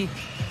intensity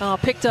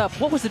picked up.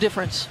 What was the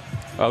difference?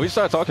 We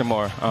started talking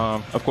more.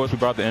 Of course, we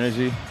brought the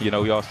energy. You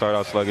know, we all started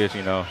out sluggish.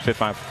 You know,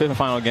 fifth and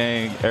final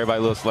game, everybody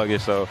a little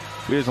sluggish. So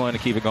we just wanted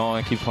to keep it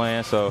going, keep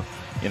playing. So,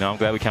 you know, I'm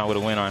glad we came out with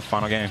a win on the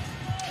final game.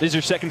 This is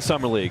your second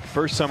summer league.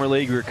 First summer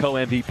league, you were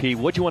co-MVP.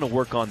 What do you want to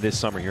work on this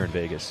summer here in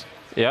Vegas?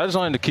 Yeah, I just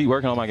wanted to keep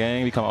working on my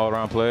game, become an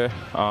all-around player.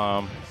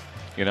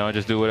 You know, and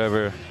just do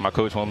whatever my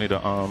coach wanted me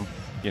to,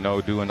 you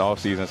know, do in the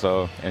offseason.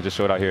 So, and just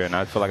show it out here. And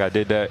I feel like I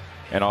did that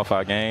in all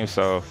 5 games.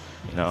 So,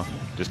 you know,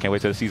 just can't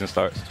wait till the season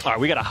starts. All right,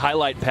 we got a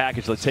highlight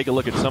package. Let's take a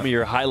look at some of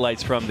your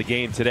highlights from the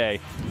game today.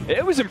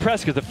 It was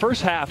impressive because the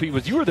first half, you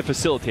were the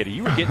facilitator.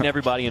 You were getting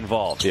everybody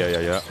involved.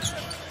 Yeah.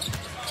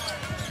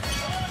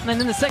 And then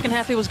in the second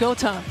half, it was go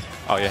time.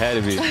 Oh, it had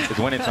to be. It's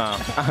winning time.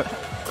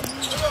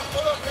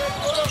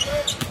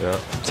 Yeah.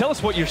 Tell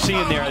us what you're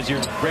seeing there as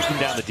you're breaking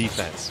down the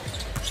defense.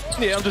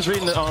 Yeah, I'm just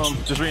reading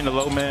the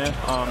low man.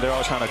 They're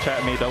all trying to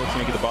trap me, double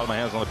team, get the ball in my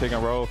hands on the pick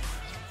and roll.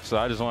 So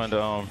I just wanted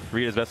to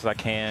read as best as I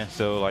can.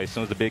 So like as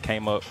soon as the big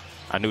came up,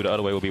 I knew the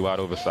other way would be wide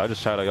open. So I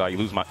just try to like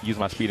use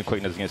my speed and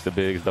quickness against the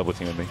bigs double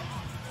teaming me.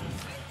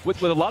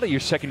 With a lot of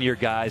your second-year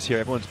guys here,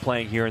 everyone's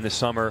playing here in the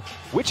summer.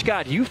 Which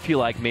guy do you feel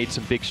like made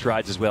some big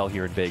strides as well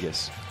here in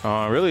Vegas?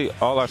 Really,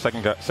 all our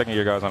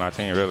second-year guys on our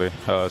team, really,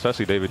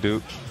 especially David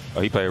Duke.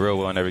 He played real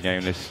well in every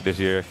game this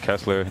year.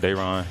 Kessler,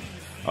 Dayron,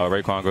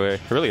 Raekwon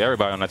Gray. Really,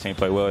 everybody on our team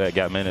played well that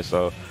got minutes.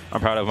 So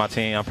I'm proud of my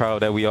team. I'm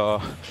proud that we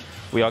all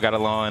got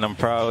along, and I'm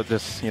proud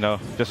just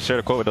to share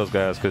the court with those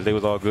guys because they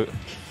was all good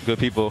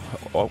people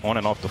on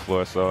and off the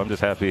floor. So I'm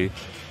just happy,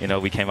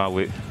 we came out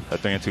with a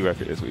 3-2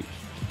 record this week.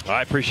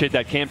 I appreciate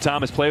that. Cam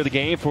Thomas, player of the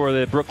game for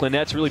the Brooklyn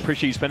Nets. Really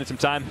appreciate you spending some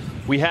time.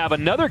 We have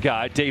another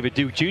guy, David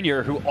Duke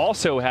Jr., who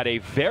also had a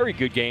very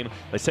good game.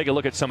 Let's take a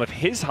look at some of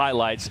his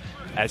highlights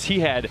as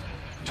he had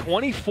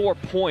 24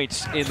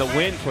 points in the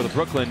win for the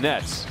Brooklyn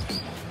Nets.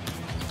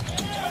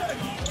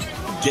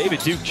 David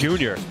Duke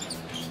Jr.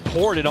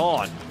 poured it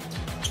on.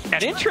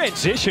 And in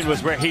transition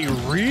was where he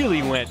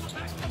really went.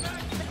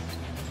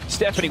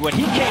 Stephanie, when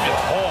he came to the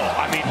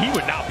hole, I mean, he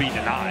would not be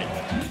denied.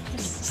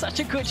 Such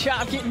a good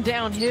job getting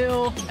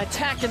downhill,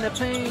 attacking the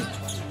paint.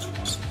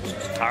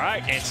 All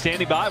right, and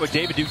standing by with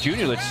David Duke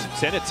Jr., let's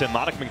send it to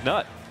Monica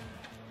McNutt.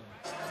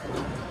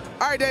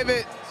 All right,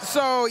 David,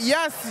 so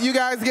yes, you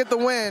guys get the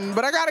win,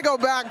 but I got to go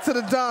back to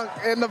the dunk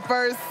in the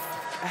first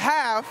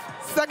half,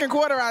 second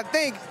quarter, I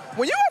think.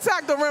 When you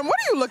attack the rim, what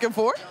are you looking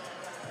for?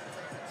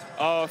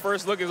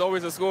 First look is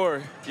always a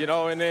score,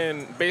 and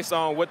then based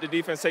on what the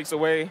defense takes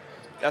away,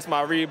 that's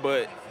my read.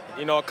 But,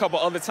 a couple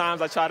other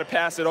times I tried to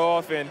pass it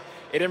off, and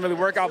it didn't really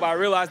work out, but I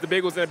realized the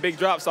big was in a big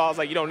drop, so I was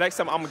like, next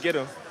time I'm going to get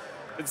him.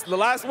 It's the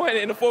last one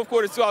in the fourth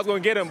quarter, too, I was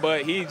going to get him,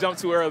 but he jumped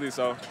too early,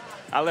 so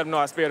I let him know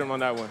I spared him on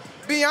that one.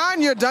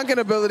 Beyond your dunking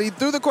ability,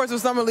 through the course of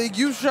Summer League,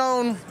 you've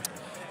shown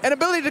an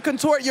ability to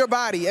contort your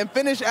body and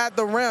finish at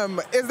the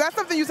rim. Is that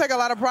something you take a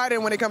lot of pride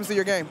in when it comes to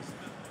your game?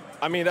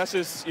 I mean, that's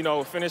just,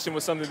 finishing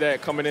was something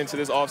that coming into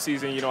this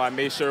offseason, I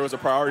made sure it was a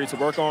priority to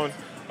work on.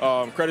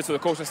 Credit to the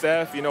coaching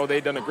staff,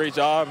 they've done a great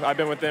job. I've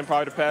been with them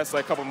probably the past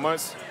couple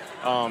months.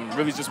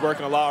 Really just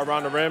working a lot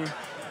around the rim,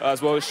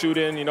 as well as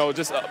shooting,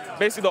 just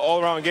basically the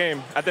all-around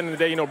game. At the end of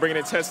the day, bringing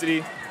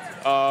intensity.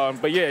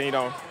 But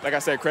yeah, like I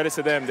said, credit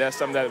to them. That's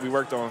something that we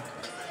worked on.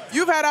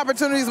 You've had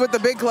opportunities with the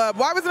big club.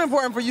 Why was it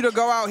important for you to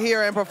go out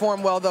here and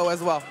perform well, though,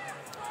 as well?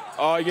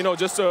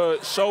 Just to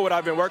show what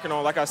I've been working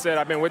on. Like I said,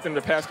 I've been with them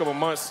the past couple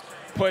months,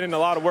 putting in a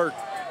lot of work.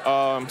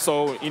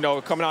 So,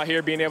 coming out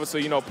here, being able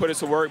to, put it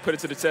to work, put it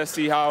to the test,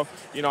 see how,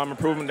 I'm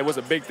improving. It was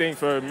a big thing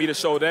for me to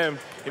show them,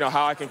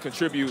 how I can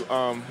contribute,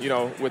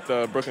 with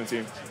the Brooklyn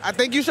team. I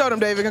think you showed them,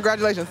 David.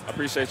 Congratulations. I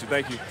appreciate you.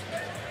 Thank you.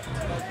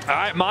 All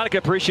right, Monica,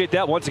 appreciate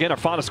that. Once again, our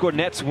final score,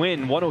 Nets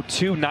win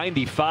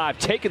 102-95,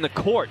 taking the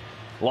court.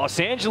 Los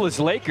Angeles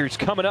Lakers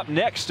coming up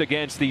next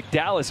against the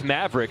Dallas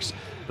Mavericks.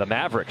 The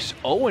Mavericks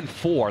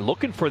 0-4,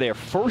 looking for their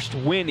first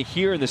win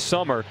here in the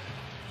summer.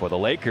 For the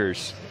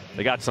Lakers,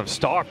 they got some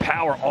star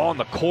power on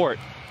the court.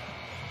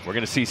 We're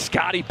going to see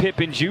Scottie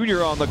Pippen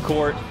Jr. on the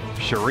court.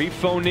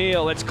 Sharif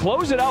O'Neal. Let's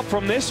close it out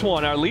from this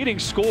one. Our leading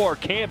scorer,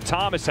 Cam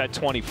Thomas, had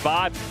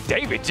 25.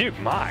 David Duke,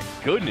 my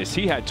goodness,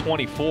 he had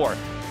 24.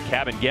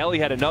 Kabengele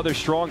had another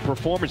strong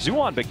performance.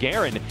 Zuan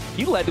Begarin,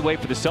 he led the way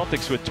for the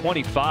Celtics with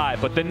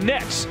 25. But the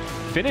Nets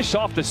finish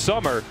off the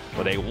summer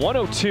with a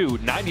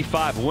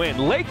 102-95 win.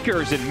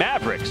 Lakers and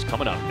Mavericks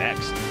coming up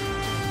next.